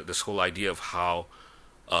into this whole idea of how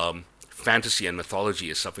fantasy and mythology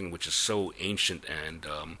is something which is so ancient and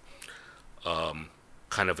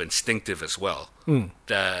kind of instinctive as well.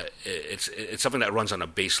 That it's something that runs on a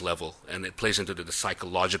base level, and it plays into the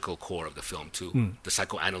psychological core of the film too, the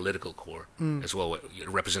psychoanalytical core as well. It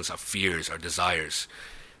represents our fears, our desires,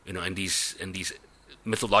 and these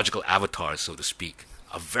mythological avatars, so to speak,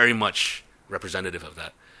 are very much representative of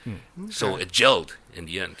that. So it gelled in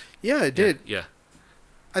the end. Yeah, it did. Yeah.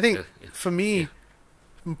 I think for me,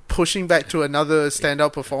 pushing back to another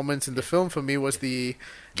standout performance in the film for me was the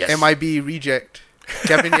MIB reject,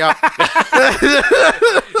 Kevin Yap.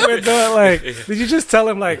 Wait, no, did you just tell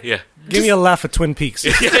him give me a laugh at Twin Peaks?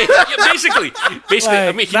 Basically.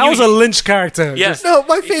 I mean, that was a Lynch character. Yeah. Just- No,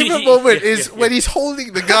 my favorite moment is when he's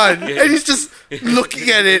holding the gun and he's just looking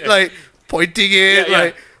at it, pointing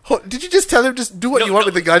it, did you just tell him just do what you want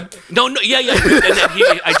with the gun? No, yeah. And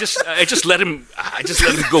then I just let him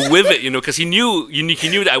go with it, because he knew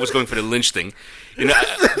that I was going for the Lynch thing.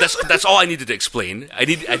 That's all I needed to explain. I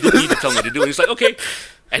didn't need to tell him what to do. And he's like, okay,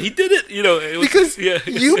 and he did it. It was, Because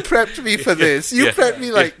you prepped me for this. You prepped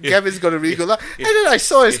me Gavin's gonna really go laugh. And then I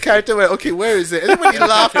saw his character went, okay, where is it? And then when he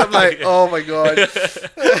laughed, I'm like, oh my god.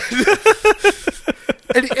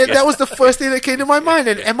 And that was the first thing that came to my mind,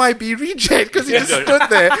 an MIB reject, because he just stood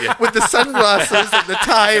there with the sunglasses and the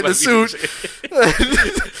tie and the suit.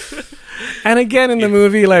 And again in the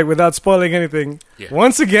movie, without spoiling anything,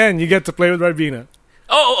 once again you get to play with Ribena.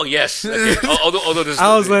 Oh yes. Okay. Although this,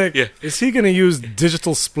 I was like, is he going to use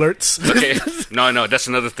digital splurts? Okay. No, that's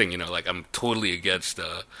another thing. I'm totally against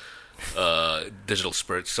digital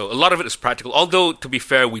spurts. So a lot of it is practical. Although to be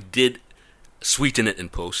fair, we did sweeten it in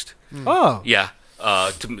post. Oh, Yeah.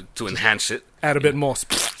 To enhance it. add a bit more.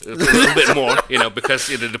 A little bit more, because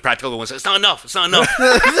the practical ones, it's not enough. But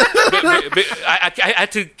I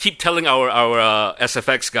had to keep telling our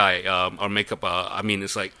SFX guy, our makeup,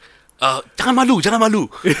 it's like, jangan malu.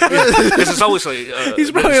 Because it's always like,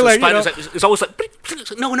 He's probably like, it's always like,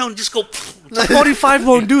 no, just go. 45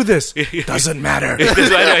 won't do this. Doesn't matter.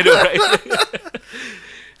 I know, right?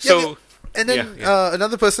 So, And then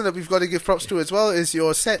another person that we've got to give props to as well is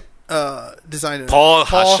your set designer, Paul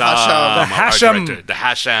Hasham, The Hasham. the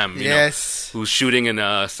Hasham, Yes. who's shooting in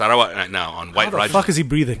Sarawak right now on White How the Ridge. fuck is he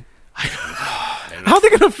breathing? I don't know. How are they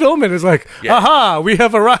going to film it? It's like, aha, we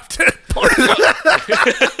have arrived. Look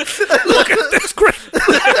at this great.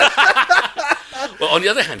 Well, on the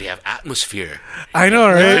other hand, they have atmosphere. I know,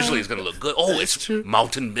 right? Visually, it's going to look good. Oh, it's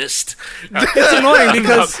mountain mist. It's annoying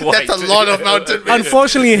because Not quite. That's a lot of mountain.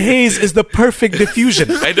 unfortunately haze is the perfect diffusion,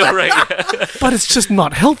 I know, right? but it's just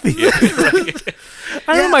not healthy.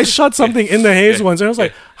 I remember I shot something in the haze once, and I was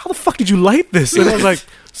like, how the fuck did you light this? And I was like,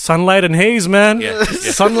 sunlight and haze, man. Yeah.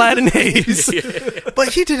 Sunlight and haze.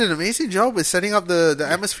 But he did an amazing job with setting up the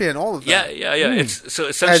atmosphere and all of that. Yeah. It's, so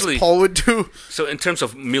As essentially, Paul would do. so in terms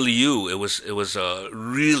of milieu, it was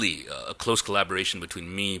really a close collaboration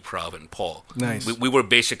between me, Prav, and Paul. Nice. We were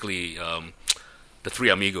basically the three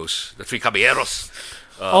amigos, the three caballeros.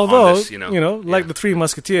 Although, on this, like the Three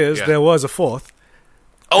Musketeers, Yeah. there was a fourth,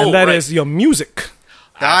 oh, and that right. is your music.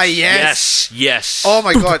 Ah, yes. Yes. Oh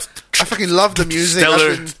my god. I fucking love the music.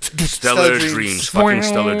 Stellar dreams. Fucking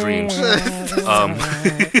stellar dreams. Is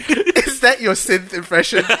that your synth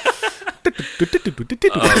impression?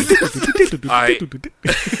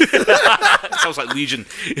 Sounds like Legion.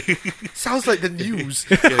 Sounds like the news.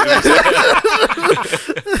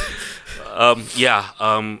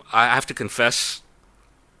 I have to confess,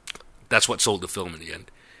 that's what sold the film in the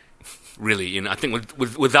end. Really, I think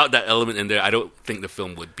without that element in there, I don't think the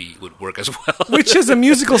film would work as well. Which is a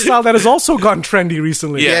musical style that has also gone trendy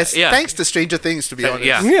recently. Yeah. Yes, thanks to Stranger Things, to be honest.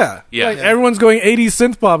 Yeah. Yeah. Everyone's going 80s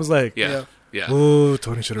synth pop. It's like, Yeah. oh,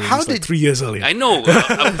 Tony should have How released did- 3 years earlier. I know.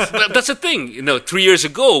 That's the thing. 3 years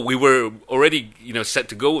ago, we were already, set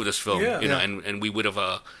to go with this film. Yeah. And we would have,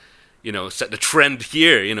 set the trend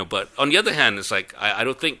here. But on the other hand, it's like I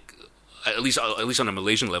don't think, at least on a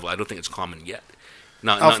Malaysian level, I don't think it's common yet.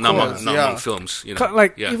 Not among films.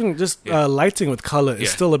 Even just lighting with color is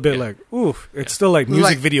still a bit it's still like music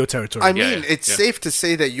Like, video territory. I mean, it's safe to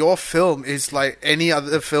say that your film is like any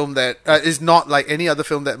other film that is not like any other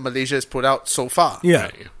film that Malaysia has put out so far. yeah.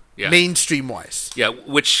 Right, yeah. Mainstream wise. Yeah,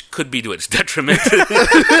 which could be to its detriment.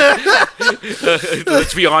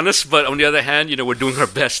 Let's be honest. But on the other hand, we're doing our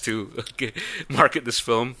best to market this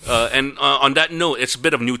film. And on that note, it's a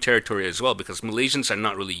bit of new territory as well because Malaysians are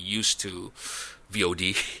not really used to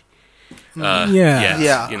VOD. Yeah.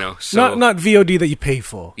 Yeah. You know, so Not VOD that you pay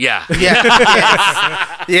for. yeah,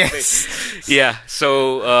 Yeah. Yes. yeah.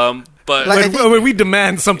 So, but Like, I When, think- when we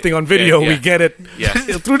demand something on video, Yeah, we yeah. get it Yeah.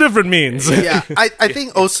 through different means. Yeah. I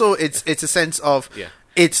think also it's a sense of Yeah.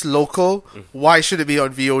 it's local. Why should it be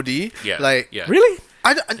on VOD? Yeah. Like Yeah. Really?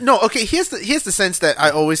 no. Okay. Here's the sense that I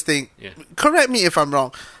always think. Yeah. Correct me if I'm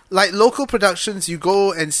wrong. Like local productions, you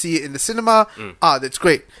go and see it in the cinema. That's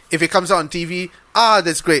great. If it comes out on TV,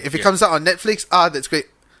 that's great. If it Yeah. comes out on Netflix, that's great.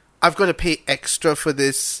 I've got to pay extra for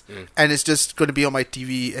this, and it's just going to be on my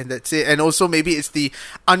TV, and that's it. And also, maybe it's the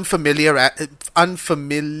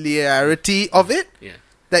unfamiliarity of it yeah,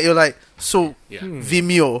 that you're like, so Yeah.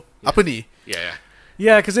 Vimeo, apa ni? yeah,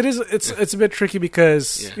 Yeah, because it's a bit tricky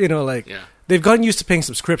because Yeah. you know, like Yeah. they've gotten used to paying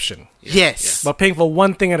subscription, Yes. but paying for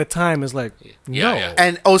one thing at a time is like Yeah, no, yeah.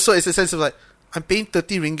 And also, it's a sense of like, I'm paying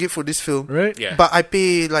 30 ringgit for this film, right? Yeah. but I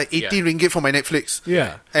pay like 80 Yeah. ringgit for my Netflix.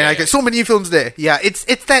 Yeah. And Yeah, I yeah. get so many films there. Yeah, it's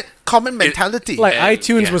that common mentality. Like And-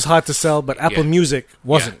 iTunes yeah. was hard to sell, but Apple Yeah. Music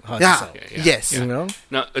wasn't hard to yeah. sell. Yeah. Yes. You know?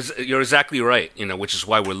 No, you're exactly right. You know, which is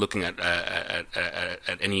why we're looking at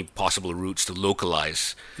any possible routes to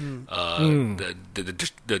localize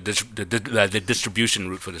the distribution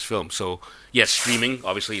route for this film. So yes, streaming,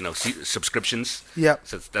 obviously, you know, subscriptions. Yep.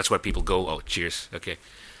 So that's where people go. Oh, cheers. Okay.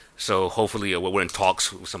 So hopefully, we're in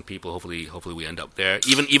talks with some people. Hopefully, we end up there.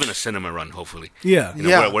 Even a cinema run. Hopefully. Yeah. You know,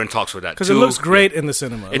 Yeah. we're in talks with that Because it too. looks great in the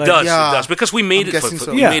cinema. It Like, does. Yeah. It does because we made I'm it for, guessing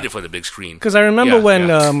so. we Yeah. made it for the big screen. Because I remember Yeah, when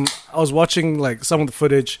yeah. I was watching like some of the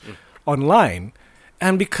footage online,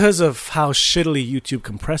 and because of how shittily YouTube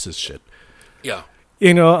compresses shit, Yeah.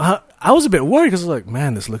 you know, I was a bit worried because I was like,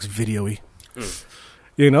 man, this looks video-y.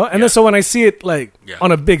 You know? And Yeah. then so when I see it like Yeah.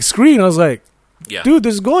 on a big screen, I was like, Yeah. dude,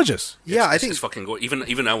 this is gorgeous. Yeah, I It's think fucking go.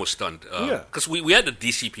 Even I was stunned. Yeah. Because we had the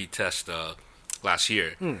DCP test last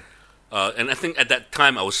year, and I think at that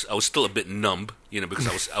time I was still a bit numb, you know, because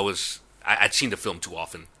I'd seen the film too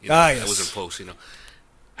often. You know, Ah, yes. I was in post, you know,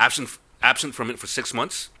 absent from it for 6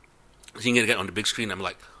 months. Seeing it again on the big screen, I'm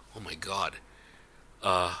like, oh my god,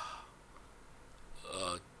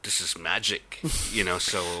 this is magic, you know.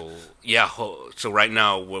 So yeah, so right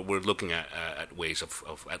now we're looking at ways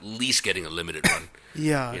of at least getting a limited run.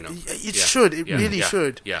 yeah, You know. it Yeah. should. It Yeah, really yeah,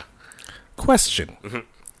 should. Yeah. Question.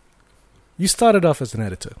 You started off as an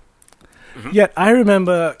editor. Yet I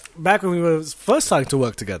remember back when we were first starting to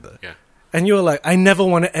work together, Yeah. and you were like, I never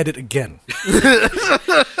want to edit again.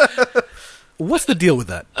 What's the deal with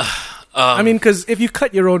that? I mean, because if you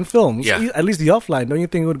cut your own films, Yeah. at least the offline, don't you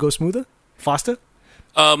think it would go smoother? Faster?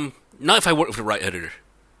 Not if I work with the right editor.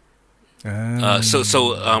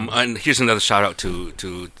 And here's another shout out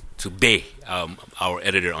to Bay, our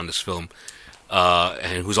editor on this film,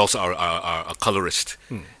 and who's also our colorist.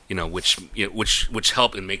 You know, which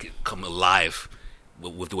helped and make it come alive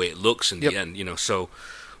with the way it looks in the end. You know, so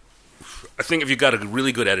I think if you got a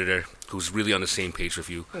really good editor who's really on the same page with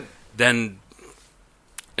you, then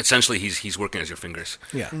essentially he's working as your fingers.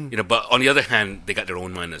 Yeah. You know, but on the other hand, they got their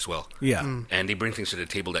own mind as well. Yeah. And they bring things to the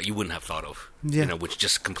table that you wouldn't have thought of. Yeah. You know, which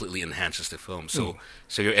just completely enhances the film. So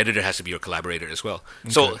your editor has to be your collaborator as well.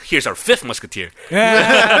 So here's our fifth musketeer,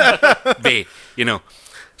 Bay. You know,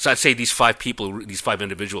 so I'd say these five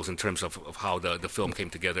individuals, in terms of how the film came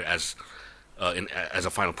together as a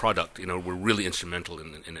final product, you know, were really instrumental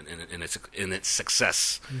in its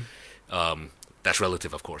success. That's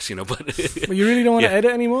relative, of course, you know, but But you really don't want to Yeah.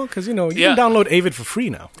 edit anymore? Because, you know, you Yeah. can download Avid for free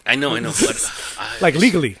now. I know, but Like,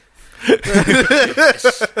 legally.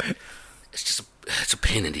 it's just it's a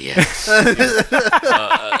pain in the ass.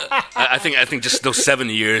 I think just those 7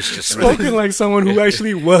 years just really. Spoken like someone who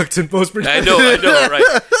actually worked in post-production. I know,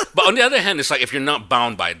 right? But on the other hand, it's like if you're not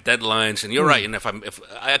bound by deadlines, and you're right, and if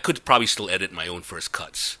I could probably still edit my own first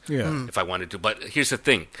cuts, Yeah. if I wanted to. But here's the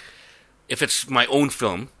thing: if it's my own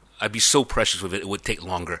film, I'd be so precious with it; it would take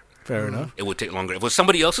longer. Fair enough. It would take longer. If it was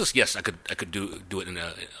somebody else's, yes, I could do it in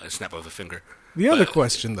a snap of a finger. The other But,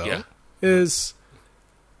 question, though, yeah. is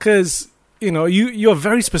because, you know, you're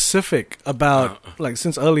very specific about, like,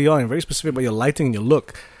 since early on, you're very specific about your lighting and your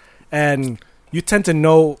look. And you tend to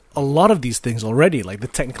know a lot of these things already, like the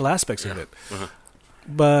technical aspects of it.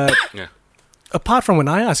 But Yeah, apart from when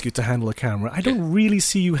I ask you to handle a camera, I don't really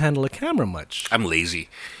see you handle a camera much. I'm lazy.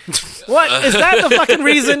 What? Is that the fucking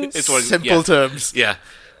reason? It's what- Simple yeah. terms. Yeah.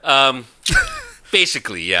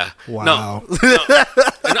 Basically, yeah. Wow. No,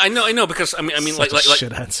 I know because I mean, Such like a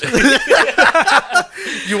shit answer.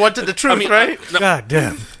 You wanted the truth, I mean, right? no, God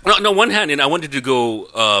damn. no, one hand, and I wanted to go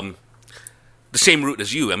the same route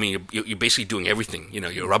as you. I mean, you're basically doing everything. You know,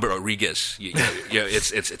 you're Robert Rodriguez.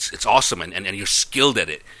 It's awesome, and you're skilled at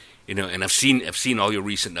it. You know, and I've seen all your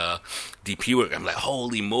recent DP work. I'm like,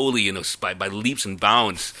 holy moly, you know, by leaps and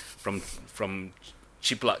bounds from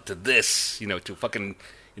Chiplat to this, you know, to fucking,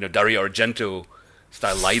 you know, Dario Argento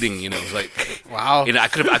style lighting. You know, it's like, Wow. You know, I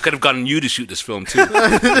could have gotten you to shoot this film too.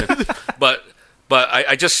 But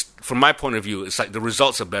I just, from my point of view, it's like the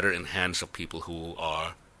results are better in hands of people who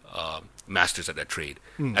are masters at that trade,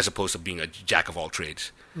 as opposed to being a jack of all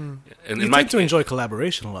trades. And You in my tend to enjoy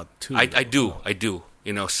collaboration a lot too. I do.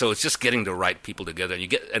 You know, so it's just getting the right people together.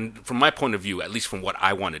 And from my point of view, at least from what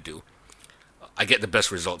I want to do, I get the best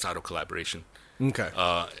results out of collaboration. Okay.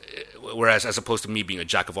 Whereas, as opposed to me being a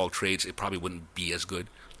jack of all trades, it probably wouldn't be as good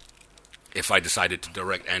if I decided to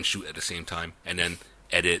direct and shoot at the same time and then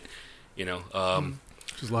edit. You know,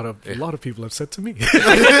 Which is a lot of people have said to me.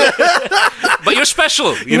 but you're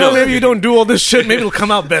special. you know, maybe you don't do all this shit. Maybe it'll come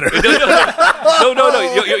out better. No.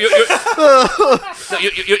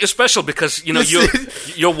 You're special because you know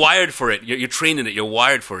you're wired for it. You're trained in it. You're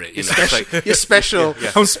wired for it. You know, it's like, You're special.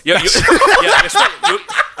 yeah. I'm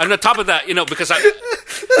And on top of that, you know, because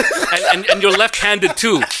and you're left-handed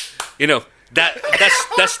too. You know,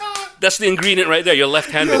 that's the ingredient right there. You're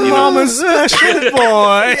left-handed. You know, I'm a special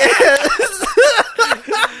boy.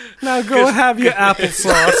 Now go have your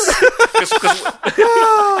applesauce.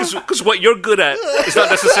 Because what you're good at is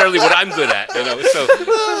not necessarily what I'm good at, you know.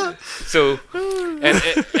 So, and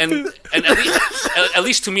at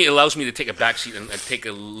least to me, it allows me to take a backseat and take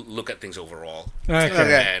a look at things overall,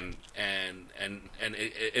 Okay. and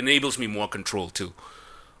it enables me more control too,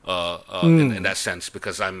 in that sense,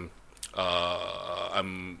 because I'm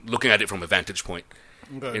looking at it from a vantage point.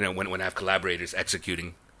 Okay. You know, when I have collaborators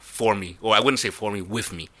executing for me, or I wouldn't say for me,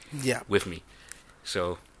 with me. Yeah. With me.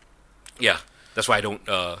 So, yeah. That's why I don't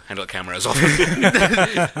handle a camera as often.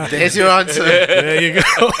 There's your answer. There you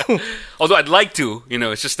go. Although I'd like to, you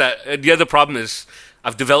know, it's just that the other problem is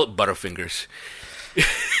I've developed butterfingers.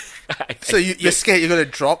 So you're scared you're going to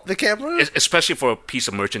drop the camera? Especially for a piece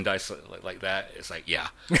of merchandise like that. It's like, yeah.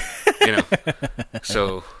 You know.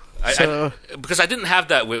 So... because I didn't have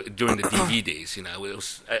that during the DV days, you know. It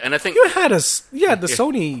was, and I think You had the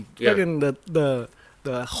Sony fucking the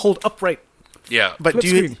hold upright. yeah, But Flip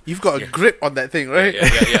screen. you've got a grip on that thing, right?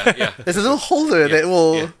 yeah. There's a little holder that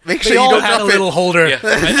will make sure They you all don't had a drop it. little holder. Yeah.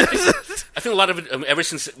 I think a lot of it. Ever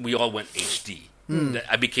since we all went HD, that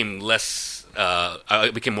I became less.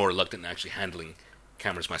 I became more reluctant in actually handling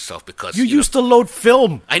cameras myself because You used to load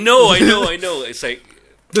film. I know. It's like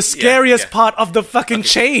The scariest yeah. part of the fucking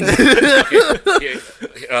chain.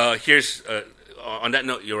 here's on that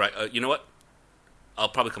note. You're right. You know what? I'll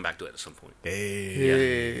probably come back to it at some point.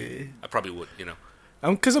 I probably would. You know.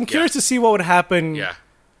 Because I'm curious to see what would happen Yeah.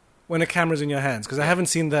 when a camera's in your hands. Because I haven't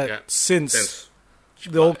seen that Yeah. since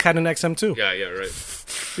the old Canon XM2. Yeah. Right.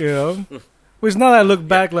 You know? Which now that I look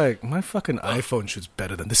back, like, my fucking iPhone shoots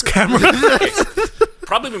better than this camera.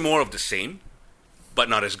 Probably more of the same, but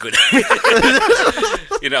not as good.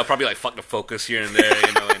 You know, probably like fuck the focus here and there.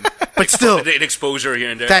 You know, and But still, an exposure here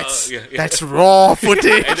and there. that's raw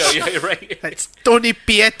footage. I know, yeah, right. That's Tony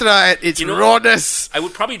Pietra at its You know, rawness. I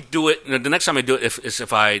would probably do it. The next time I do it is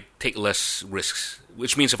if I take less risks,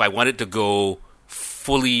 which means if I wanted to go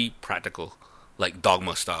fully practical, like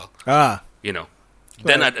Dogma style, you know,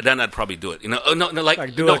 then I'd probably do it. You know, no,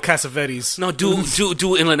 like do a Cassavetes. No,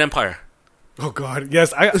 do Inland Empire. Oh, God.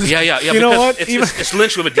 Yes. Yeah. You know what? It's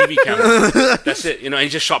Lynch with a DV camera. That's it. You know, and he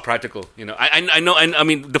just shot practical. You know, I know, and I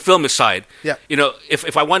mean, the film aside. Yeah. You know,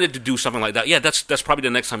 if I wanted to do something like that, yeah, that's probably the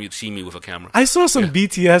next time you'd see me with a camera. I saw some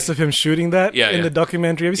BTS of him shooting that in the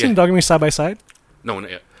documentary. Have you seen the documentary Side by Side? No, not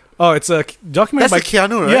yet. Oh, it's a documentary That's the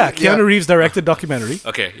Keanu, right? Yeah, Keanu Reeves directed documentary.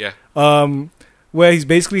 Okay, yeah. Where he's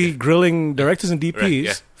basically grilling directors and DPs, Right,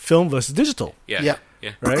 yeah. film versus digital, Yeah.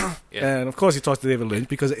 right? Yeah. And of course, he talks to David Lynch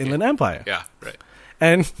because of Inland Empire. Yeah, right.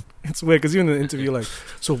 And it's weird because even in the interview, like,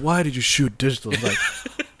 so why did you shoot digital? It's like,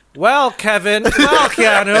 well, Kevin, well,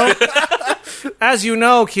 Keanu, as you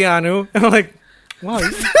know, Keanu, and I'm like, wow,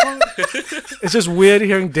 it's just weird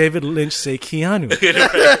hearing David Lynch say Keanu.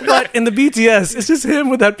 But in the BTS, it's just him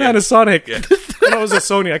with that Panasonic. Yeah. No, it was a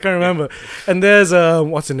Sony, I can't remember. And there's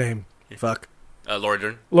what's her name? Fuck, Laura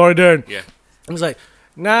Dern. Laura Dern. Yeah. I was like,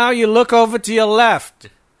 now you look over to your left,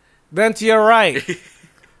 then to your right.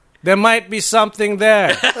 There might be something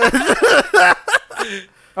there.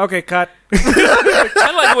 Okay, cut. Kind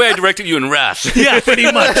of like the way I directed you in Wrath. Yeah, pretty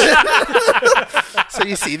much. So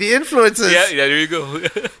you see the influences. Yeah, there you go.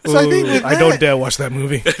 So I think with I don't dare watch that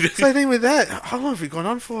movie. So I think with that, how long have we gone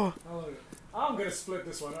on for? I'm gonna split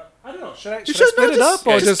this one up. I don't know. Should I split it up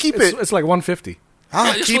or just keep it? It's like 150.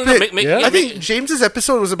 just keep wanna it. Yeah. I think James's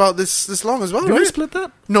episode was about this long as well, Did right? we split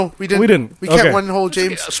that? No, we didn't. We didn't. We kept Okay. one whole Okay,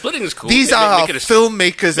 James. splitting is cool. These Make- are make it a-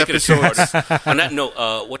 filmmakers make it a episodes. two-parter. On that note,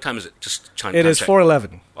 what time is it? Just chime. It is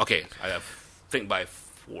 4:11. Okay, I think by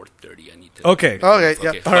 4:30 I need to. Okay. Okay, yeah.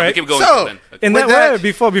 Okay, All right. We keep going. So- then. Okay. In With that way, that-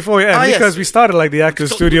 before we end, yes. because we started like the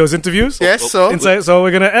Actors Studios interviews. Yes, so Inside, so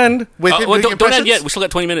we're gonna end. with him well, doing don't end impressions? yet. We still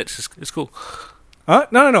got 20 minutes. It's cool. Huh?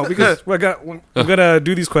 No, because we're gonna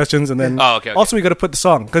do these questions and then Oh, okay. also we gotta put the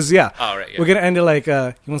song because Oh, right, yeah. we're gonna end it like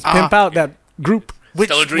you want to pimp out that group.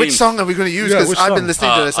 Stellar Which Dreams. song are we going to use? Yeah, Because which I've song? been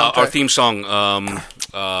listening to the soundtrack. Our theme song,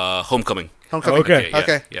 Homecoming. Homecoming. Okay. Yeah,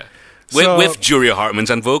 Okay. Yeah. So- With Julia Hartman's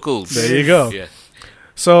and vocals. There you go. Yeah.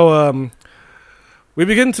 So we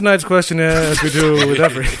begin tonight's questionnaire as we do with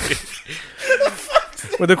every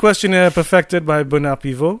with a questionnaire perfected by Bernard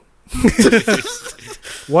Pivot.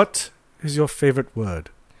 What is your favorite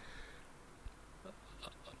word?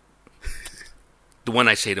 The one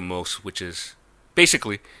I say the most, which is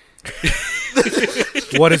basically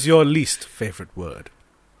What is your least favorite word?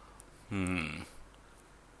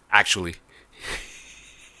 actually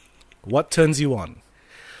What turns you on?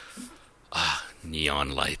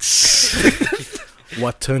 neon lights.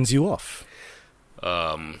 What turns you off? A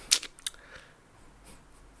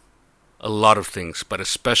lot of things, but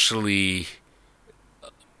especially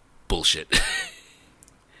bullshit.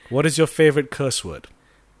 What is your favorite curse word?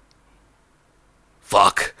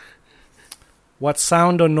 Fuck. What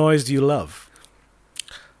sound or noise do you love?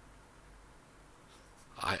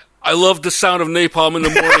 I love the sound of napalm in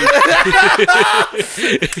the morning.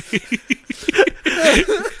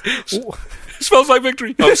 Smells like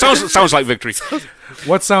victory. Oh, sounds like victory.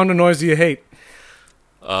 What sound or noise do you hate?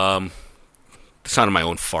 The sound of my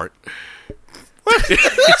own fart.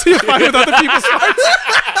 So you're fine with other people's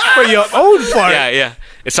farts? But your own fart? Yeah.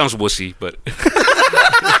 It sounds wussy, but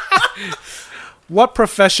What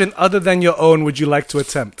profession other than your own would you like to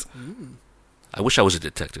attempt? I wish I was a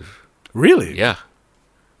detective. Really? Yeah.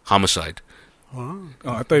 Homicide. Oh,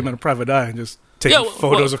 I thought you meant a private eye and just taking Yeah, well-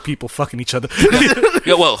 photos of people fucking each other.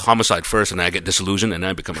 Yeah, well, homicide first, and then I get disillusioned, and then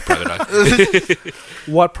I become a private eye.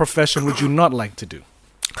 What profession would you not like to do?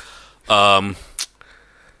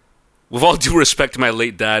 With all due respect to my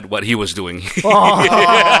late dad, what he was doing.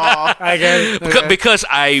 I get it. Because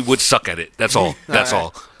I would suck at it. That's all. That's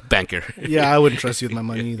all. Banker. Yeah, I wouldn't trust you with my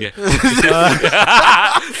money either.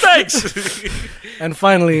 Thanks. And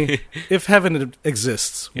finally, if heaven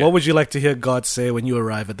exists, what would you like to hear God say when you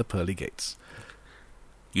arrive at the pearly gates?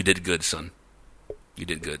 You did good, son. You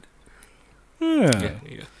did good. Yeah,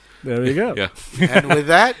 there you go. Yeah. And with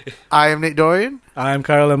that, I am Nick Dorian. I'm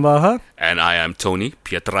Carol Mbaha. And I am Tony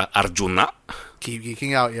Pietra Arjuna. Keep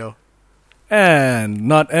geeking out, yo. And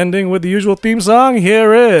not ending with the usual theme song,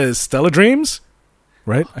 here is Stellar Dreams.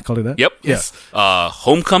 Right? I called it that? Yep. Yes.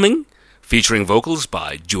 Homecoming, featuring vocals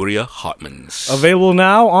by Julia Hartmans. Available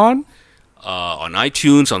now on... On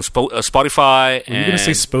iTunes, on Spotify. Are you going to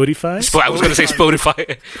say Spotify? I was going to say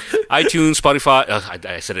Spotify. iTunes, Spotify.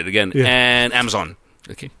 I said it again. Yeah. And Amazon.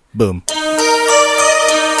 Okay. Boom.